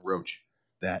York Roach,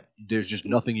 that there's just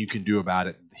nothing you can do about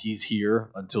it. He's here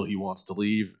until he wants to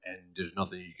leave, and there's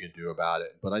nothing you can do about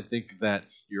it. But I think that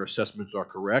your assessments are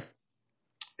correct,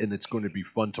 and it's going to be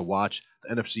fun to watch.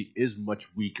 The NFC is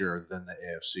much weaker than the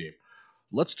AFC.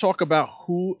 Let's talk about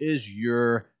who is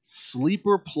your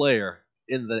sleeper player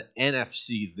in the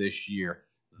NFC this year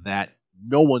that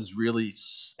no one's really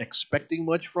expecting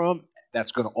much from,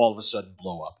 that's going to all of a sudden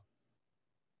blow up.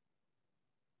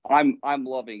 I'm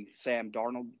loving Sam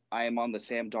Darnold. I am on the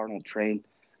Sam Darnold train.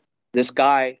 This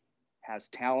guy has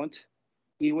talent.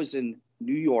 He was in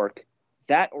New York.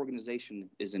 That organization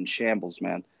is in shambles,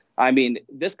 man. I mean,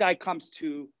 this guy comes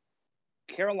to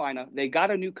Carolina. They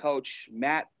got a new coach,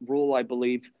 Matt Rule, I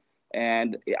believe,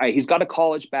 and he's got a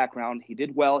college background. He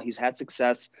did well. He's had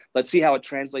success. Let's see how it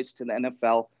translates to the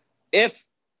NFL. If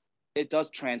it does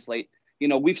translate, you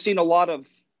know, we've seen a lot of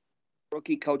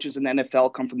rookie coaches in the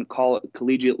NFL come from the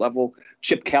collegiate level.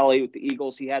 Chip Kelly with the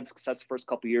Eagles, he had success the first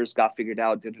couple of years, got figured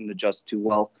out, didn't adjust too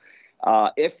well.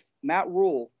 If Matt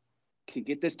Rule can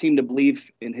get this team to believe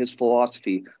in his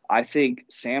philosophy, I think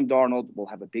Sam Darnold will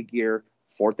have a big year,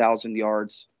 4,000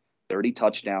 yards, 30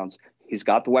 touchdowns. He's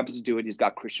got the weapons to do it. He's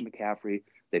got Christian McCaffrey.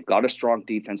 They've got a strong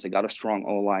defense. They got a strong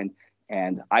O-line.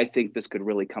 And I think this could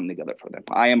really come together for them.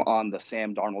 I am on the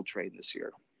Sam Darnold trade this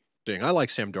year. I like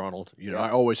Sam Darnold. You know,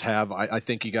 I always have. I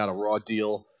think he got a raw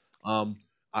deal.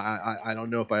 I don't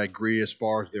know if I agree as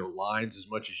far as their lines as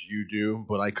much as you do,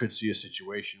 but I could see a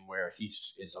situation where he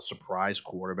is a surprise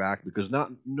quarterback because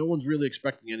no one's really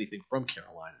expecting anything from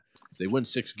Carolina. If they win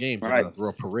 6 games, they're going to throw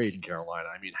a parade in Carolina.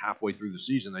 I mean, halfway through the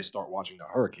season, they start watching the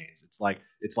Hurricanes. It's like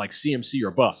CMC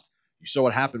or bust. You saw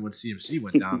what happened when CMC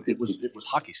went down. It was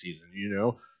hockey season,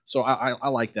 So I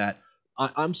like that.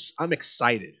 I'm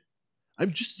excited.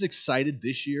 I'm just as excited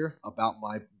this year about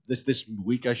this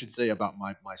week, I should say, about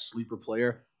my sleeper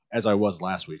player as I was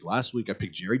last week. Last week I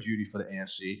picked Jerry Jeudy for the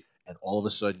NFC, and all of a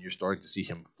sudden you're starting to see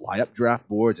him fly up draft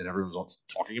boards, and everyone's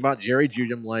talking about Jerry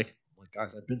Jeudy. I'm like,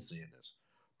 guys, I've been saying this.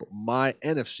 But my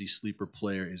NFC sleeper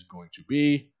player is going to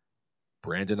be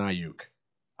Brandon Ayuk.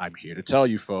 I'm here to tell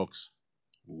you, folks,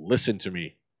 listen to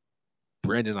me.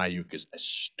 Brandon Ayuk is a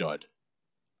stud,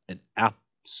 an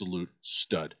absolute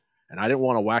stud. And I didn't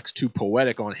want to wax too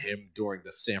poetic on him during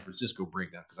the San Francisco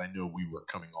breakdown because I know we were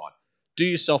coming on. Do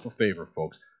yourself a favor,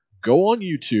 folks. Go on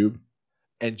YouTube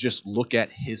and just look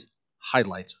at his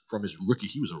highlights from his rookie.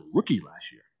 He was a rookie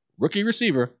last year. Rookie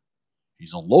receiver.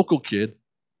 He's a local kid.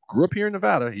 Grew up here in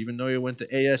Nevada, even though he went to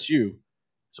ASU.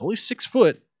 He's only 6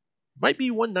 foot. Might be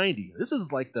 190. This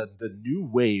is like the new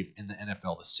wave in the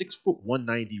NFL. The 6 foot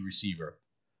 190 receiver.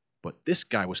 But this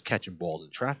guy was catching balls in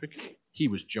traffic. He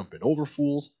was jumping over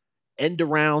fools. End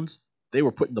arounds. They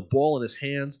were putting the ball in his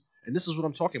hands. And this is what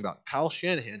I'm talking about. Kyle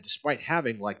Shanahan, despite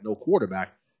having no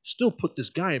quarterback, still put this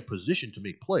guy in position to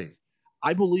make plays.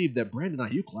 I believe that Brandon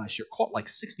Ayuk last year caught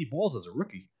 60 balls as a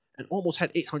rookie and almost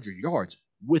had 800 yards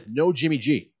with no Jimmy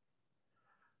G.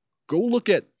 Go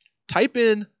type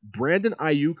in Brandon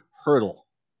Ayuk hurdle.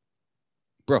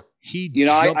 Bro,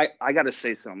 I got to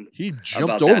say something. He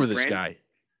jumped over this guy.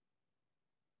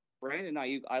 Brandon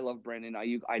Ayuk, I love Brandon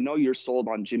Ayuk. I know you're sold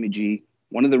on Jimmy G.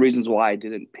 One of the reasons why I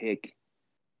didn't pick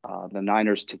the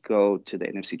Niners to go to the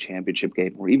NFC Championship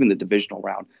game or even the divisional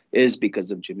round is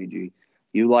because of Jimmy G.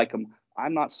 You like him.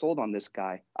 I'm not sold on this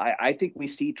guy. I think we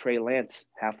see Trey Lance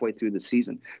halfway through the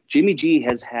season. Jimmy G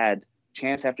has had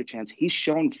chance after chance. He's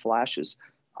shown flashes.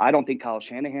 I don't think Kyle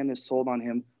Shanahan is sold on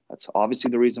him. That's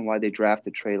obviously the reason why they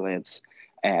drafted Trey Lance.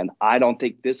 And I don't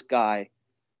think this guy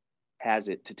has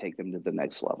it to take them to the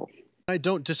next level. I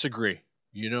don't disagree.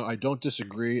 I don't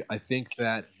disagree. I think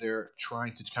that they're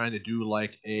trying to kind of do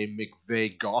like a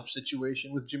McVay Goff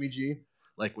situation with Jimmy G.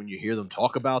 Like when you hear them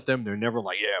talk about them, they're never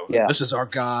like, yeah, this is our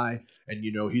guy. And,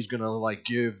 he's going to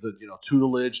give the,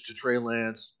 tutelage to Trey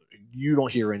Lance. You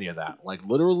don't hear any of that.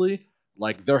 Literally,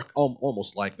 they're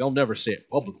almost they'll never say it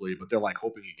publicly, but they're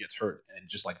hoping he gets hurt and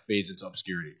just fades into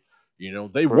obscurity.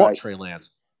 They want Trey Lance.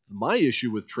 My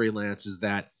issue with Trey Lance is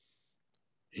that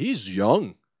he's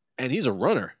young and he's a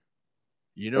runner.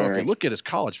 If you look at his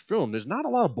college film, there's not a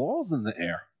lot of balls in the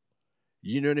air.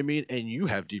 You know what I mean? And you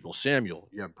have Deebo Samuel,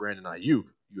 you have Brandon Ayuk,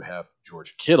 you have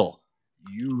George Kittle,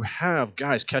 you have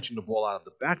guys catching the ball out of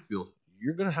the backfield.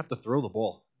 You're going to have to throw the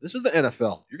ball. This is the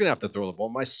NFL. You're going to have to throw the ball.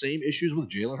 My same issues with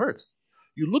Jalen Hurts.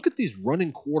 You look at these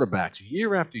running quarterbacks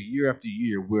year after year after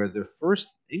year where their first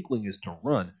inkling is to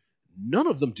run. None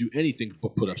of them do anything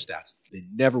but put up stats. They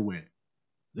never win.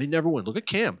 Look at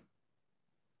Cam.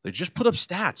 They just put up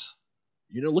stats.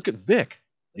 Look at Vic.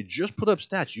 They just put up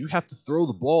stats. You have to throw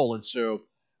the ball. And so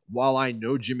while I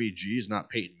know Jimmy G is not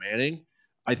Peyton Manning,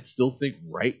 I still think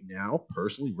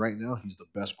personally right now, he's the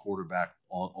best quarterback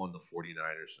on the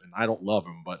 49ers. And I don't love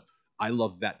him, but I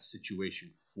love that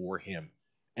situation for him.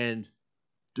 And,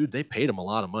 dude, they paid him a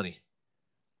lot of money.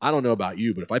 I don't know about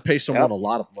you, but if I pay someone a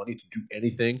lot of money to do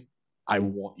anything, I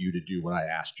want you to do what I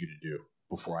asked you to do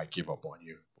before I give up on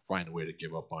you, find a way to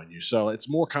give up on you. So it's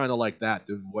more kind of like that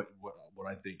than what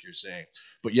I think you're saying.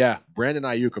 But yeah, Brandon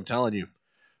Ayuk, I'm telling you,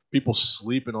 people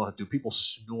sleeping on it, dude. People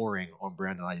snoring on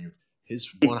Brandon Ayuk.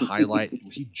 His one highlight,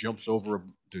 he jumped over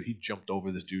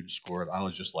this dude and scored. I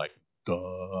was just like,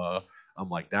 duh. I'm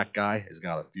like, that guy has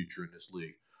got a future in this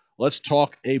league. Let's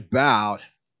talk about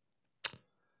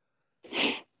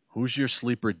who's your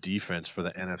sleeper defense for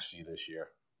the NFC this year.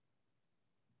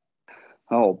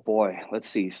 Oh, boy. Let's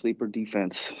see. Sleeper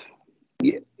defense.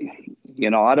 Yeah,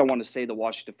 I don't want to say the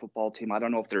Washington football team. I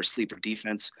don't know if they're a sleeper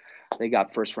defense. They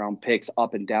got first-round picks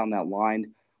up and down that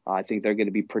line. I think they're going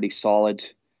to be pretty solid.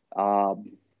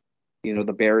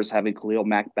 The Bears having Khalil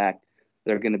Mack back,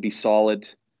 they're going to be solid.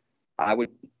 I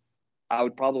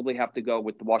would probably have to go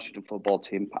with the Washington football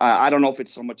team. I don't know if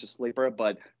it's so much a sleeper,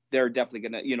 but they're definitely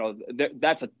going to,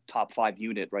 that's a top 5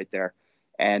 unit right there.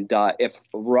 And if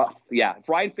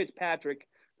Ryan Fitzpatrick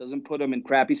doesn't put them in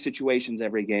crappy situations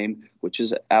every game, which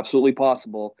is absolutely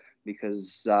possible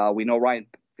because we know Ryan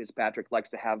Fitzpatrick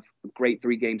likes to have a great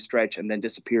 3-game stretch and then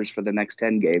disappears for the next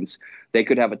 10 games, they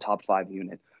could have a top 5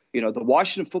 unit. The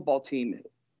Washington football team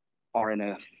are in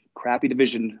a crappy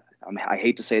division. I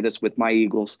hate to say this with my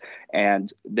Eagles,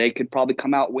 and they could probably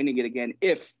come out winning it again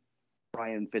if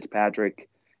Ryan Fitzpatrick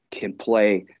can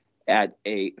play at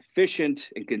a efficient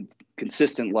and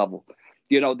consistent level.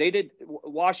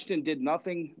 Washington did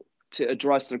nothing to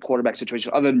address their quarterback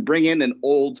situation other than bring in an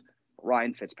old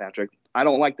Ryan Fitzpatrick. I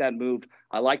don't like that move.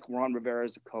 I like Ron Rivera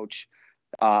as a coach.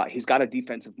 He's got a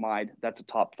defensive mind. That's a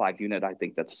top 5 unit. I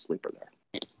think that's a sleeper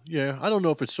there. Yeah, I don't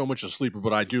know if it's so much a sleeper,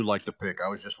 but I do like the pick. I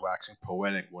was just waxing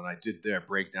poetic when I did their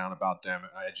breakdown about them.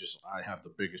 I have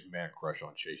the biggest man crush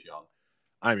on Chase Young.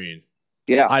 I mean,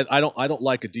 yeah, I don't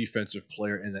like a defensive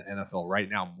player in the NFL right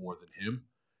now more than him,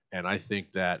 and I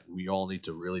think that we all need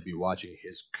to really be watching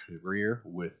his career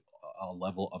with a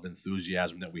level of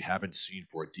enthusiasm that we haven't seen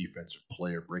for a defensive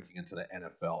player breaking into the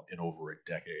NFL in over a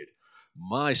decade.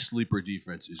 My sleeper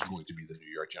defense is going to be the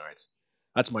New York Giants.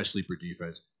 That's my sleeper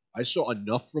defense. I saw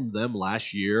enough from them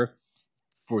last year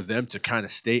for them to kind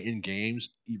of stay in games,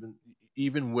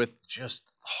 even with just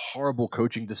horrible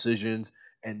coaching decisions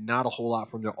and not a whole lot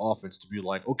from their offense to be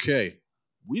like, okay,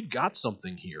 we've got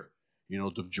something here.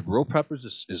 The Jabril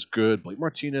Peppers is good. Blake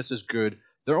Martinez is good.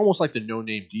 They're almost like the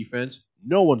no-name defense.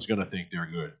 No one's going to think they're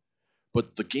good.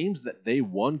 But the games that they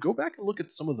won, go back and look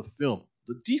at some of the film.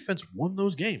 The defense won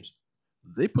those games.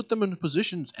 They put them in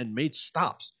positions and made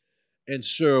stops. And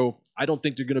so I don't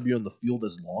think they're going to be on the field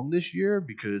as long this year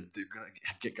because they're going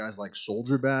to get guys like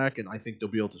Soldier back, and I think they'll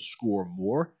be able to score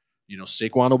more.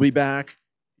 Saquon will be back.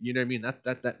 You know what I mean?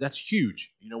 That's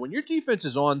huge. When your defense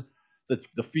is on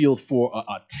the field for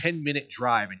a 10-minute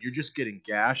drive and you're just getting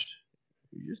gashed,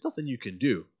 there's nothing you can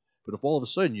do. But if all of a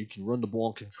sudden you can run the ball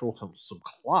and control some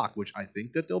clock, which I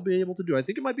think that they'll be able to do. I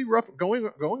think it might be rough going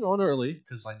on early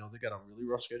because I know they got a really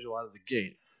rough schedule out of the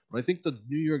gate. But I think the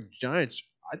New York Giants,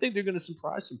 I think they're going to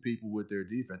surprise some people with their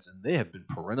defense, and they have been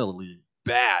perennially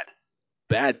bad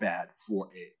for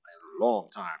a long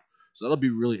time. So that'll be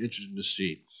really interesting to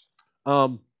see.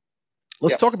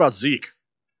 Let's talk about Zeke.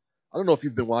 I don't know if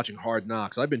you've been watching Hard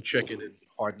Knocks. I've been checking in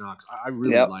Hard Knocks. I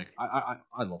really like. I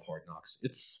love Hard Knocks.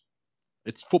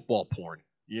 It's football porn.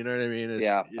 You know what I mean?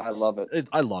 I love it.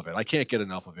 I love it. I can't get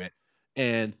enough of it.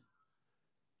 And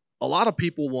a lot of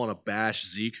people want to bash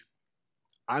Zeke.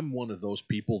 I'm one of those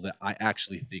people that I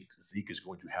actually think Zeke is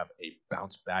going to have a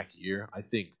bounce back year. I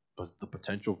think the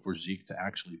potential for Zeke to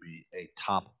actually be a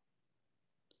top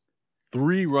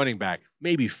 3 running back,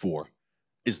 maybe 4,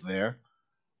 is there.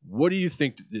 What do you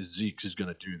think that Zeke is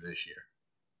going to do this year?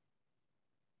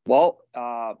 Well,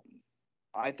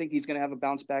 I think he's going to have a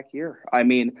bounce back year. I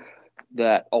mean,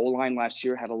 the O-line last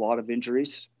year had a lot of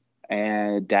injuries,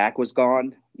 and Dak was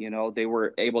gone. They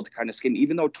were able to kind of skin,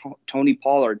 even though Tony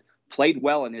Pollard played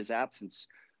well in his absence.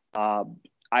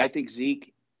 I think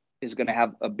Zeke is going to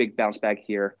have a big bounce back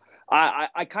here.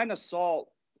 I kind of saw,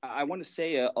 I want to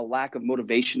say, a lack of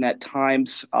motivation at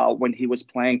times when he was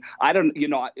playing.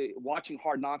 Watching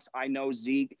Hard Knocks, I know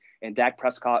Zeke and Dak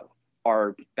Prescott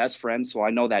are best friends, so I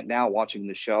know that now watching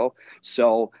the show.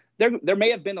 So there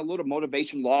may have been a little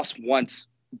motivation loss once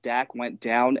Dak went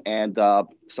down and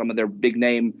some of their big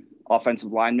name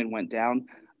offensive linemen went down.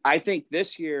 I think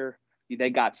this year they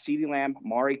got CeeDee Lamb,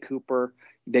 Mari Cooper.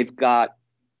 They've got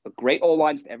a great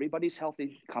O-line. If everybody's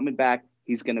healthy, coming back,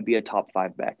 he's going to be a top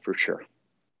 5 back for sure.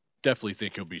 Definitely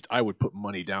think he'll be. I would put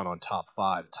money down on top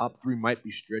 5. Top 3 might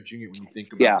be stretching it when you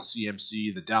think about the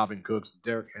CMC, the Dalvin Cooks.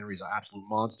 Derrick Henry's an absolute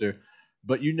monster,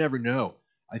 but you never know.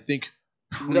 I think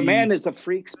the man is a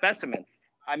freak specimen.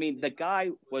 I mean, the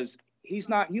guy he's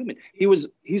not human.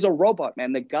 He's a robot,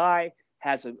 man. The guy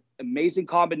has an amazing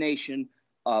combination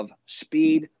of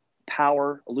speed,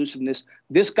 power, elusiveness.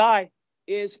 This guy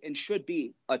is and should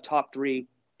be a top 3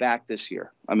 back this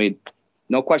year. I mean,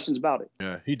 no questions about it.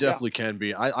 Yeah, he definitely can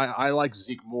be. I like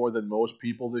Zeke more than most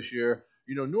people this year.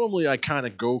 Normally I kind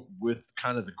of go with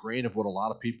kind of the grain of what a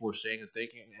lot of people are saying and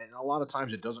thinking, and a lot of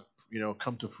times it doesn't,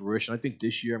 come to fruition. I think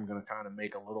this year I'm going to kind of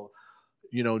make a little,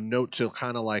 note to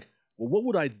kind of like, well,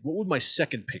 what would my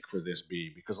second pick for this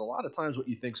be? Because a lot of times what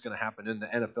you think is going to happen in the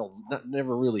NFL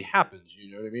never really happens.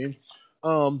 You know what I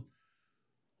mean?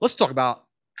 Let's talk about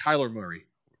Kyler Murray.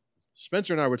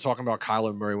 Spencer and I were talking about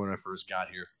Kyler Murray when I first got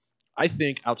here. I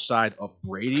think outside of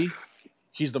Brady,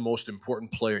 he's the most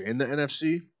important player in the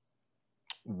NFC.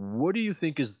 What do you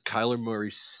think is Kyler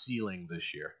Murray's ceiling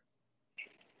this year?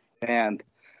 And,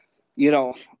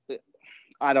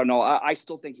 I don't know. I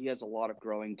still think he has a lot of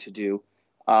growing to do.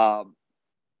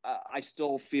 I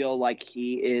still feel like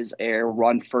he is a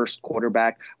run-first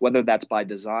quarterback, whether that's by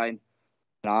design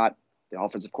or not. The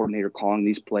offensive coordinator calling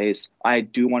these plays. I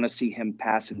do want to see him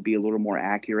pass and be a little more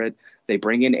accurate. They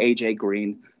bring in A.J.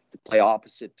 Green to play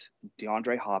opposite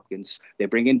DeAndre Hopkins. They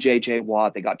bring in J.J.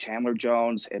 Watt. They got Chandler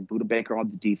Jones and Budda Baker on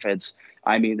the defense.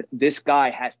 I mean, this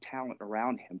guy has talent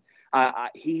around him.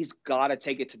 He's got to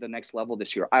take it to the next level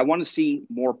this year. I want to see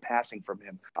more passing from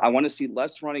him. I want to see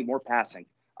less running, more passing.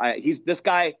 He's this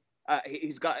guy.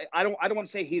 He's got. I don't want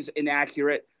to say he's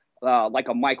inaccurate. Like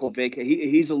a Michael Vick.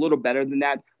 He's a little better than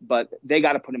that, but they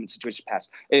got to put him in situations to pass.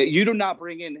 You do not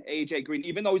bring in A.J. Green,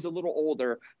 even though he's a little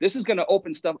older. This is going to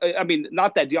open stuff. I mean,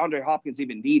 not that DeAndre Hopkins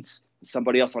even needs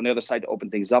somebody else on the other side to open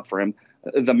things up for him.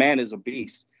 The man is a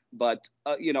beast. But,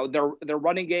 their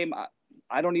running game,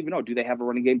 I don't even know. Do they have a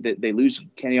running game? They lose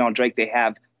Kenyon Drake. They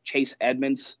have Chase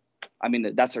Edmonds. I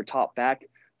mean, that's their top back.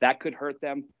 That could hurt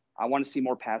them. I want to see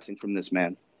more passing from this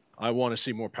man. I want to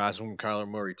see more passing from Kyler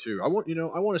Murray too. I want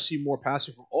to see more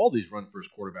passing from all these run first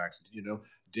quarterbacks.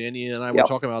 Danny and I were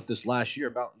talking about this last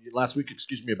week,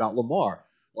 about Lamar.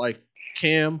 Like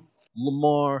Cam,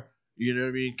 Lamar, you know what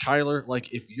I mean? Kyler,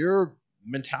 like if your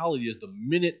mentality is the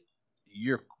minute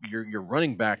your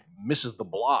running back misses the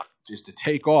block just to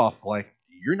take off, like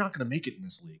you're not going to make it in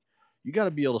this league. You got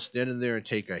to be able to stand in there and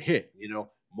take a hit.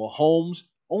 Mahomes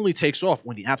only takes off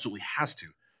when he absolutely has to.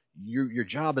 Your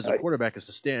job as a quarterback is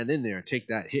to stand in there and take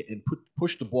that hit and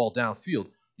push the ball downfield.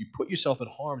 You put yourself in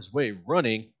harm's way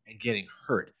running and getting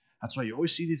hurt. That's why you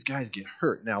always see these guys get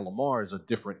hurt. Now, Lamar is a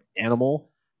different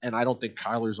animal, and I don't think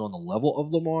Kyler's on the level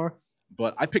of Lamar,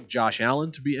 but I picked Josh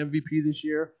Allen to be MVP this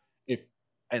year.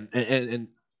 And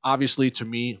obviously, to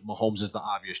me, Mahomes is the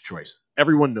obvious choice.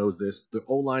 Everyone knows this. The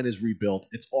O-line is rebuilt.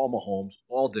 It's all Mahomes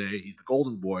all day. He's the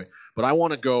golden boy. But I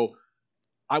want to go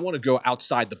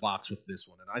outside the box with this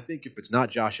one. And I think if it's not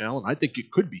Josh Allen, I think it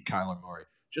could be Kyler Murray.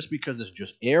 Just because it's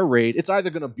just air raid. It's either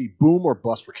going to be boom or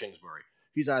bust for Kingsbury.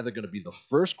 He's either going to be the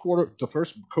first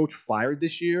coach fired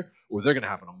this year, or they're going to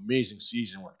have an amazing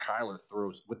season where Kyler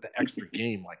throws with the extra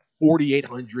game like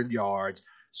 4,800 yards,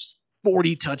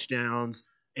 40 touchdowns,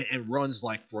 and runs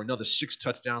like for another 6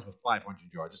 touchdowns with 500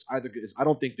 yards. I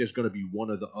don't think there's going to be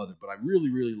one or the other, but I really,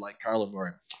 really like Kyler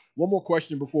Murray. One more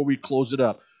question before we close it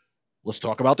up. Let's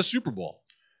talk about the Super Bowl.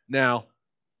 Now,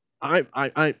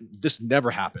 this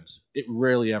never happens. It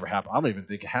rarely ever happens. I don't even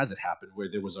think it hasn't happened where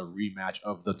there was a rematch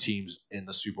of the teams in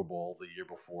the Super Bowl the year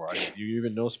before. Do you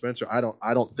even know, Spencer? I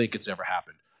don't think it's ever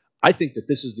happened. I think that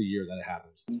this is the year that it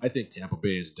happens. I think Tampa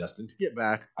Bay is destined to get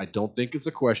back. I don't think it's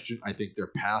a question. I think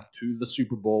their path to the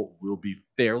Super Bowl will be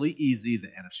fairly easy. The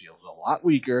NFC is a lot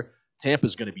weaker.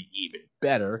 Tampa's going to be even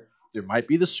better. There might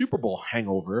be the Super Bowl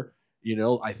hangover.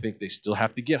 I think they still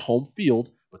have to get home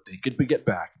field, but they could get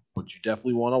back. But you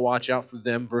definitely want to watch out for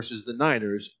them versus the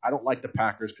Niners. I don't like the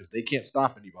Packers because they can't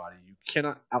stop anybody. You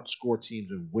cannot outscore teams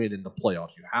and win in the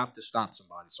playoffs. You have to stop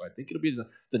somebody. So I think it'll be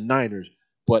the Niners.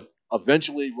 But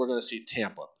eventually we're going to see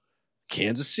Tampa.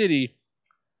 Kansas City,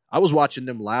 I was watching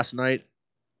them last night.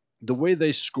 The way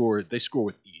they score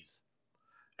with ease.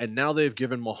 And now they've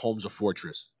given Mahomes a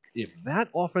fortress. If that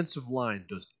offensive line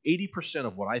does 80%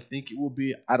 of what I think it will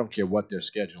be, I don't care what their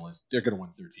schedule is, they're going to win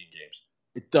 13 games.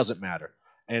 It doesn't matter.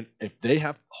 And if they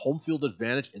have home field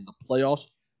advantage in the playoffs,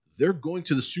 they're going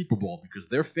to the Super Bowl because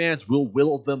their fans will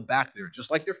will them back there. Just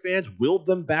like their fans willed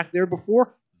them back there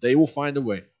before, they will find a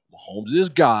way. Mahomes is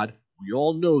God. We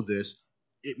all know this.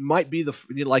 It might be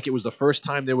like it was the first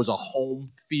time there was a home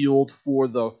field for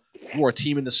a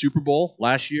team in the Super Bowl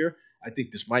last year. I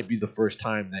think this might be the first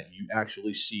time that you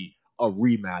actually see a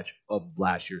rematch of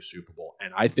last year's Super Bowl.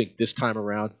 And I think this time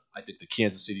around, I think the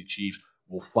Kansas City Chiefs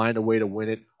will find a way to win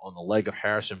it on the leg of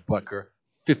Harrison Butker.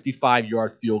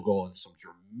 55-yard field goal in some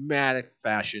dramatic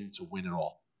fashion to win it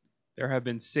all. There have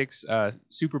been 6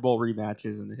 Super Bowl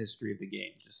rematches in the history of the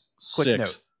game. Just quick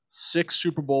note. 6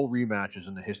 Super Bowl rematches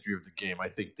in the history of the game. I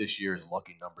think this year is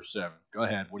lucky number 7. Go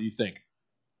ahead. What do you think?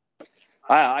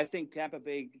 I think Tampa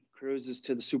Bay cruises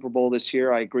to the Super Bowl this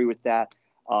year. I agree with that.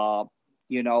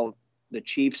 The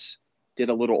Chiefs did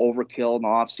a little overkill in the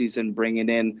offseason, bringing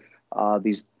in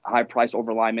these high-priced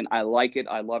overlinemen. I like it.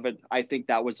 I love it. I think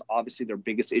that was obviously their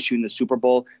biggest issue in the Super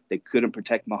Bowl. They couldn't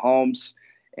protect Mahomes,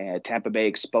 and Tampa Bay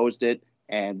exposed it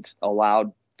and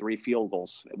allowed 3 field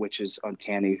goals, which is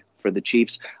uncanny for the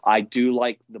Chiefs. I do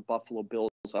like the Buffalo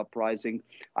Bills uprising.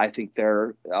 I think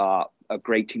they're a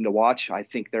great team to watch. I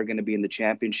think they're going to be in the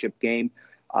championship game.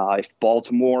 If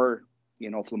Baltimore,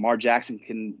 if Lamar Jackson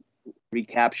can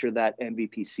recapture that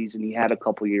MVP season he had a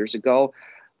couple years ago,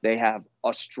 they have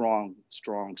a strong,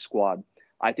 strong squad.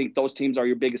 I think those teams are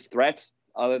your biggest threats.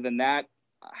 Other than that,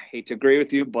 I hate to agree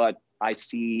with you, but I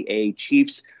see a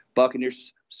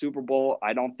Chiefs-Buccaneers Super Bowl.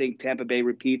 I don't think Tampa Bay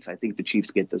repeats. I think the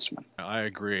Chiefs get this one. I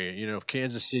agree. If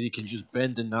Kansas City can just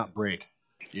bend and not break,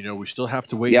 we still have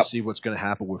to wait and see what's going to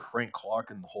happen with Frank Clark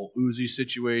and the whole Uzi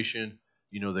situation.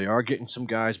 They are getting some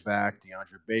guys back.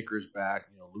 DeAndre Baker's back.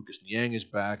 Lucas Niang is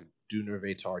back.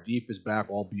 Dunnerve Tardif is back,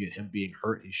 albeit him being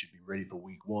hurt. He should be ready for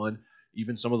week 1.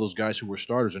 Even some of those guys who were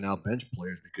starters are now bench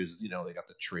players because, they got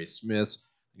the Trey Smiths,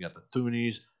 they got the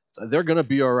Thuneys. They're going to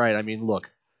be all right. I mean,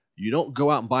 look, you don't go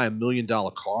out and buy $1 million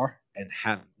car and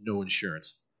have no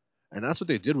insurance. And that's what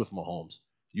they did with Mahomes.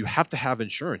 You have to have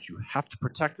insurance. You have to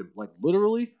protect him. Like,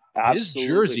 literally, his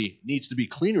jersey needs to be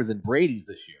cleaner than Brady's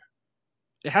this year.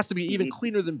 It has to be even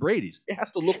cleaner than Brady's. It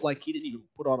has to look like he didn't even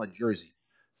put on a jersey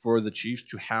for the Chiefs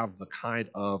to have the kind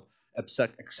of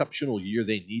exceptional year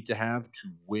they need to have to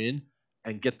win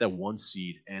and get that 1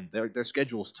 seed. And their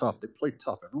schedule is tough. They play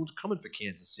tough. Everyone's coming for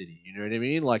Kansas City. You know what I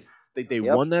mean? Like, they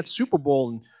won that Super Bowl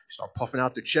and start puffing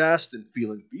out their chest and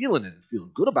feeling it and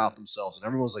feeling good about themselves. And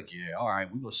everyone's like, yeah, all right,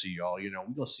 we're going to see y'all. We're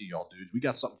going to see y'all, dudes. We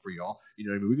got something for y'all. You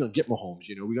know what I mean? We're going to get Mahomes.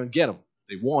 We're going to get him.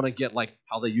 They want to get like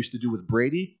how they used to do with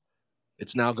Brady.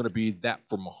 It's now going to be that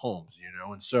for Mahomes,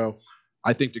 And so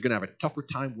I think they're going to have a tougher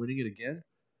time winning it again.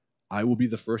 I will be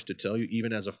the first to tell you,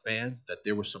 even as a fan, that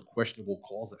there were some questionable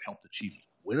calls that helped the Chiefs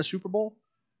win a Super Bowl.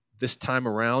 This time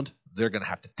around, they're going to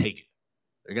have to take it.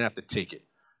 They're going to have to take it.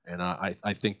 And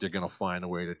I think they're going to find a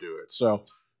way to do it. So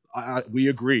we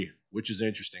agree, which is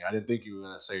interesting. I didn't think you were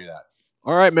going to say that.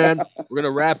 All right, man. We're going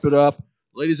to wrap it up.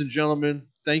 Ladies and gentlemen,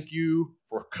 thank you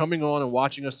for coming on and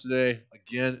watching us today.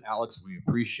 Again, Alex, we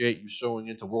appreciate you sewing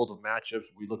into World of Matchups.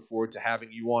 We look forward to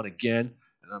having you on again,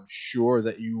 and I'm sure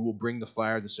that you will bring the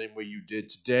fire the same way you did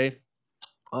today.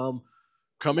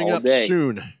 Coming up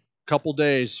soon, couple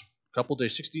days,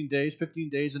 16 days, 15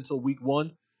 days until week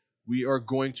 1, we are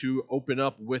going to open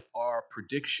up with our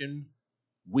prediction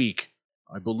week.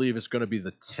 I believe it's going to be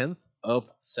the 10th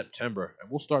of September, and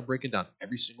we'll start breaking down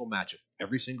every single matchup,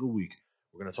 every single week.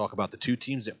 We're going to talk about the 2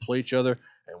 teams that play each other,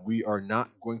 and we are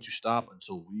not going to stop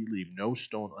until we leave no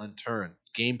stone unturned.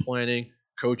 Game planning,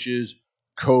 coaches,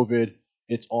 COVID,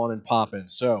 it's on and popping.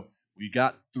 So we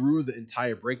got through the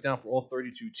entire breakdown for all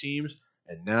 32 teams,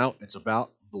 and now it's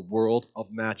about the world of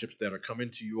matchups that are coming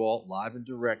to you all live and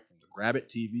direct from the Grab It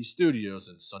TV studios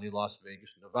in sunny Las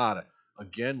Vegas, Nevada.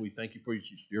 Again, we thank you for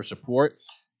your support.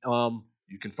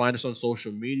 You can find us on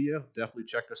social media. Definitely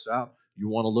check us out. You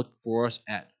want to look for us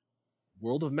at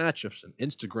World of Matchups on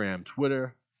Instagram,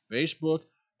 Twitter, Facebook,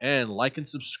 and like and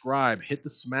subscribe. Hit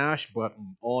the smash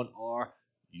button on our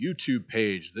YouTube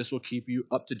page. This will keep you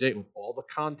up to date with all the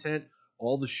content,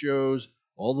 all the shows,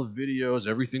 all the videos,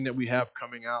 everything that we have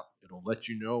coming out. It'll let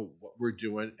you know what we're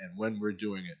doing and when we're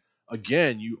doing it.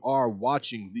 Again, you are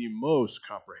watching the most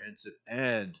comprehensive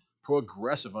and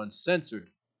progressive,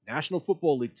 uncensored National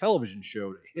Football League television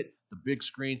show to hit the big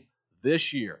screen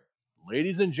this year.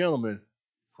 Ladies and gentlemen,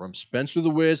 from Spencer the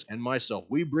Wiz and myself,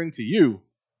 we bring to you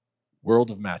World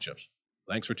of Matchups.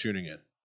 Thanks for tuning in.